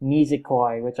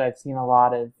Nisekoi, which I've seen a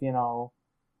lot of, you know,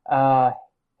 uh,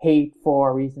 hate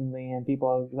for recently, and people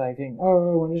are like saying,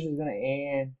 "Oh, when is this gonna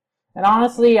end?" And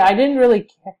honestly, I didn't really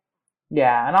care.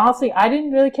 Yeah, and honestly, I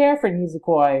didn't really care for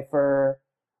Nisekoi for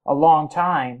a long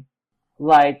time.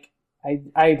 Like,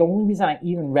 the only reason I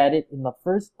even read it in the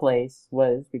first place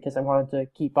was because I wanted to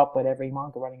keep up with every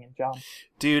manga running in Jump.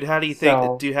 Dude, how do you think?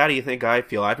 So, Dude, how do you think I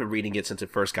feel? I've been reading it since it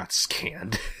first got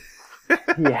scanned.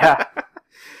 yeah.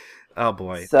 Oh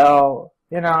boy. So,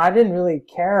 you know, I didn't really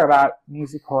care about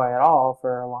Nisekoi at all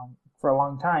for a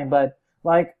long time, but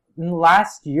like in the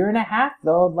last year and a half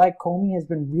though, like Komi has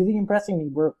been really impressing me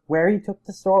where he took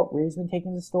the story, where he's been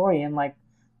taking the story, and like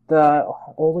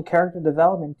all the character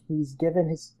development he's given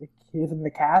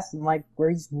the cast, and like where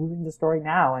he's moving the story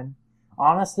now. And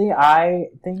honestly, I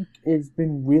think it's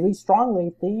been really strong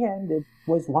lately, and it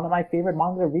was one of my favorite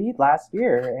manga to read last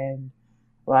year. And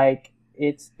like,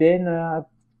 it's been a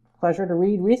pleasure to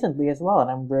read recently as well,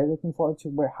 and I'm very looking forward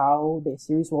to how the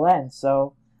series will end.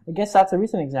 So I guess that's a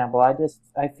recent example.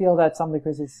 I feel that some of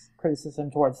the criticism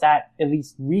towards that, at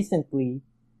least recently,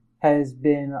 has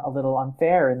been a little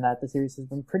unfair in that the series has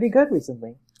been pretty good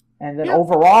recently. And then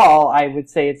overall, I would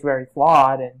say it's very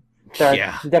flawed, and there's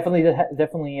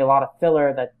definitely a lot of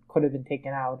filler that could have been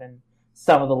taken out, and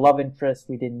some of the love interests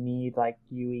we didn't need, like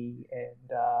Yui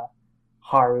and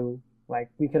Haru. Like,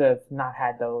 we could have not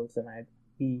had those, and I'd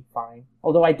be fine.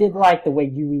 Although I did like the way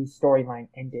Yui's storyline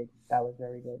ended. That was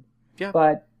very good. Yeah.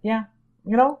 But, yeah,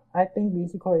 I think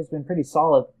Musicoi has been pretty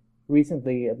solid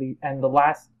recently, at least, and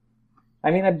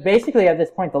basically at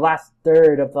this point, the last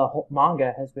third of the whole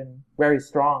manga has been very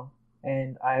strong,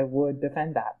 and I would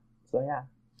defend that. So, yeah.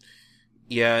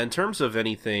 Yeah, in terms of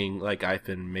anything like I've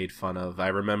been made fun of, I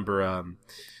remember,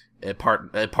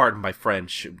 pardon my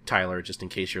French, Tyler, just in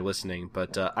case you're listening,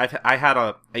 but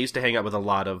I used to hang out with a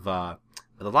lot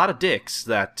of dicks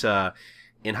that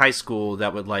in high school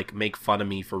that would like make fun of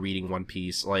me for reading One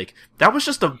Piece. Like, that was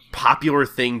just a popular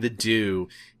thing to do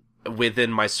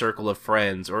within my circle of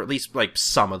friends, or at least like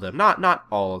some of them. Not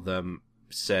all of them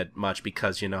said much,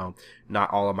 because not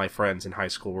all of my friends in high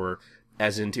school were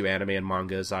as into anime and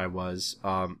manga as I was.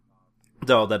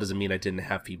 Though that doesn't mean I didn't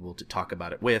have people to talk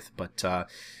about it with, but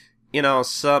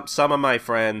some of my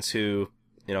friends who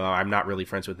I'm not really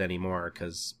friends with anymore,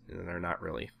 because they're not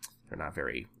very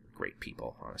great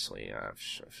people, honestly.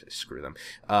 Screw them.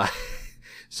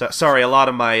 So sorry, a lot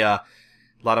of my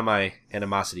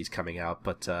animosity's coming out,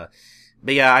 but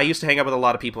yeah, I used to hang out with a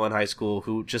lot of people in high school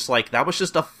who just like, that was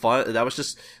just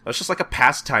like a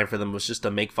pastime for them, was just to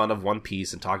make fun of One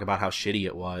Piece and talk about how shitty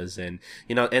it was, and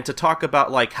and to talk about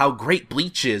like how great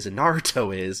Bleach is and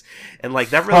Naruto is, and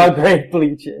like that really, how great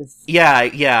Bleach is.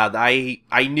 Yeah,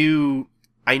 I knew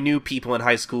people in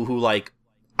high school who like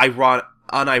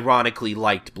unironically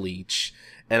liked Bleach,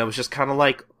 and it was just kind of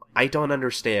like, I don't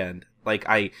understand. Like,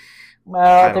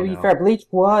 well, to be fair, Bleach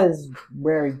was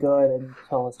very good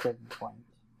until a certain point.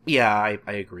 Yeah,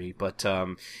 I agree, but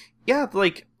yeah,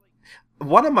 like,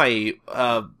 one of my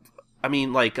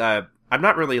I'm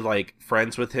not really like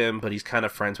friends with him, but he's kind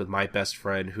of friends with my best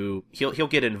friend, who he'll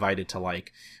get invited to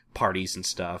like parties and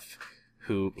stuff.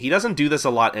 Who, he doesn't do this a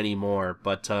lot anymore,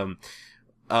 but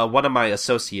one of my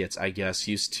associates, I guess,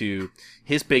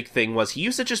 his big thing was he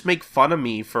used to just make fun of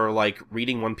me for like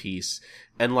reading One Piece.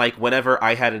 And like, whenever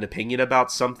I had an opinion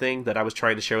about something that I was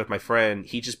trying to share with my friend,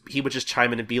 he would just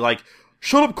chime in and be like,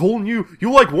 "Shut up, Colton, you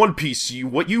like One Piece,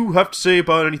 what you have to say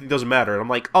about anything doesn't matter." And I'm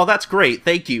like, "Oh, that's great,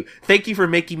 thank you for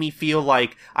making me feel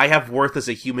like I have worth as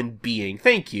a human being,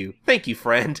 thank you,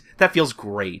 friend, that feels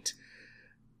great."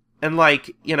 And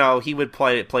like, he would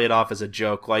play it off as a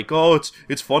joke, like, "Oh,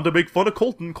 it's fun to make fun of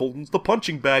Colton. Colton's the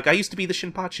punching bag. I used to be the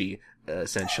Shinpachi,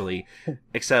 essentially."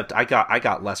 Except I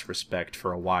got less respect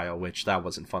for a while, which that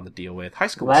wasn't fun to deal with. High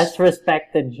school less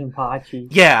respect than Shinpachi.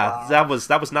 Yeah, wow. That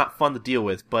was not fun to deal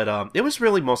with. But it was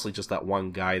really mostly just that one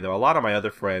guy, though. A lot of my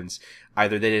other friends,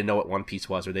 either they didn't know what One Piece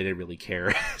was, or they didn't really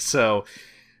care. So,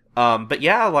 but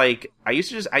yeah, like, I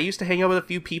used to hang out with a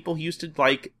few people who used to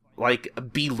like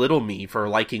belittle me for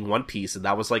liking One Piece, and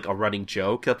that was like a running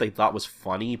joke that they thought was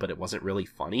funny, but it wasn't really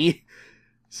funny.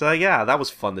 So yeah, that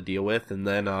was fun to deal with. And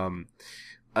then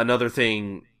another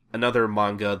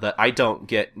manga that I don't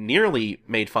get nearly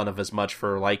made fun of as much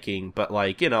for liking, but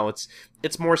like, it's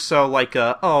more so like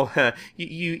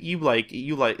you like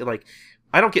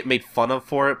I don't get made fun of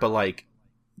for it, but like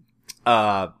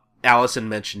Allison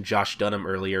mentioned Josh Dunham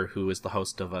earlier, who is the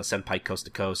host of Senpai Coast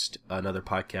to Coast, another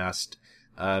podcast.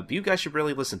 You guys should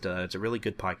really listen to that. It's a really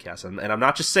good podcast. And I'm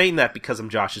not just saying that because I'm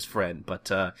Josh's friend, but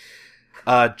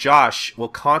Josh will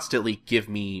constantly give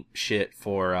me shit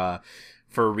for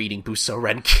reading Buso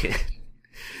Renkin.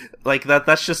 Like,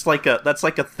 that's just like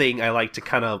a thing I like to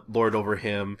kind of lord over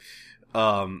him.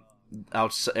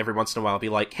 Every once in a while, I'll be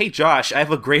like, "Hey Josh, I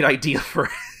have a great idea for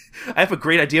a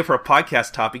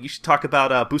podcast topic. You should talk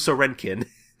about Buso Renkin."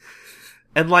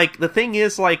 And like, the thing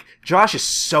is, like, Josh is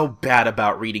so bad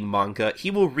about reading manga.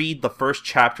 He will read the first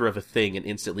chapter of a thing and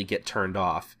instantly get turned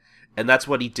off. And that's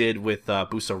what he did with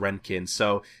Buso Renkin.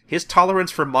 So his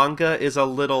tolerance for manga is a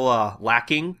little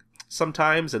lacking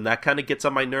sometimes, and that kind of gets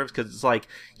on my nerves, because it's like,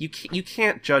 you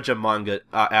can't judge a manga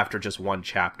after just one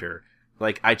chapter.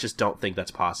 Like, I just don't think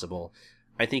that's possible.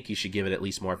 I think you should give it at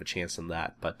least more of a chance than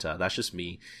that, but that's just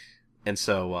me. And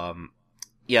so,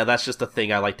 yeah, that's just the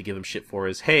thing I like to give him shit for,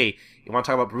 is, "Hey, you want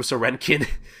to talk about Buso Renkin?"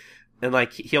 And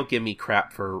like, he'll give me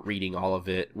crap for reading all of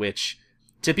it, which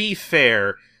to be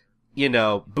fair,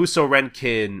 Buso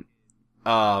Renkin,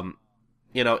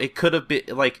 it could have been,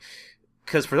 like,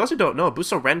 because for those who don't know,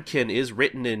 Buso Renkin is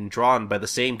written and drawn by the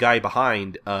same guy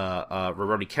behind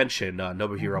Rurouni Kenshin,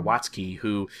 Nobuhiro Watsuki,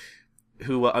 who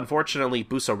unfortunately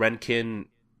Buso Renkin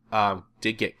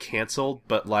did get canceled,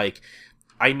 but like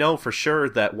I know for sure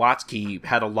that Watsuki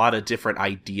had a lot of different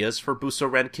ideas for Buso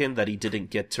Renkin that he didn't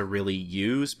get to really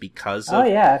use because of... Oh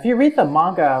yeah, if you read the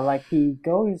manga, like he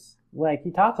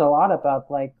talks a lot about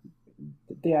like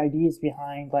the ideas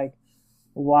behind like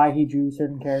why he drew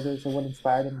certain characters or what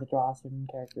inspired him to draw certain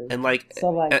characters.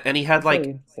 And he had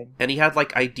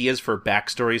like ideas for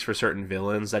backstories for certain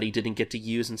villains that he didn't get to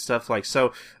use and stuff like.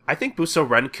 So I think Buso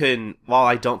Renkin, while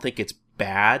I don't think it's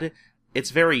bad,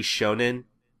 it's very shonen.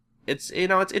 It's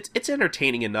it's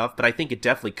entertaining enough, but I think it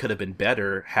definitely could have been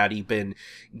better had he been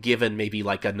given maybe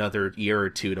like another year or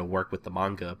two to work with the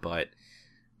manga. But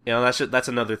that's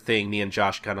another thing me and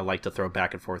Josh kind of like to throw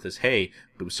back and forth is, hey,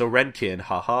 Buso Renkin,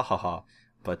 ha ha ha ha.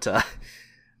 But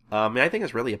I think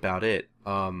that's really about it.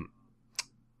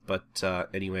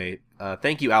 Anyway,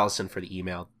 thank you, Allison, for the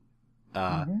email.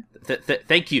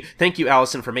 Thank you,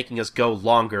 Allison, for making us go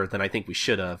longer than I think we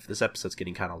should have. This episode's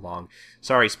getting kind of long.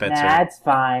 Sorry, Spencer. That's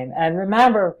fine. And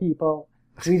remember, people,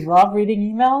 we love reading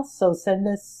emails, so send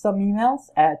us some emails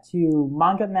to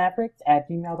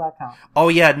mangamavericks@gmail.com. Oh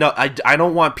yeah, no, I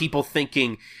don't want people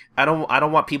thinking. I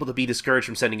don't want people to be discouraged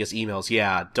from sending us emails.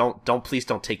 Yeah, please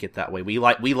don't take it that way. We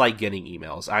like getting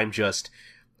emails. I'm just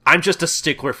a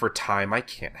stickler for time. I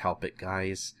can't help it,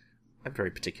 guys. I'm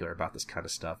very particular about this kind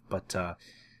of stuff. But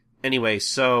anyway,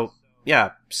 so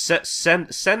yeah, send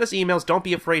us emails. Don't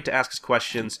be afraid to ask us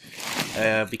questions,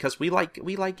 because we like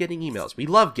getting emails. We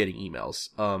love getting emails.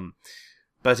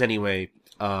 But anyway,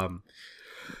 I'm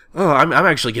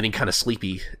actually getting kind of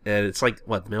sleepy, and it's like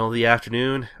the middle of the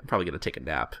afternoon. I'm probably gonna take a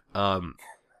nap.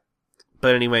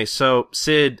 But anyway, so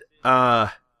Sid,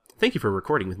 thank you for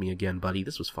recording with me again, buddy.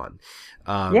 This was fun.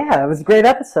 Yeah, it was a great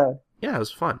episode. Yeah, it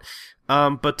was fun.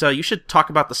 But you should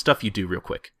talk about the stuff you do real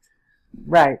quick.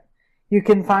 Right. You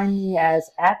can find me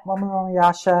as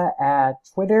 @Momoyasha at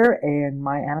Twitter and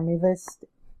my anime list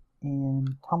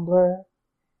and Tumblr, a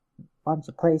bunch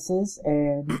of places.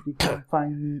 And you can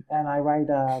find me, and I write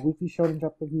weekly Shonen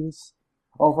Jump reviews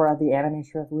over at the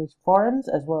Animation Revolution forums,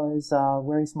 as well as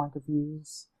various manga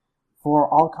reviews for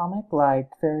all comic, like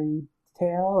Fairy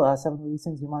Tail, 7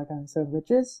 Reasons You Might and 7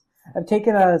 Witches. I've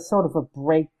taken a sort of a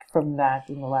break from that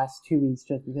in the last 2 weeks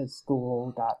just because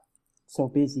school got so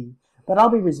busy. But I'll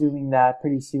be resuming that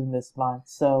pretty soon this month,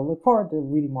 so look forward to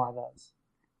reading more of those.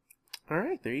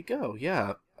 Alright, there you go,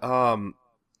 yeah.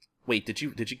 Wait, did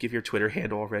you give your Twitter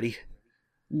handle already?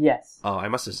 Yes. Oh, I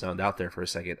must have zoned out there for a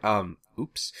second.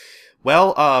 Oops.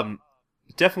 Well,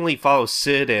 definitely follow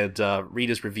Sid and read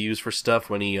his reviews for stuff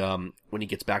when he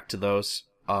gets back to those.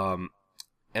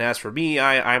 And as for me,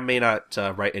 I may not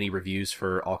write any reviews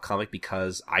for All Comic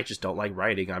because I just don't like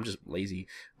writing. I'm just lazy.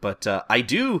 But I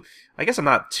guess I'm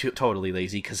not totally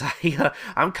lazy because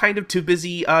I'm kind of too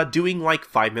busy doing like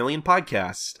 5 million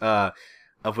podcasts,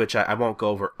 of which I won't go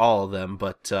over all of them.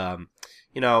 But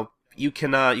you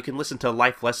can listen to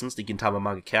Life Lessons, the Gintama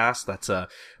Manga Cast. That's a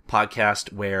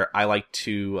podcast where I like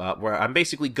to where I'm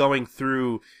basically going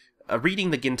through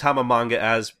reading the Gintama manga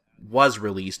as was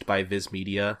released by Viz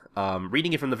Media,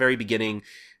 reading it from the very beginning,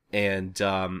 and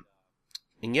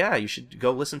yeah, you should go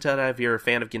listen to that if you're a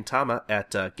fan of Gintama at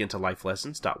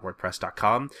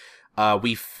gintalifelessons.wordpress.com.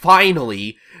 We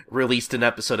finally released an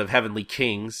episode of Heavenly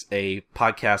Kings, a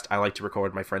podcast I like to record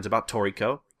with my friends about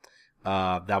Toriko.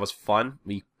 That was fun.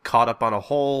 We caught up on a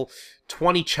whole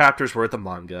 20 chapters worth of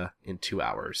manga in 2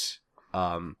 hours.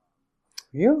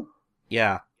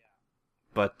 Yeah.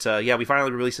 But yeah, we finally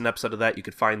released an episode of that. You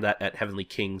could find that at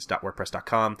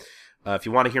heavenlykings.wordpress.com. If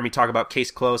you want to hear me talk about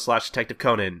Case Closed / Detective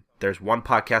Conan, there's One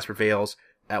Podcast Prevails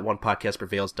at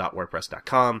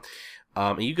onepodcastprevails.wordpress.com.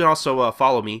 And you can also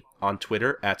follow me on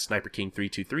Twitter at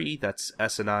SniperKing323. That's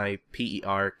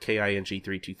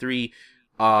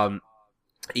SNIPERKING323.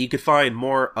 You could find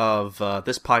more of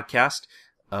this podcast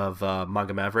of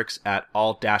Manga Mavericks at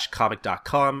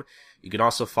all-comic.com. You can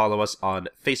also follow us on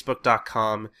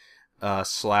Facebook.com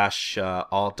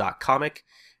 /all.comic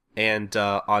and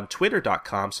on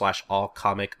twitter.com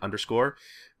 /allcomic_.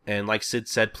 And like Sid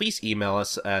said, please email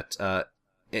us at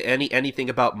anything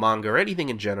about manga or anything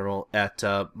in general at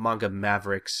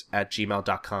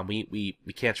mangamavericks@gmail.com. We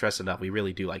can't stress enough, we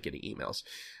really do like getting emails.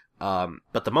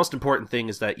 But the most important thing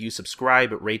is that you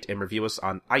subscribe, rate, and review us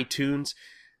on iTunes.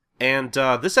 And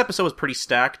this episode was pretty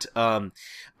stacked.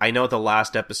 I know the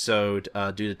last episode,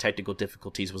 due to technical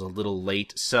difficulties, was a little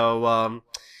late. So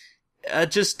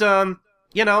just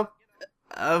you know,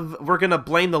 we're gonna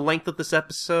blame the length of this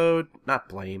episode. Not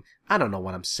blame. I don't know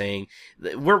what I'm saying.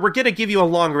 We're gonna give you a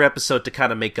longer episode to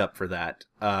kind of make up for that.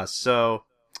 So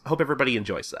I hope everybody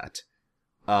enjoys that.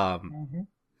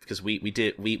 Because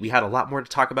we had a lot more to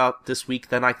talk about this week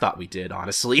than I thought we did,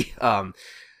 honestly.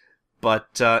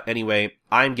 But anyway,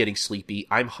 I'm getting sleepy.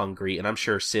 I'm hungry, and I'm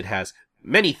sure Sid has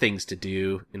many things to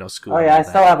do. School. Oh yeah, I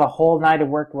still have a whole night of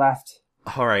work left.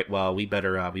 All right, well, we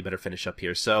better finish up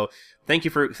here. So, thank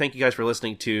you guys for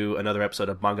listening to another episode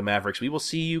of Manga Mavericks. We will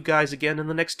see you guys again in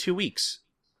the next 2 weeks.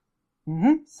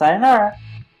 Sayonara.